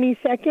June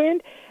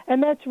 22nd,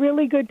 and that's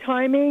really good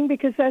timing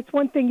because that's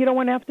one thing you don't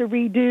want to have to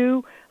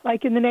redo,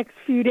 like in the next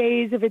few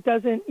days if it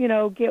doesn't,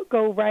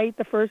 go right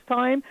the first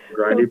time.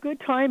 Right. So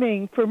good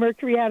timing for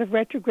Mercury out of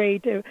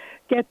retrograde to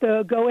get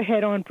the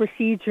go-ahead on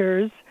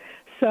procedures.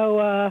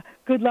 So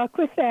good luck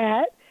with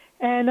that.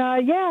 And,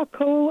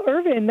 Cole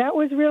Irvin, that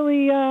was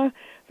really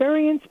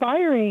very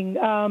inspiring.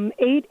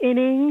 8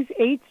 innings,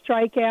 8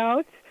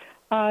 strikeouts,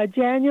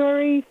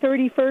 January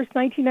 31st,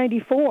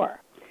 1994.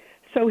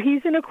 So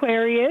he's an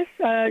Aquarius.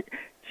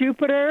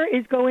 Jupiter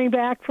is going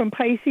back from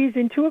Pisces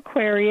into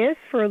Aquarius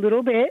for a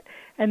little bit,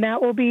 and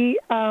that will be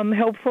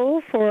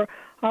helpful for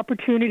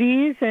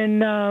opportunities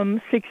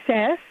and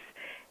success.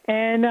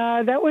 And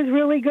that was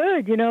really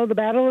good. You know, the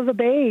Battle of the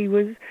Bay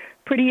was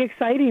pretty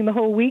exciting the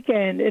whole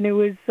weekend, and it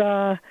was,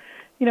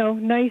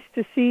 nice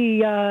to see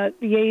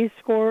the A's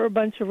score a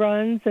bunch of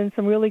runs and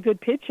some really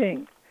good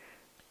pitching.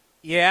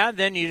 Yeah,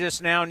 then you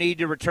just now need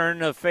to return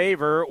the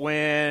favor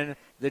when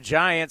the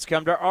Giants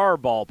come to our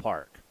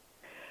ballpark.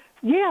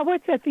 Yeah,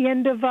 what's at the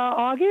end of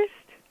August?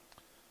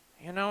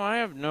 You know, I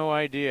have no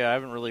idea. I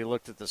haven't really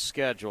looked at the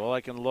schedule.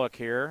 I can look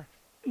here.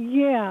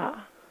 Yeah,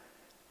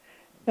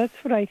 that's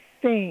what I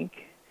think.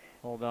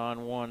 Hold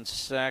on 1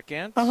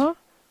 second. Uh-huh.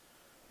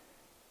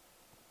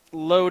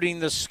 Loading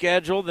the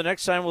schedule. The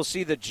next time we'll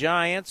see the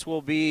Giants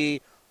will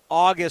be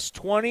August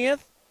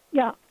 20th,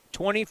 yeah,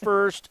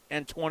 21st,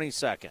 and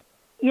 22nd.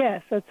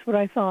 Yes, that's what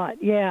I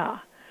thought, yeah.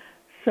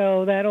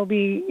 So that'll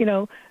be,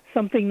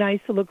 something nice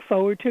to look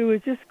forward to.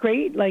 It's just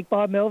great, like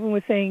Bob Melvin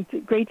was saying,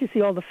 great to see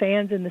all the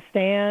fans in the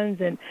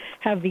stands and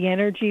have the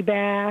energy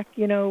back.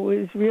 It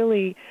was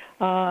really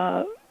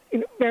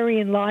very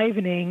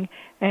enlivening,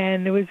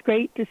 and it was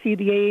great to see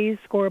the A's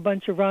score a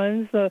bunch of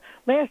runs. The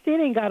last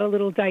inning got a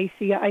little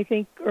dicey. I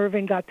think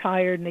Irvin got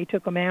tired, and they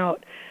took him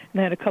out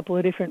and had a couple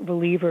of different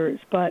relievers.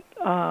 But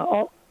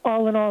all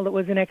in all, it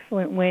was an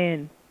excellent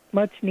win,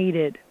 much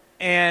needed.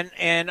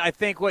 And I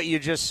think what you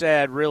just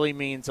said really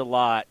means a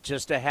lot,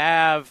 just to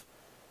have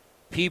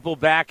people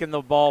back in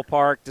the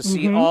ballpark, to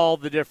see all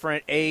the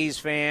different A's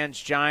fans,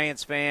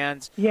 Giants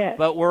fans. Yes.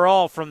 But we're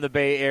all from the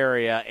Bay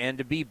Area, and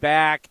to be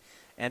back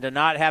and to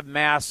not have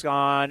masks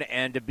on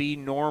and to be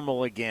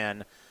normal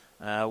again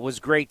was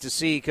great to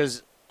see,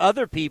 because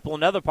other people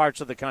in other parts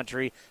of the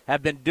country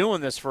have been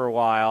doing this for a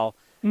while,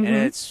 and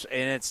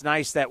it's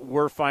nice that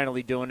we're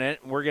finally doing it.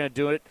 And we're going to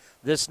do it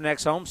this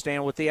next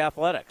homestand with the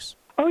Athletics.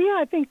 Oh, yeah,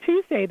 I think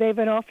Tuesday. They have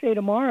an off day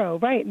tomorrow,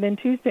 right, and then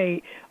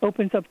Tuesday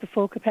opens up to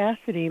full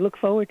capacity. Look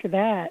forward to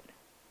that.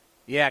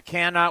 Yeah,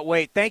 cannot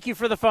wait. Thank you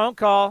for the phone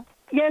call.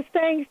 Yes,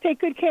 thanks.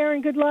 Take good care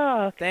and good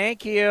luck.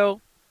 Thank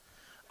you.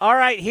 All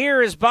right,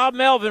 here is Bob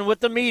Melvin with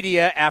the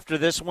media after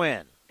this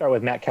win. Start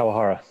with Matt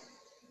Kawahara.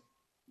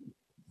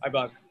 Hi,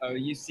 Bob.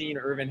 You've seen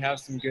Irvin have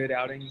some good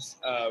outings.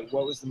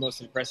 What was the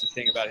most impressive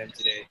thing about him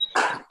today?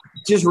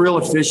 Just real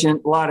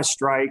efficient, a lot of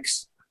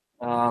strikes,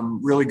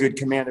 really good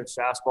command of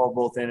fastball,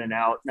 both in and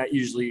out. That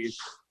usually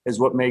is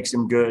what makes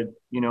him good.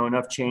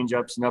 Enough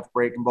changeups, enough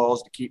breaking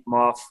balls to keep him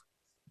off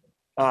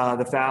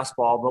the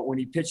fastball. But when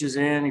he pitches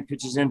in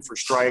for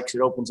strikes.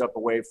 It opens up a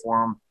way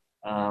for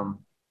him.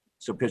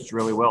 So pitched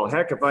really well.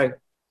 Heck, if I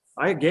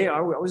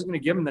was going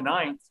to give him the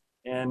 9th,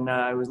 and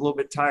I was a little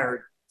bit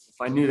tired.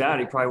 If I knew that,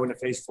 he probably wouldn't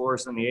have faced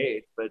Flores in the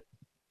 8th,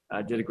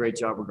 but did a great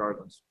job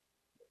regardless.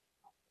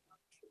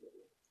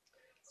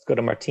 Let's go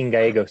to Martin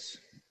Gallegos.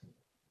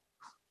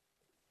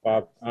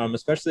 Bob,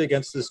 especially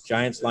against this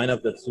Giants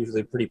lineup that's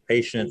usually pretty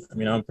patient. I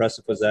mean, how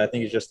impressive was that? I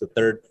think he's just the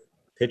third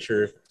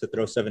pitcher to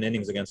throw 7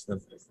 innings against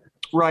them.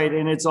 Right,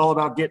 and it's all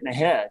about getting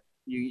ahead.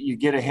 You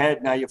get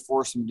ahead, now you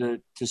force them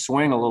to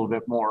swing a little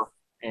bit more.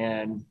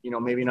 And,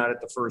 maybe not at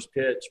the first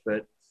pitch,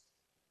 but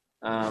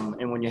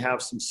and when you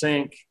have some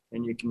sink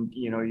and you can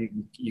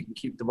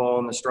keep the ball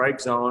in the strike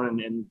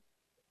zone and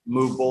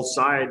move both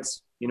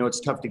sides, it's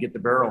tough to get the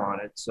barrel on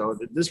it. So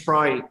this is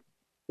probably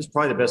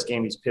the best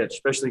game he's pitched,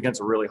 especially against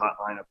a really hot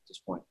lineup at this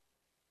point.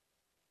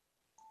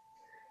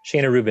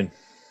 Shayna Rubin.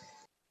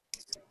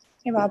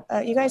 Hey, Bob.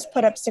 You guys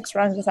put up 6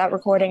 runs without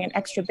recording an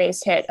extra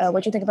base hit.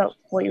 What do you think about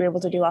what you were able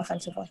to do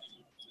offensively?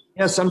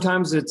 Yeah,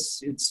 sometimes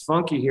it's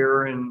funky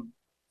here, and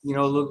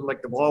look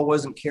like the ball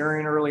wasn't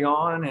carrying early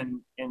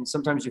on, and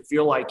sometimes you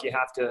feel like you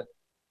have to,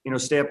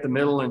 stay up the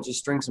middle and just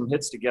string some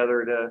hits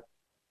together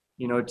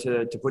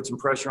to put some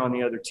pressure on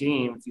the other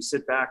team. If you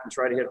sit back and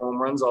try to hit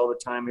home runs all the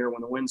time here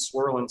when the wind's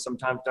swirling,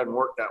 sometimes it doesn't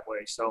work that way.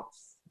 So,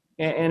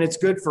 and it's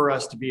good for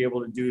us to be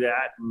able to do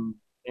that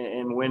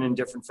and win in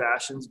different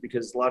fashions,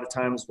 because a lot of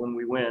times when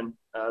we win,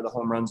 the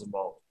home run's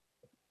involved.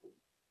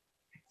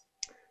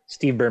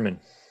 Steve Berman.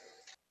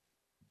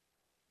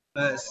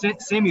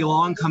 Sammy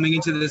Long coming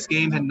into this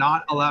game had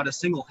not allowed a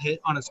single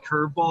hit on his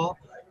curveball.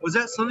 Was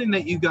that something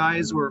that you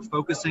guys were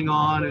focusing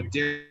on, and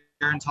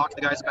Darren talked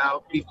to the guys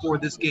about before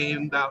this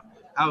game, about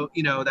how,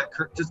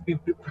 just be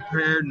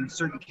prepared in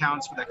certain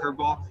counts for that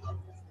curveball?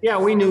 Yeah,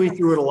 we knew he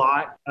threw it a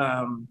lot,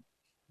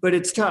 but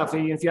it's tough.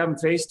 If you haven't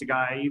faced a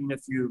guy, even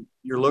if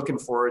you're looking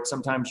for it,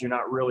 sometimes you're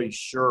not really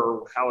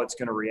sure how it's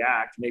going to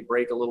react. It may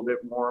break a little bit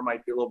more,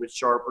 might be a little bit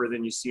sharper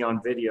than you see on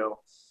video.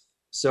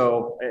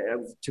 So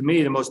to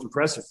me, the most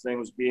impressive thing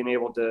was being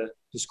able to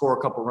score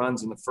a couple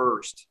runs in the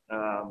first.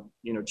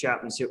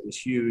 Chapman's hit was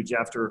huge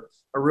after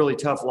a really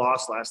tough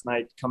loss last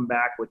night. To come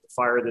back with the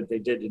fire that they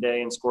did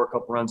today and score a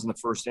couple runs in the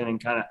first inning,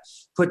 kind of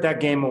put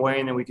that game away,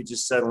 and then we could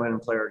just settle in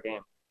and play our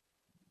game.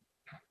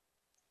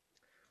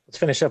 Let's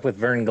finish up with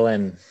Vern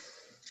Glenn.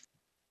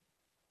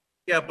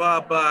 Yeah,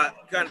 Bob,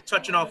 kind of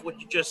touching off what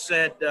you just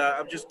said,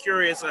 I'm just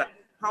curious,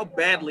 how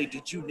badly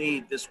did you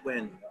need this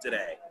win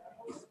today?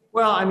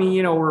 Well, I mean,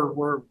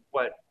 we're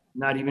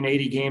not even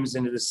 80 games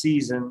into the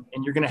season,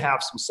 and you're going to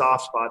have some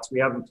soft spots. We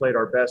haven't played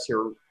our best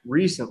here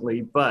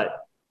recently,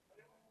 but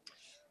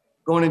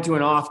going into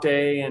an off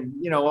day and,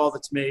 all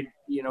that's made,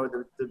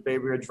 the Bay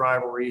Ridge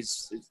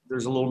rivalries,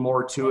 there's a little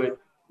more to it.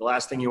 The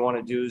last thing you want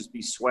to do is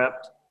be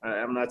swept.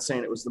 I'm not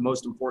saying it was the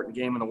most important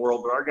game in the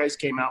world, but our guys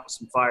came out with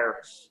some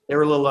fire. They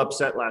were a little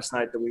upset last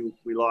night that we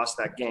lost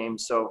that game.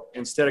 So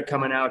instead of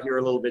coming out here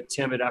a little bit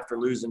timid after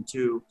losing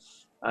 2,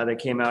 they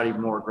came out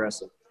even more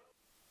aggressive.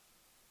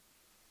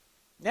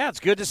 Yeah, it's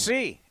good to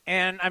see.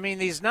 And, I mean,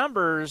 these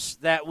numbers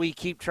that we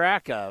keep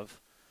track of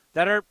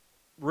that are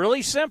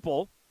really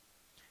simple.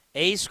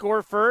 A's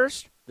score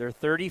first, they're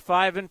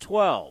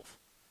 35-12.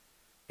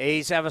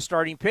 A's have a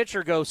starting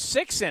pitcher go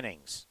 6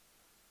 innings.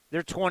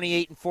 They're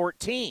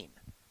 28-14.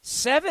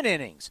 7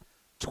 innings,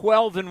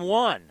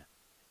 12-1.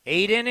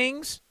 8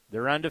 innings,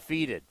 they're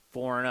undefeated,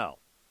 4-0.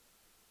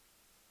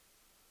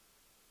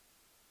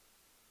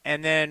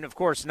 And then, of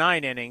course,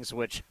 9 innings,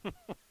 which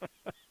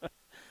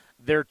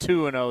they're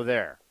 2-0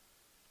 there.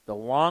 The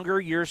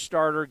longer your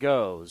starter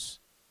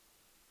goes,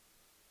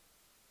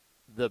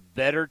 the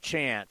better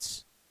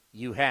chance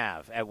you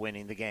have at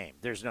winning the game.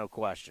 There's no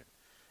question.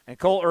 And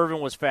Cole Irvin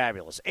was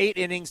fabulous. 8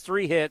 innings,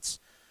 3 hits,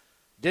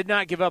 did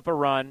not give up a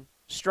run,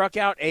 struck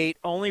out 8,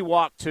 only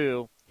walked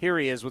 2. Here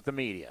he is with the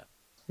media.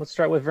 Let's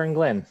start with Vern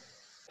Glenn.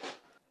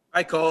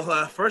 Hi, Cole.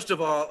 First of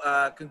all,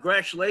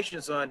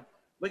 congratulations on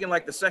looking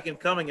like the second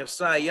coming of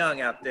Cy Young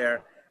out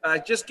there.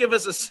 Just give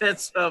us a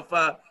sense of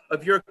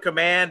your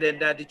command, and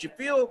did you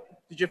feel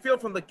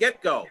from the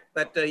get-go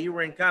that you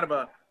were in kind of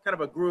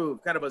a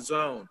groove, kind of a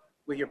zone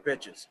with your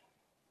pitches?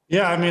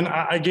 Yeah, I mean,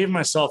 I gave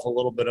myself a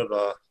little bit of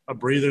a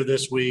breather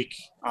this week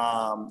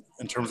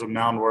in terms of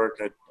mound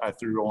work. I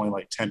threw only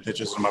like 10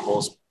 pitches in my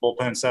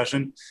bullpen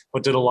session,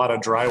 but did a lot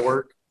of dry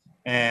work.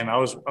 And I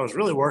was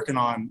really working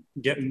on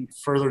getting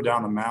further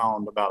down the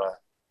mound, about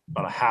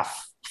a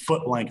half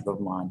foot length of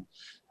mine.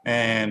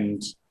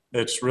 And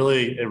it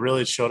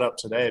really showed up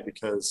today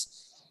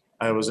because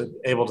I was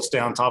able to stay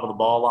on top of the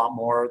ball a lot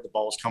more. The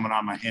ball was coming out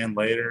of my hand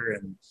later,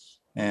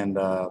 and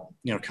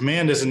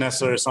command isn't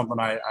necessarily something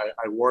I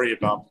worry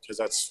about because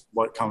that's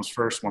what comes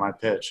first when I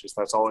pitch.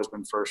 That's always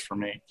been first for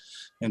me.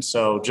 And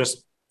so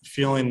just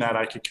feeling that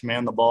I could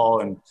command the ball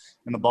and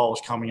the ball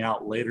was coming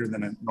out later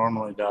than it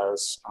normally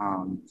does,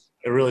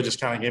 it really just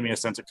kind of gave me a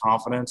sense of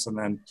confidence. And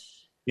then,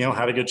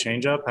 had a good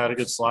changeup, had a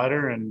good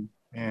slider, and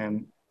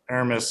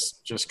Aramis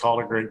just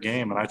called a great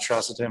game. And I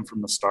trusted him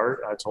from the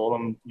start. I told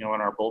him, in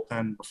our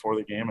bullpen before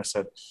the game, I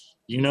said,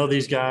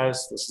 these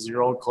guys, this is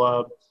your old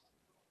club.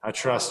 I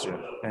trust you.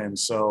 And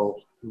so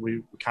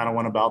we kind of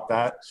went about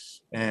that.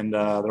 And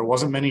there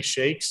wasn't many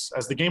shakes.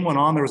 As the game went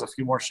on, there was a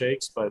few more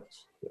shakes, but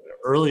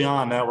early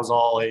on, that was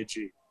all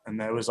AG. And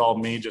that was all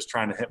me just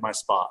trying to hit my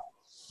spot.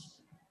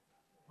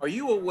 Are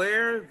you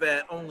aware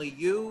that only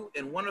you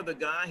and one other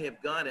guy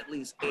have gone at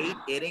least 8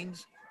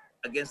 innings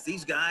against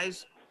these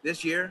guys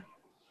this year?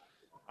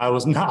 I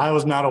was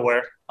not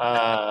aware.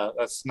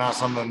 That's not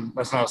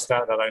a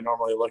stat that I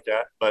normally look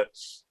at, but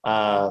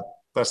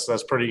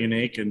that's pretty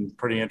unique and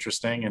pretty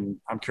interesting. And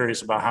I'm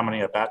curious about how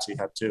many at-bats he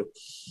had too.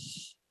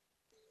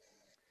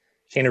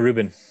 Shayna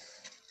Rubin.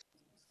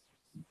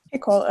 Hey,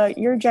 Cole,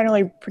 you're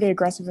generally pretty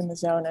aggressive in the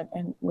zone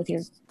and with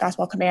your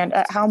fastball command.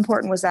 How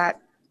important was that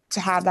to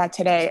have that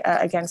today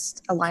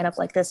against a lineup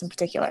like this in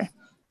particular?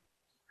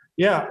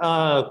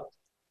 Yeah,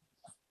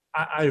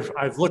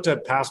 I've looked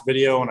at past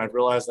video and I've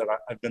realized that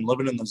I've been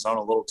living in the zone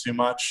a little too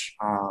much,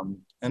 and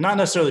not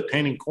necessarily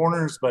painting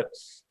corners, but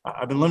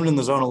I've been living in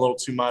the zone a little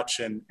too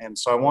much. And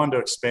so I wanted to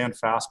expand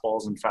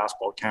fastballs and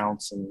fastball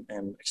counts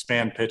and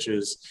expand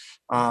pitches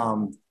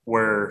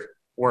where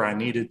I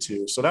needed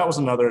to. So that was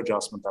another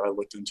adjustment that I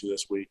looked into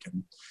this week.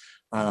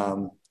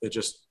 And it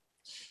just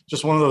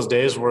one of those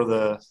days where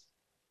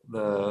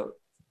the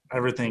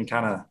everything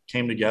kind of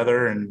came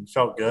together and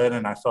felt good.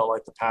 And I felt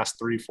like the past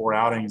 3-4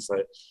 outings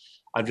that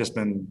I've just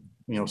been,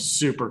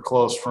 super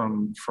close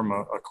from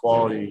a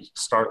quality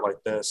start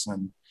like this.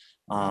 And,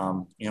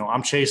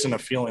 I'm chasing a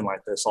feeling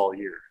like this all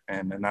year.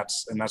 And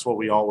that's what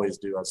we always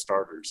do as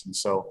starters. And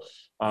so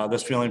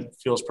this feeling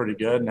feels pretty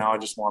good. Now I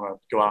just want to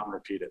go out and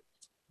repeat it.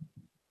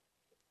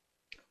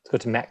 Let's go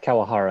to Matt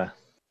Kawahara.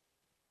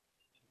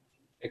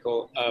 Hey,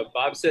 Cole.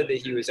 Bob said that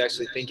he was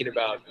actually thinking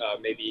about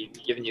maybe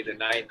giving you the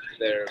 9th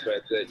there,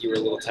 but that you were a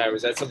little tired.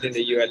 Was that something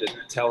that you had to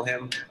tell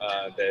him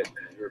that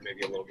you were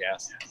maybe a little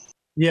gassed?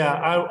 Yeah,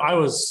 I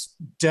was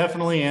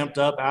definitely amped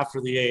up after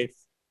the 8th.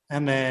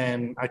 And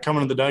then I come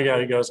into the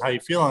dugout, he goes, "How you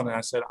feeling?" And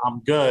I said,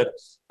 "I'm good."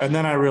 And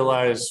then I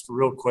realized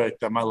real quick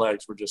that my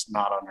legs were just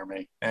not under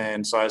me.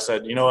 And so I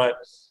said, "You know what?"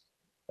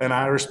 And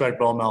I respect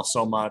Bo Mel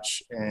so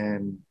much.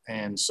 And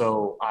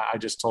so I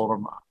just told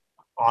him,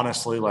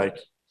 honestly, like,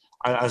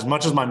 as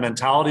much as my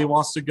mentality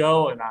wants to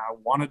go and I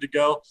wanted to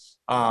go,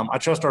 I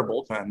trust our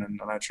bullpen and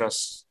I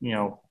trust,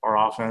 our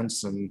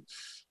offense. And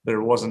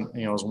there wasn't,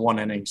 it was 1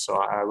 inning. So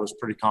I was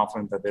pretty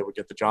confident that they would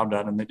get the job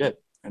done, and they did.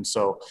 And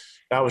so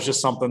that was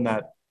just something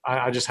that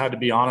I just had to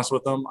be honest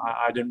with them.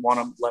 I didn't want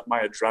to let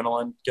my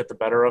adrenaline get the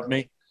better of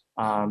me,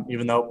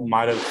 even though it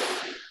might have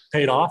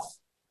paid off.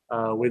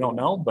 We don't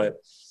know, but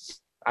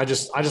I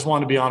just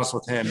wanted to be honest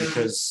with him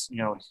because, you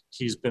know,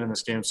 he's been in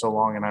this game so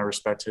long and I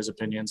respect his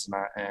opinions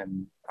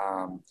and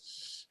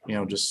you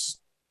know, just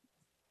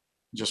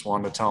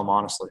wanted to tell him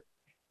honestly.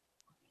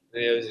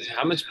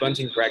 How much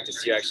bunting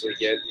practice do you actually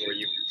get? Were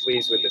you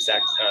pleased with the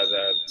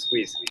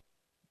squeeze?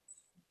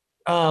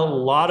 A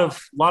lot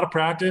of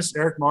practice.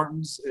 Eric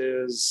Martins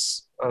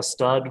is a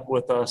stud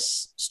with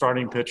us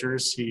starting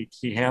pitchers.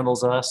 He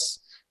handles us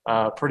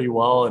pretty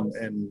well,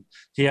 and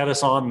he had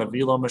us on the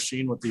velo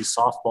machine with these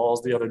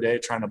softballs the other day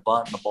trying to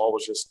bunt, and the ball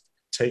was just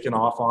taking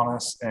off on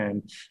us,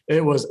 and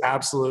it was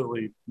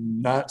absolutely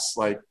nuts.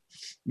 Like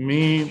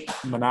me,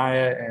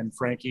 Mania, and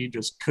Frankie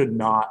just could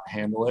not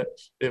handle it.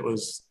 It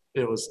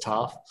was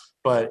tough,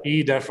 but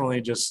he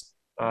definitely just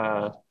you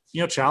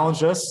know,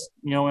 challenged us,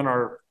 you know, in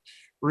our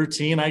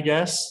routine, I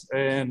guess,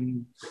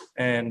 and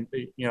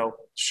you know,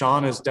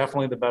 Sean is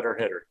definitely the better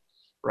hitter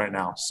right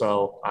now.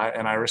 So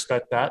I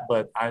respect that,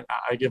 but I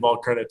give all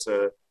credit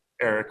to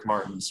Eric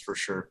Martins for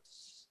sure.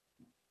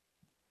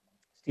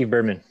 Steve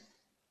Berman.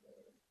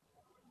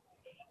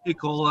 Hey,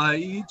 Cole,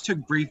 you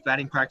took brief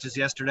batting practice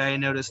yesterday. I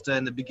noticed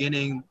in the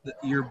beginning that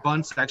your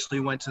bunts actually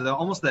went to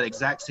almost that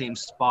exact same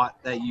spot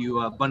that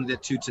you bunted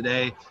it to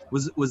today.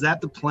 Was that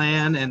the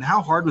plan, and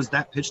how hard was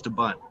that pitch to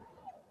bunt?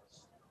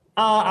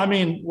 I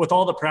mean, with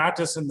all the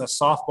practice and the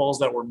softballs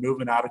that were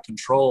moving out of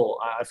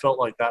control, I felt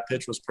like that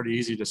pitch was pretty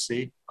easy to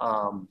see,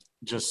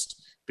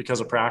 just because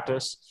of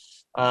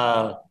practice.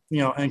 You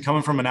know, and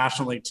coming from a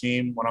National League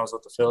team, when I was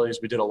with the Phillies,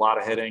 we did a lot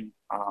of hitting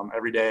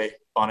every day,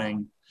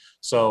 bunting.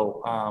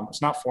 So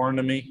it's not foreign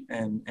to me,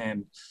 and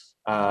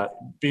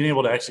being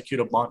able to execute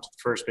a bunt to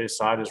the first base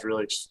side is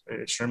really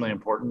extremely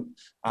important.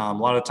 A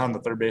lot of the time, the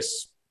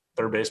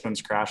third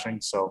baseman's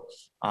crashing. So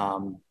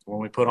when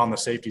we put on the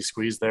safety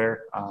squeeze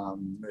there,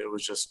 it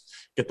was just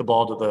get the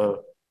ball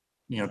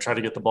to try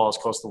to get the ball as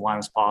close to the line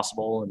as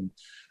possible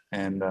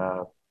and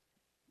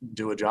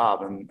do a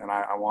job. And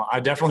I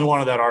definitely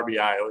wanted that RBI.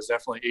 I was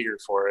definitely eager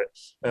for it.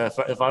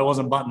 If I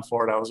wasn't bunting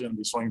for it, I was going to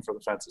be swinging for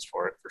the fences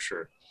for it for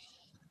sure.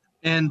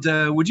 And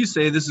would you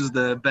say this is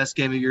the best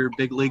game of your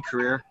big league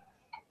career?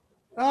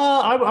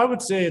 I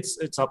would say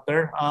it's up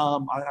there.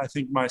 I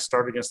think my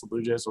start against the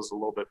Blue Jays was a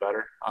little bit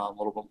better, a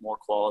little bit more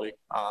quality.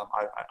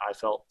 I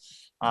felt,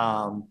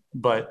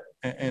 but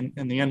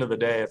in the end of the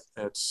day,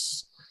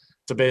 it's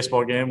a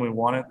baseball game. We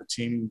won it. The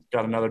team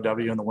got another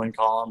W in the win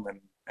column,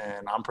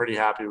 and I'm pretty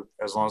happy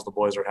as long as the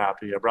boys are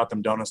happy. I brought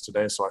them donuts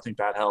today, so I think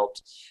that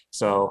helped.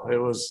 So it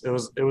was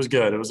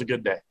good. It was a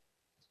good day.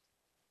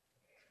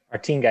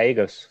 Martin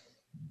Gallegos.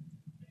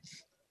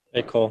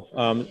 Hey, Cole.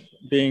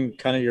 Being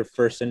kind of your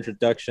first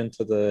introduction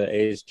to the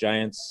A's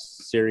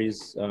Giants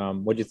series,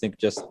 what do you think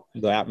just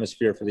the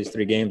atmosphere for these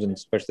 3 games, and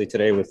especially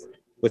today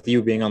with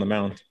you being on the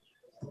mound?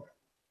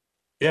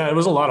 Yeah, it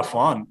was a lot of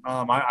fun.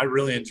 I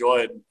really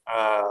enjoyed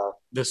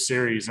this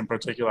series in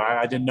particular.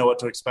 I didn't know what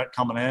to expect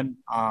coming in.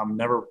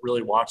 Never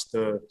really watched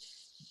the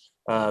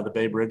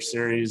Bay Bridge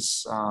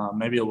series,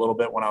 maybe a little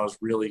bit when I was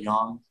really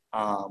young,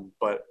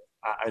 but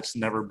it's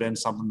never been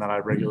something that I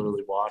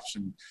regularly watched.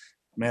 And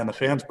man, the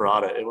fans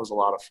brought it. It was a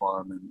lot of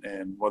fun,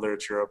 and whether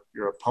it's your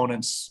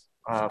opponent's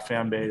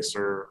fan base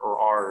or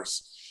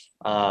ours,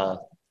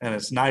 and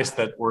it's nice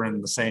that we're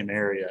in the same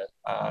area.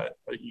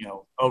 You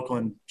know,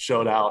 Oakland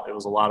showed out. It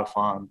was a lot of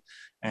fun,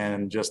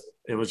 and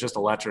it was just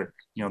electric.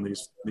 You know,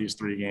 these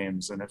 3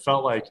 games, and it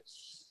felt like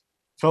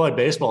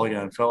baseball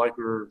again. It felt like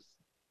we were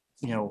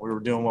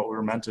doing what we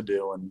were meant to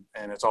do,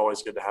 and it's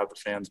always good to have the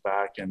fans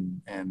back.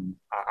 And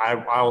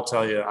I will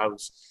tell you, I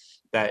was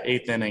that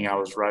 8th inning. I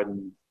was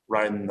riding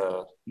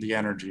the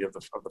energy of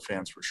the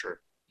fans for sure.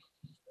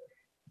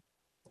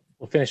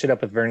 We'll finish it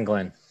up with Vern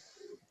Glenn.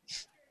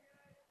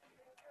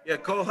 Yeah,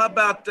 Cole, how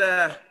about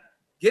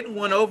getting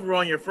one over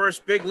on your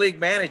first big league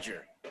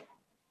manager?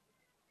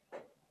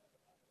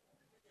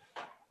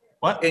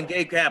 What? And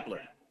Gabe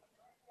Kapler.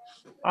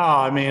 Oh,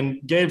 I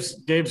mean,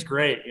 Gabe's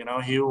great. You know,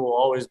 he will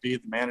always be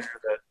the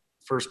manager that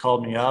first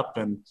called me up,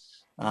 and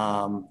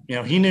you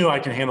know, he knew I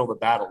can handle the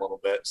bat a little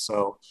bit.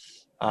 So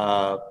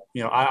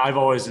you know, I've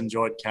always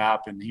enjoyed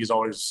Cap, and he's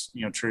always,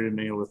 you know, treated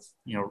me with,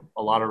 you know,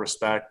 a lot of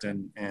respect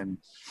and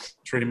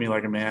treated me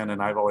like a man.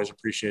 And I've always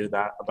appreciated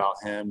that about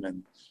him.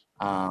 And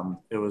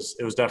it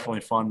was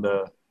definitely fun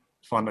to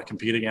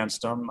compete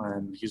against him.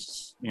 And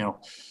he's, you know,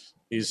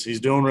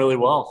 he's doing really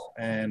well.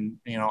 And,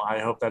 you know, I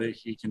hope that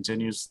he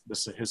continues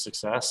his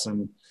success.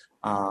 And,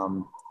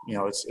 you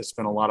know, it's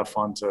been a lot of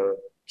fun to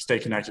stay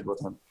connected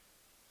with him.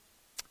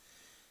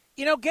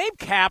 You know, Gabe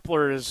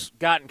Kapler has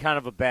gotten kind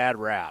of a bad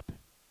rap.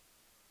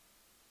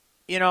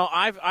 You know,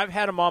 I've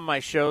had him on my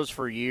shows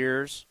for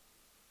years,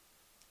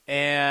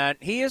 and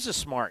he is a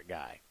smart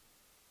guy.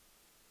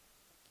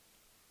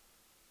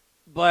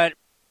 But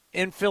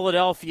in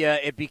Philadelphia,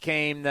 it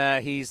became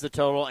that he's the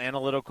total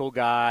analytical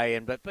guy,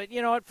 but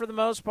you know what? For the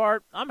most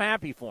part, I'm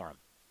happy for him.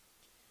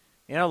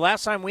 You know,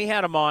 last time we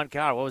had him on,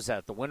 God, what was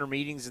that? The winter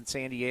meetings in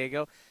San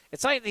Diego.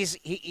 It's like he's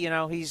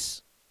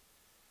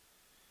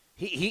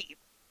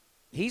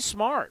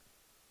smart.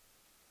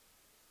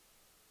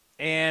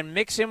 and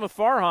mix him with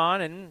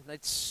Farhan, and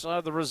it's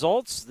the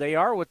results, they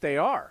are what they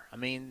are. I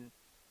mean,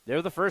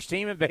 they're the first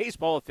team in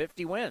baseball with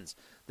 50 wins.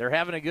 They're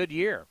having a good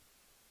year.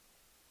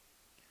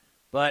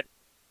 But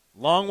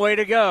long way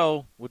to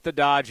go with the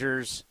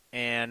Dodgers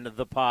and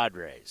the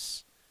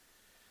Padres.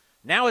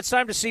 Now it's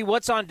time to see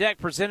what's on deck,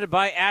 presented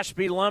by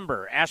Ashby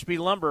Lumber. Ashby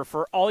Lumber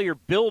for all your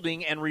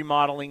building and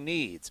remodeling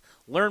needs.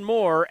 Learn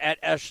more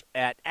at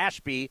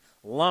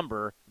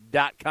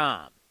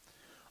ashbylumber.com.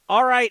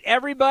 All right,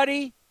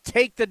 everybody,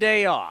 take the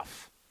day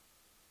off.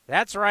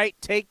 That's right,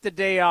 take the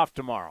day off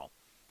tomorrow.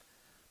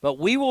 But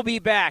we will be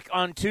back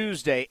on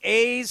Tuesday.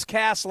 A's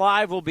Cast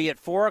Live will be at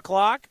 4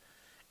 o'clock.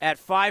 At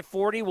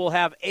 5:40, we'll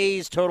have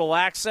A's Total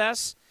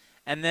Access.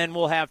 And then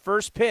we'll have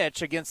first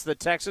pitch against the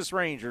Texas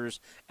Rangers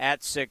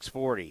at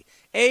 6:40.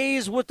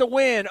 A's with the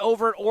win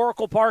over at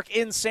Oracle Park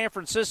in San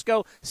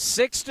Francisco,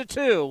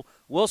 6-2.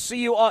 We'll see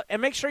you all.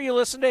 And make sure you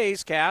listen to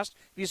A's Cast.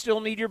 If you still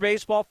need your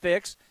baseball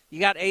fix, you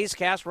got A's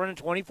Cast running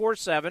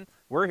 24/7.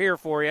 We're here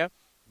for you.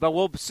 But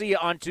we'll see you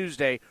on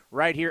Tuesday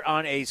right here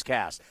on A's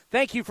Cast.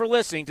 Thank you for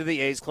listening to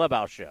the A's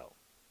Clubhouse Show.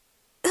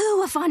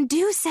 Ooh, a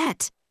fondue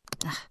set.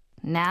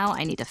 Now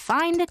I need to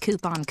find a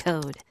coupon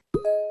code.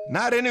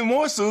 Not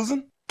anymore,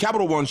 Susan.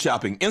 Capital One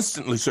Shopping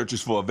instantly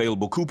searches for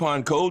available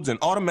coupon codes and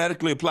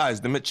automatically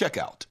applies them at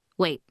checkout.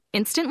 Wait,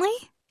 instantly?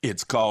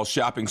 It's called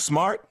shopping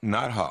smart,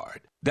 not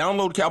hard.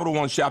 Download Capital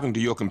One Shopping to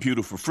your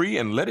computer for free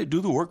and let it do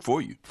the work for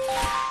you.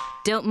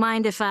 Don't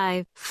mind if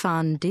I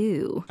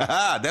fondue.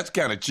 Haha, that's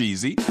kind of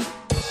cheesy.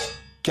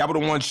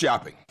 Capital One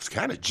Shopping. It's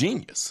kind of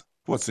genius.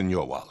 What's in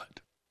your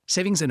wallet?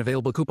 Savings and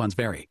available coupons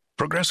vary.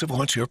 Progressive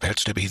wants your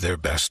pets to be their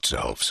best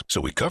selves, so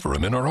we cover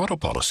them in our auto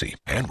policy.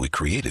 And we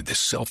created this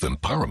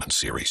self-empowerment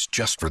series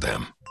just for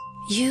them.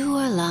 You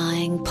are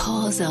lying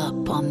paws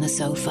up on the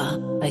sofa.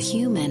 A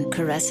human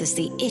caresses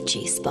the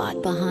itchy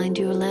spot behind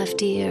your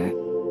left ear,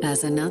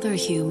 as another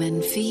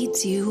human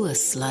feeds you a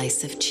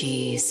slice of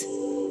cheese.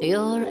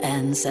 Your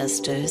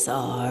ancestors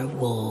are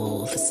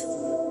wolves.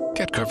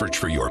 Get coverage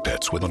for your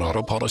pets with an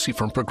auto policy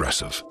from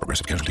Progressive.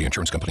 Progressive Casualty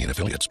Insurance Company and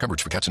affiliates.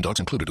 Coverage for cats and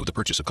dogs included with the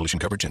purchase of collision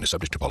coverage and is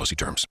subject to policy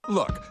terms.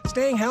 Look,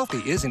 staying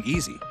healthy isn't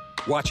easy.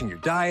 Watching your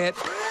diet,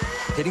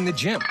 hitting the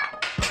gym,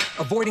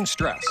 avoiding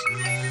stress.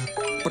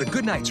 But a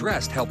good night's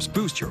rest helps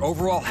boost your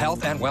overall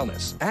health and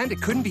wellness. And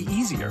it couldn't be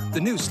easier.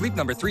 The new Sleep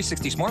Number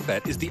 360 Smart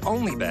Bed is the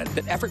only bed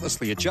that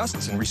effortlessly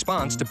adjusts and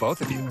responds to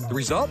both of you. The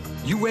result?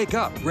 You wake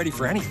up ready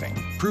for anything.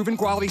 Proven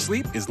quality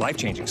sleep is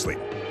life-changing sleep.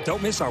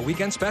 Don't miss our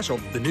weekend special.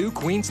 The new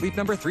Queen Sleep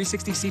Number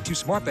 360 C2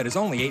 Smart Bed is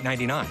only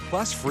 $8.99,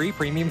 plus free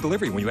premium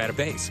delivery when you add a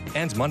base.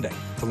 Ends Monday.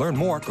 To learn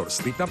more, go to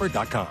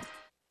sleepnumber.com.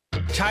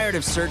 Tired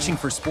of searching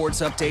for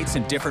sports updates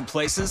in different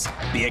places?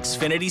 The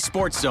Xfinity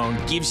Sports Zone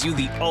gives you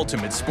the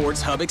ultimate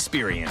sports hub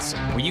experience,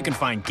 where you can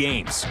find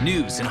games,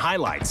 news, and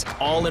highlights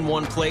all in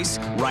one place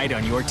right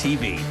on your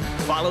TV.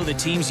 Follow the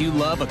teams you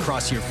love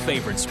across your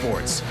favorite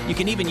sports. You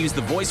can even use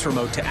the voice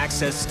remote to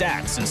access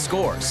stats and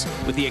scores.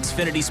 With the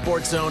Xfinity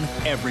Sports Zone,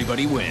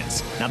 everybody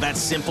wins. Now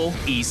that's simple,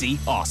 easy,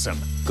 awesome.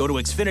 Go to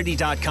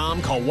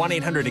Xfinity.com, call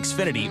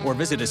 1-800-XFINITY, or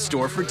visit a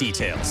store for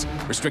details.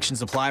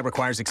 Restrictions apply.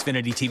 Requires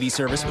Xfinity TV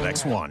service with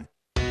X1.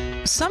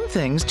 Some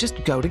things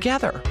just go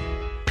together.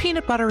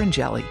 Peanut butter and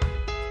jelly,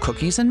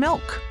 cookies and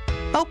milk,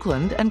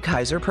 Oakland and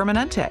Kaiser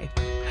Permanente.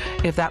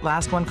 If that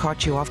last one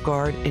caught you off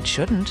guard, it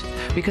shouldn't,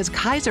 because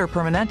Kaiser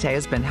Permanente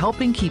has been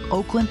helping keep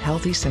Oakland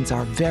healthy since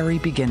our very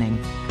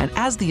beginning. And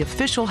as the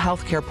official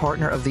healthcare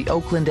partner of the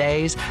Oakland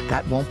A's,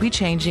 that won't be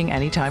changing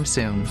anytime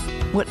soon.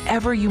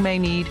 Whatever you may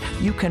need,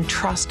 you can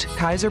trust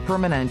Kaiser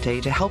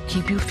Permanente to help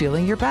keep you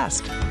feeling your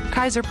best.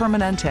 Kaiser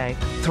Permanente.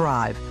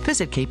 Thrive.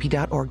 Visit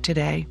kp.org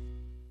today.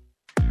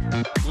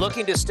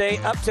 Looking to stay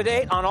up to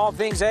date on all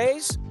things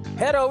A's?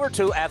 Head over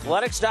to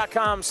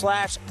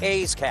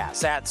athletics.com/A'sCast.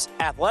 That's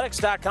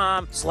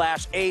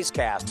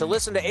athletics.com/A'sCast to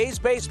listen to A's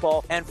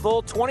baseball and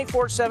full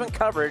 24/7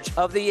 coverage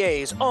of the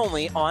A's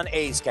only on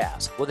A's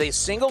Cast. With a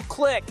single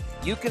click,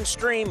 you can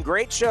stream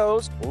great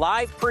shows,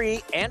 live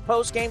pre- and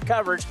post-game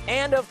coverage,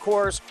 and, of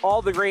course,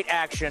 all the great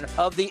action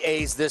of the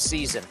A's this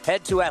season.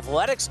 Head to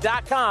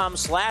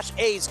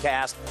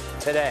athletics.com/A'sCast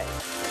today.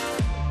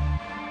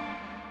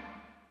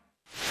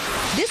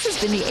 This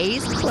has been the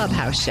A's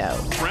Clubhouse Show.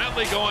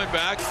 Brantley going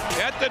back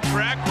at the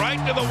track,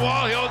 right to the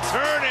wall. He'll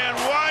turn and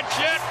watch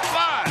it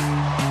fly.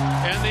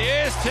 And the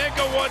A's take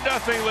a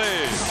 1-0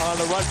 lead. On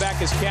the run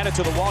back is Cannon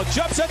to the wall.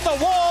 Jumps at the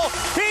wall.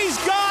 He's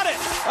got it.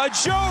 A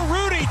Joe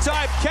Rudy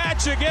type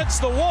catch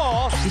against the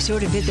wall. Be sure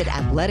to visit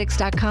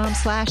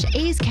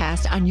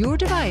athletics.com/A'sCast on your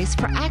device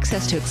for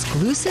access to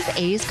exclusive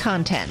A's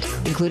content,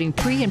 including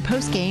pre- and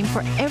post-game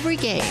for every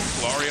game.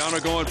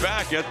 Laureano going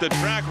back at the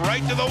track,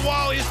 right to the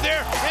wall. He's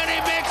there, and he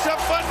makes a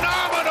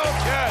phenomenal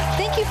catch.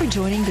 Thank you for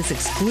joining this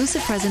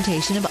exclusive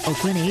presentation of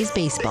Oakland A's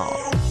baseball.